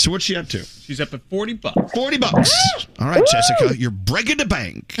 So what's she up to? She's up at $40. $40. All right, Jessica, you're breaking the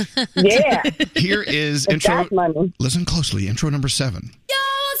bank. Yeah. Here is It's intro. gas money. Listen closely. Intro number 7.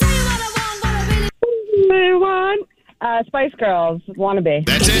 We want Spice Girls, Wannabe.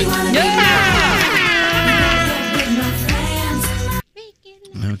 That's it.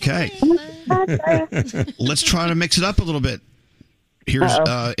 Okay. Let's try to mix it up a little bit. Here's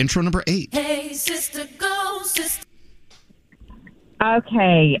intro number 8. Hey, sister, go, sister.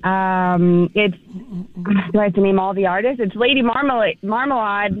 Okay. It's. Do I have to name all the artists? It's Lady Marmalade,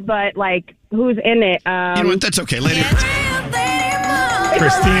 but like, who's in it? You know what? That's okay, lady. It's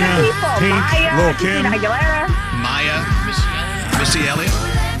Christina, a lot of people. Pink, Maya, Lil' Kim. Christina Aguilera. Maya, Missy Elliott.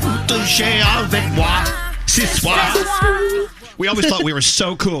 Touche avec moi, c'est soir. We always thought we were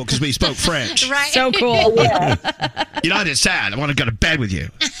so cool because we spoke French. Right. So cool. You know, it's sad. I want to go to bed with you.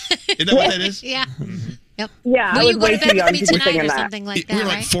 Isn't that what that is? Yeah. Yep. Yeah, Will I you was go way to bed too with young me to be tonight singing or that. something like We that, were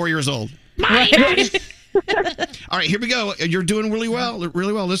like right? 4 years old. All right, here we go. You're doing really well.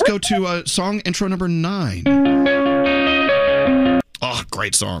 Really well. Let's go to song intro number 9. Oh,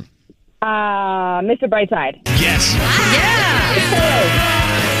 great song. Mr. Brightside. Yes.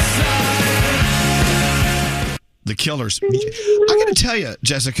 The Killers. I got to tell you,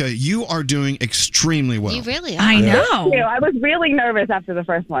 Jessica, you are doing extremely well. You really are. I know. Thank you. I was really nervous after the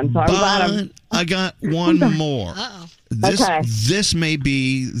first one, so I'm glad I'm. I got one more. Uh-oh. This may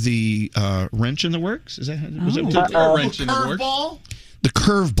be the wrench in the works. Is that was it A wrench in the works. Curveball? the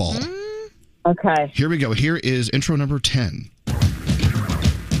curveball? Okay. Here we go. Here is intro number 10.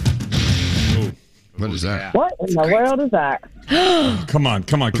 What is that? What in the world is that? Come on.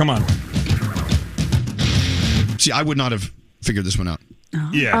 See, I would not have figured this one out.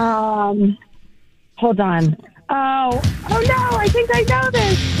 Yeah. Hold on. Oh no! I think I know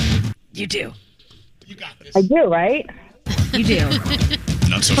this. You do. You got this. I do, right? You do.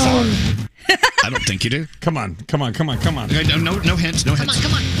 Not so far. I don't think you do. Come on. Okay, no hints. No hints.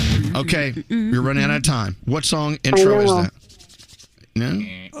 Come on. Okay, you're running out of time. What song intro is that? No?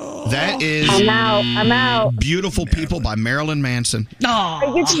 That is I'm out. Beautiful People by Marilyn Manson. Oh,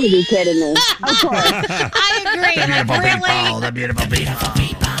 you can be kidding me. Of course. I agree. The beautiful Like, people. really? The beautiful people.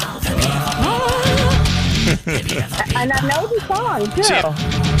 And I know the song too. See,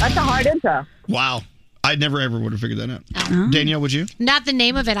 That's a hard intro. Wow. I never ever would have figured that out. Oh. Danielle, would you? Not the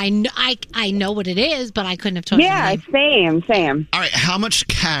name of it. I know what it is, but I couldn't have told you the name. Same. All right, how much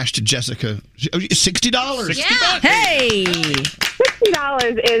cash did Jessica? $60. Yeah. Hey.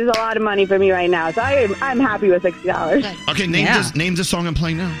 $60 is a lot of money for me right now, so I'm happy with $60. Okay, name the song I'm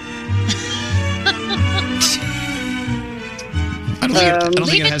playing now. I don't think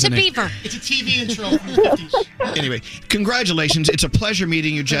Leave it it has to a name. Beaver. It's a TV intro from the 50s. Anyway, congratulations. It's a pleasure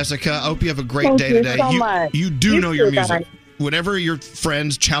meeting you, Jessica. I hope you have a great Thank day you today. so much. You do You know your too, music. guys. Whenever your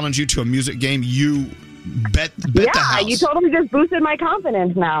friends challenge you to a music game, you bet the Yeah, house. you totally just boosted my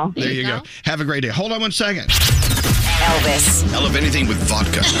confidence now. There you go. Have a great day. Hold on one second. Elvis. I love anything with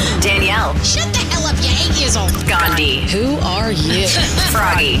vodka. Danielle. Shut the hell up, you 8 years old. Gandhi. Who are you?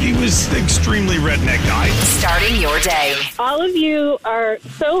 Froggy. He was extremely redneck guy. Starting your day. All of you are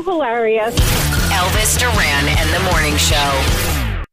so hilarious. Elvis Duran and the Morning Show.